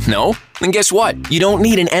streamer? No? Then guess what? You don't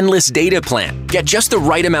need an endless data plan. Get just the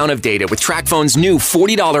right amount of data with TracFone's new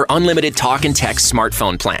 $40 unlimited talk and text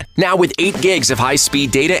smartphone plan. Now with 8 gigs of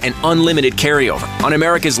high-speed data and unlimited carryover on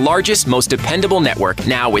America's largest, most dependable network,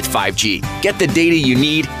 now with 5G. Get the data you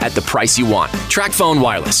need at the price you want. TracFone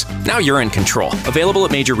Wireless. Now you're in control. Available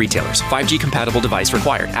at major retailers. 5G compatible device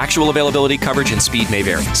required. Actual availability, coverage, and speed may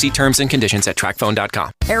vary. See terms and conditions at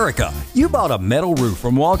TracFone.com. Erica, you bought a metal roof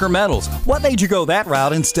from Walker Metals. What made you go that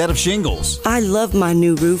route instead of shingles? I love my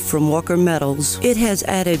new roof from Walker Metals. It has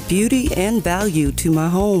added beauty and value to my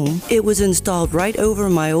home. It was installed right over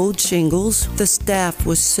my old shingles. The staff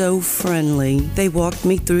was so friendly. They walked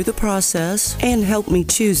me through the process and helped me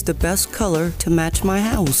choose the best color to match my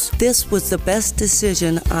house. This was the best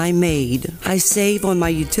decision I made. I save on my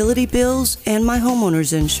utility bills and my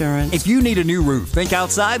homeowner's insurance. If you need a new roof, think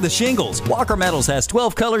outside the shingles. Walker Metals has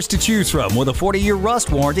 12 colors to choose from with a 40-year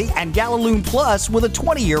rust warranty and Galaloon Plus with a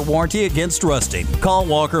 20-year warranty against rusting. Call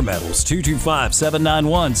Walker Metals,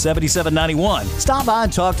 225-791-7791. Stop by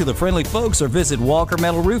and talk to the friendly folks or visit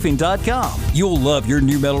walkermetalroofing.com. You'll love your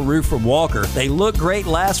new metal roof from Walker. They look great,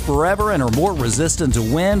 last forever, and are more resistant to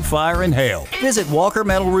wind, fire, and hail. Visit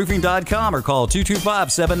walkermetalroofing.com or call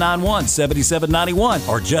 225-791-7791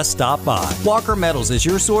 or just stop by. Walker Metals is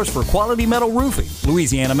your source for quality metal roofing.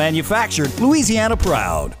 Louisiana manufactured, Louisiana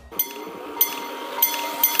proud.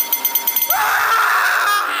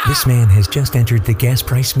 This man has just entered the gas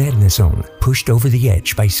price madness zone, pushed over the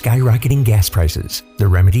edge by skyrocketing gas prices. The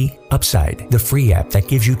remedy? Upside, the free app that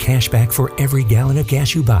gives you cash back for every gallon of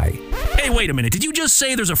gas you buy. Hey, wait a minute. Did you just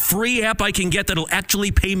say there's a free app I can get that'll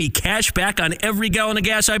actually pay me cash back on every gallon of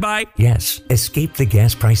gas I buy? Yes. Escape the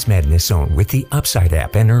gas price madness zone with the Upside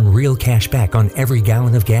app and earn real cash back on every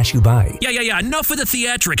gallon of gas you buy. Yeah. Enough of the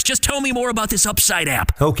theatrics. Just tell me more about this Upside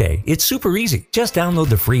app. Okay, it's super easy. Just download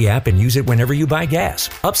the free app and use it whenever you buy gas.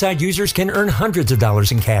 Upside users can earn hundreds of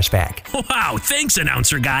dollars in cash back. Wow, thanks,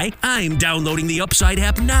 announcer guy. I'm downloading the Upside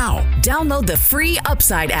app now. Download the free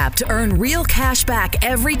Upside app to earn real cash back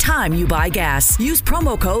every time you buy gas. Use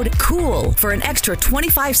promo code COOL for an extra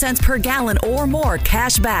 25 cents per gallon or more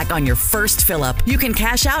cash back on your first fill-up. You can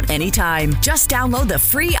cash out anytime. Just download the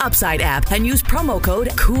free Upside app and use promo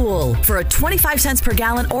code COOL for a 25 cents per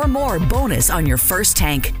gallon or more bonus on your first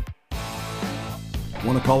tank.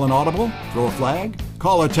 Want to call an audible? Throw a flag?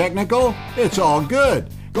 Call a technical? It's all good.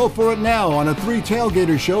 Go for it now on a 3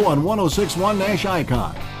 Tailgater show on 1061 Nash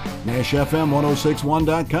Icon,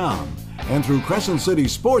 NashFM1061.com, and through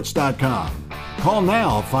CrescentCitySports.com. Call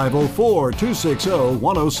now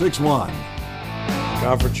 504-260-1061.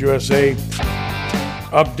 Conference USA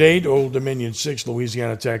update. Old Dominion 6,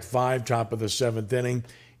 Louisiana Tech 5, top of the 7th inning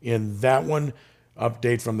in that one.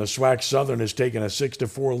 Update from the SWAC. Southern has taken a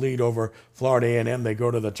 6-4 lead over Florida A&M. They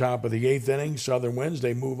go to the top of the 8th inning. Southern wins.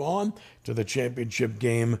 They move on to the championship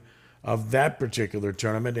game of that particular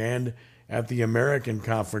tournament. And at the American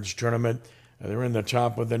Conference tournament, they're in the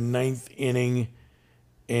top of the 9th inning.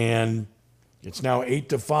 And it's now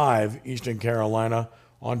 8-5, Eastern Carolina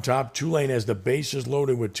on top. Tulane has the bases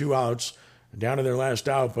loaded with 2 outs, down to their last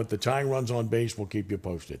out, but the tying runs on base will keep you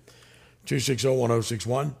posted.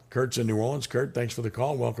 260-1061. Kurt's in New Orleans. Kurt, thanks for the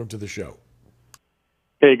call. Welcome to the show.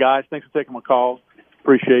 Hey, guys. Thanks for taking my call.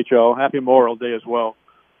 Appreciate y'all. Happy Memorial Day as well.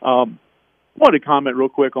 Wanted to comment real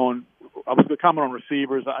quick on – I was going to comment on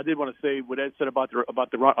receivers. I did want to say what Ed said about the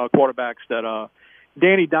quarterbacks that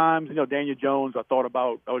Danny Dimes, Daniel Jones, I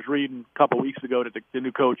was reading a couple of weeks ago that the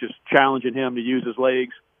new coach is challenging him to use his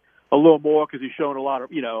legs a little more because he's shown a lot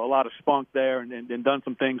of spunk there and done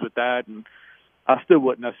some things with that. And I still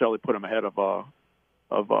wouldn't necessarily put him ahead of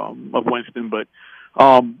Winston, but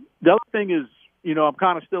the other thing is, I'm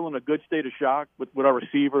kind of still in a good state of shock with our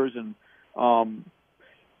receivers, and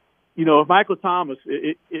Michael Thomas,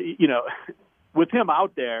 with him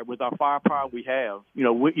out there with our firepower we have,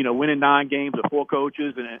 winning 9 games with 4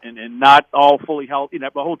 coaches and not all fully healthy. The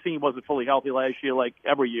whole team wasn't fully healthy last year, like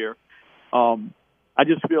every year. I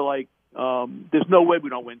just feel like there's no way we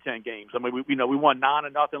don't win 10 games. I mean, we won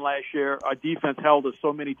 9-0 last year. Our defense held us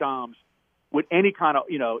so many times with any kind of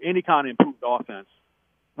improved offense.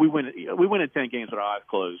 We win in 10 games with our eyes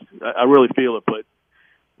closed. I really feel it. But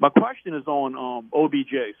my question is on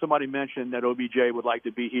OBJ. Somebody mentioned that OBJ would like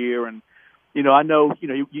to be here, and I know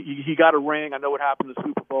he got a ring. I know what happened in the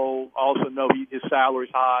Super Bowl. I also know his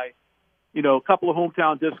salary's high. A couple of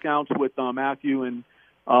hometown discounts with Matthew and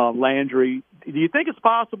Landry. Do you think it's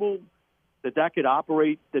possible that could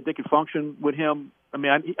operate, that they could function with him? I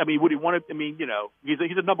mean, would he want to? I mean, he's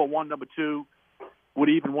a number 1, number 2. Would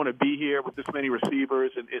he even want to be here with this many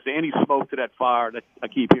receivers? And is there any smoke to that fire that I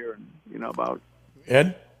keep hearing, about?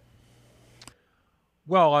 Ed?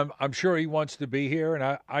 Well, I'm sure he wants to be here,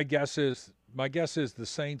 and my guess is the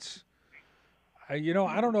Saints. I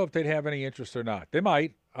don't know if they'd have any interest or not. They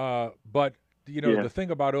might, but the thing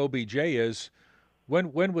about OBJ is,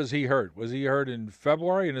 when was he hurt? Was he hurt in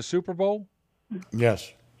February in the Super Bowl?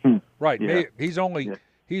 Yes. Right. Yeah. He's only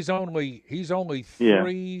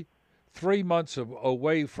 3 months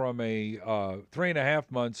away from 3.5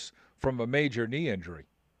 months from a major knee injury.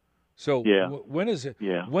 So when is it?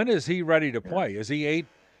 Yeah. When is he ready to play? Is he 8?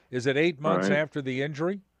 Is it 8 months after the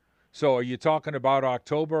injury? So are you talking about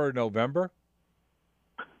October or November?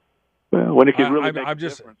 Well, when it can really make a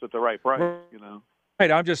difference at the right price, Right.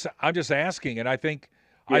 I'm just asking, and I think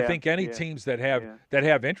any teams that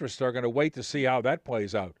have interest are going to wait to see how that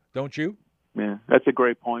plays out. Don't you? Yeah, that's a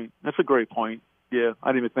great point. Yeah, I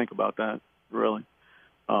didn't even think about that, really.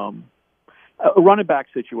 A running back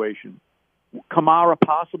situation. Kamara,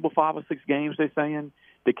 possible 5 or 6 games, they're saying.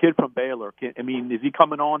 The kid from Baylor, is he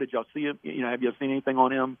coming on? Did y'all see him? Have you seen anything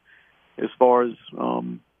on him as far as, I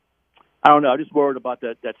don't know, I'm just worried about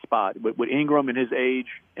that spot. With Ingram and his age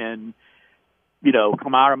and,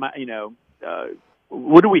 Kamara,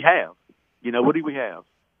 what do we have?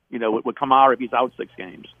 With Kamara if he's out 6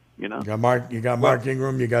 games? You got Mark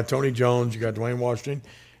Ingram, you got Tony Jones, you got Dwayne Washington,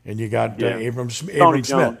 and you got Abram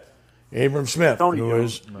Smith. Abram Smith, who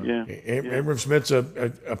is Yeah. Abram Smith's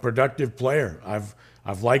a productive player.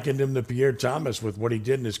 I've likened him to Pierre Thomas with what he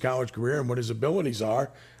did in his college career and what his abilities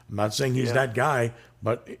are. I'm not saying he's that guy,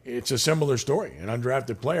 but it's a similar story. An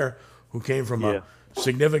undrafted player who came from a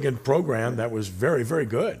significant program that was very, very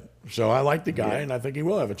good. So I like the guy, and I think he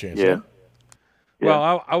will have a chance. Yeah.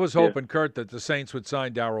 Well, I was hoping, Kurt, that the Saints would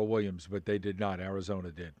sign Darrell Williams, but they did not.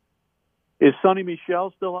 Arizona did. Is Sonny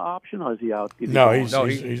Michel still an option, or is he out? He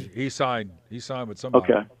signed. He signed with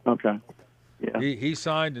somebody. Okay. Yeah. He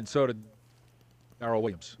signed, and so did Darrell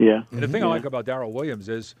Williams. Yeah. And the thing I like about Darrell Williams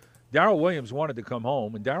is Darrell Williams wanted to come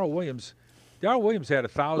home, and Darrell Williams had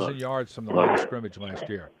 1,000 yards from the line of scrimmage last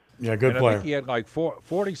year. Yeah, good and player. I think he had like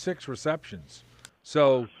 46 receptions.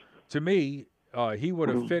 So to me, he would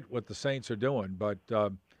have fit what the Saints are doing. But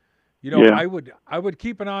I would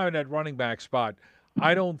keep an eye on that running back spot.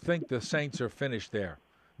 I don't think the Saints are finished there.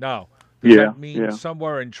 Now, does that mean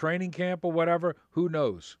somewhere in training camp or whatever? Who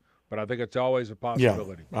knows? But I think it's always a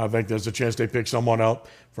possibility. Yeah, I think there's a chance they pick someone out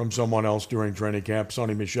from someone else during training camp.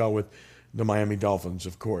 Sonny Michel with the Miami Dolphins,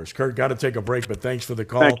 of course. Kurt, got to take a break, but thanks for the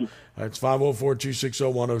call. Thank you. It's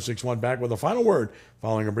 504-260-1061. Back with a final word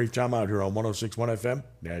following a brief timeout here on 106.1 FM,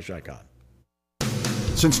 Nash Icon.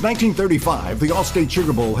 Since 1935, the Allstate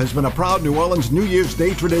Sugar Bowl has been a proud New Orleans New Year's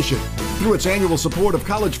Day tradition. Through its annual support of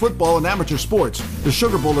college football and amateur sports, the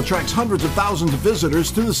Sugar Bowl attracts hundreds of thousands of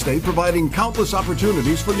visitors to the state, providing countless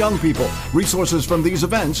opportunities for young people. Resources from these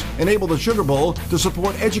events enable the Sugar Bowl to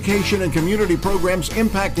support education and community programs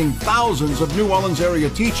impacting thousands of New Orleans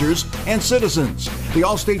area teachers and citizens. The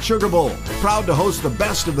Allstate Sugar Bowl, proud to host the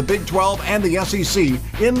best of the Big 12 and the SEC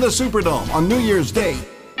in the Superdome on New Year's Day.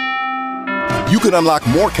 You can unlock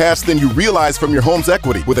more cash than you realize from your home's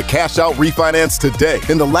equity with a cash-out refinance today.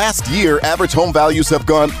 In the last year, average home values have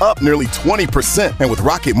gone up nearly 20%. And with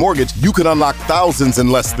Rocket Mortgage, you can unlock thousands in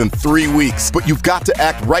less than 3 weeks. But you've got to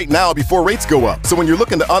act right now before rates go up. So when you're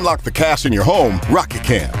looking to unlock the cash in your home, Rocket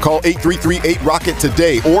can. Call 833-8ROCKET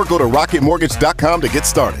today or go to rocketmortgage.com to get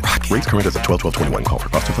started. Rocket. Rates current as of 12/12/21. Call for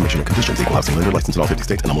cost information and conditions. Equal housing lender licensed in all 50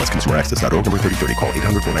 states. NMLSConsumerAccess.org. Number 3030. Call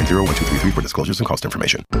 800-490-1233 for disclosures and cost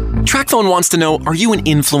information. TrackPhone wants to know, are you an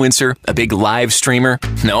influencer? A big live streamer?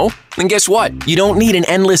 No? Then guess what? You don't need an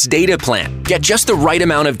endless data plan. Get just the right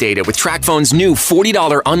amount of data with TrackPhone's new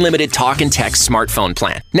 $40 unlimited talk and text smartphone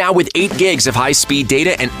plan. Now with 8 gigs of high-speed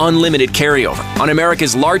data and unlimited carryover on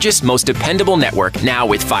America's largest, most dependable network, now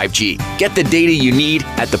with 5G. Get the data you need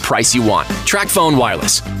at the price you want. TrackPhone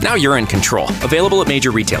Wireless. Now you're in control. Available at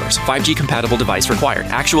major retailers. 5G compatible device required.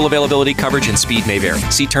 Actual availability, coverage, and speed may vary.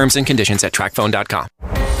 See terms and conditions at trackphone.com.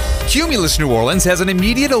 Cumulus New Orleans has an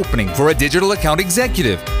immediate opening for a digital account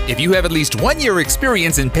executive. If you have at least 1 year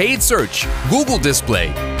experience in paid search, Google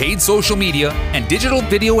display, paid social media, and digital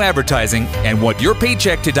video advertising, and want your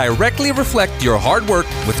paycheck to directly reflect your hard work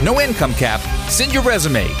with no income cap, send your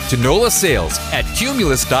resume to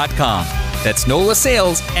nolasales@cumulus.com. That's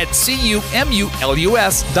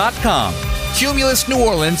nolasales@cumulus.com. Cumulus New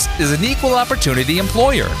Orleans is an equal opportunity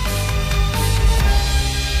employer.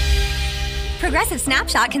 Progressive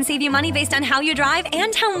Snapshot can save you money based on how you drive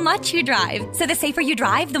and how much you drive. So the safer you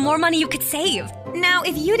drive, the more money you could save. Now,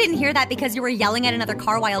 if you didn't hear that because you were yelling at another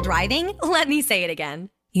car while driving, let me say it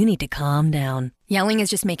again. You need to calm down. Yelling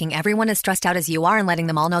is just making everyone as stressed out as you are and letting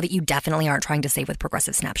them all know that you definitely aren't trying to save with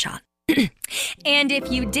Progressive Snapshot. And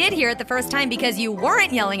if you did hear it the first time because you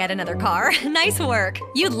weren't yelling at another car, nice work.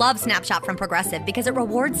 You'd love Snapshot from Progressive because it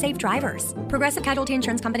rewards safe drivers. Progressive Casualty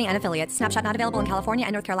Insurance Company and affiliates. Snapshot not available in California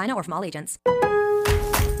and North Carolina or from all agents.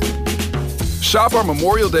 Shop our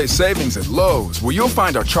Memorial Day savings at Lowe's, where you'll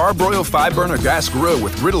find our Charbroil 5-burner gas grill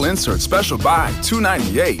with griddle insert special buy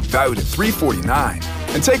 $298, valued at $349.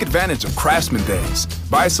 And take advantage of Craftsman Days.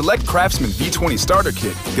 Buy a select Craftsman V20 starter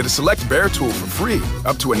kit, get a select Bear tool for free,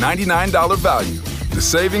 up to a $99 value. The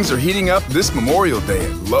savings are heating up this Memorial Day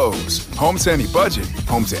at Lowe's. Home to any budget,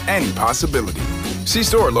 home to any possibility. See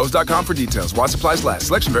store at Lowe's.com for details. While supplies last.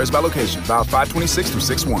 Selection varies by location. Valid 5/26 through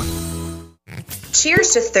 6/1. Cheers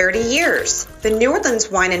to 30 years. The New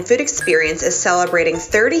Orleans Wine and Food Experience is celebrating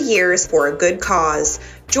 30 years for a good cause.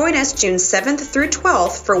 Join us June 7th through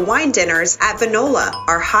 12th for wine dinners at Vinola,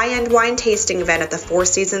 our high-end wine tasting event at the Four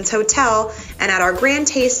Seasons Hotel, and at our grand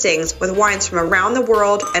tastings with wines from around the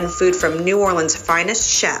world and food from New Orleans' finest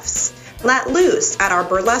chefs. Let loose at our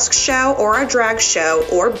burlesque show or our drag show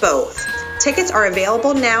or both. Tickets are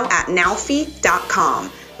available now at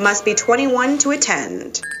nowfee.com. Must be 21 to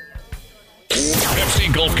attend.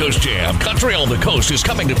 FC Gulf Coast Jam, Country on the Coast is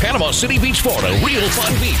coming to Panama City Beach, Florida. Real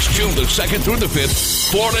Fun Beach, June the 2nd through the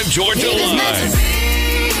 5th. Florida, Georgia Live.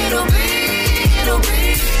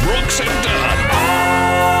 Brooks and Dunn.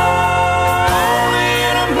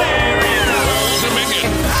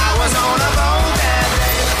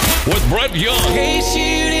 Brett Young. In case you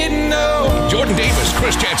didn't know. Jordan Davis,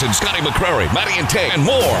 Chris Jansen, Scotty McCrary, Matty and Tay, and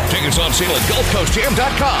more. Tickets on sale at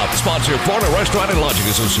GulfCoastJam.com. Sponsor Florida Restaurant and Lodging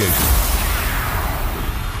Association.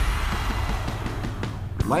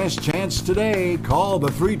 Last chance today. Call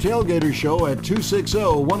the 3 Tailgater Show at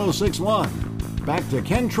 260-1061. Back to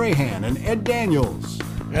Ken Trahan and Ed Daniels.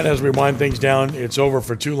 And as we wind things down, it's over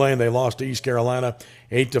for Tulane. They lost to East Carolina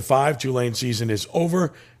 8-5. Tulane season is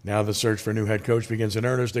over. Now the search for a new head coach begins in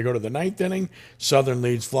earnest. They go to the 9th inning. Southern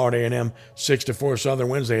leads Florida A&M 6-4. Southern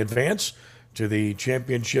wins. They advance to the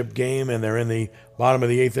championship game, and they're in the bottom of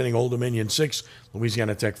the 8th inning. Old Dominion 6,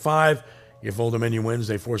 Louisiana Tech 5. If Old Dominion wins,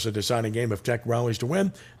 they force a deciding game. If Tech rallies to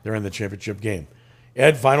win, they're in the championship game.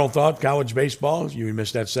 Ed, final thought, college baseball. You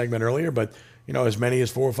missed that segment earlier, but as many as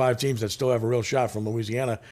 4 or 5 teams that still have a real shot from Louisiana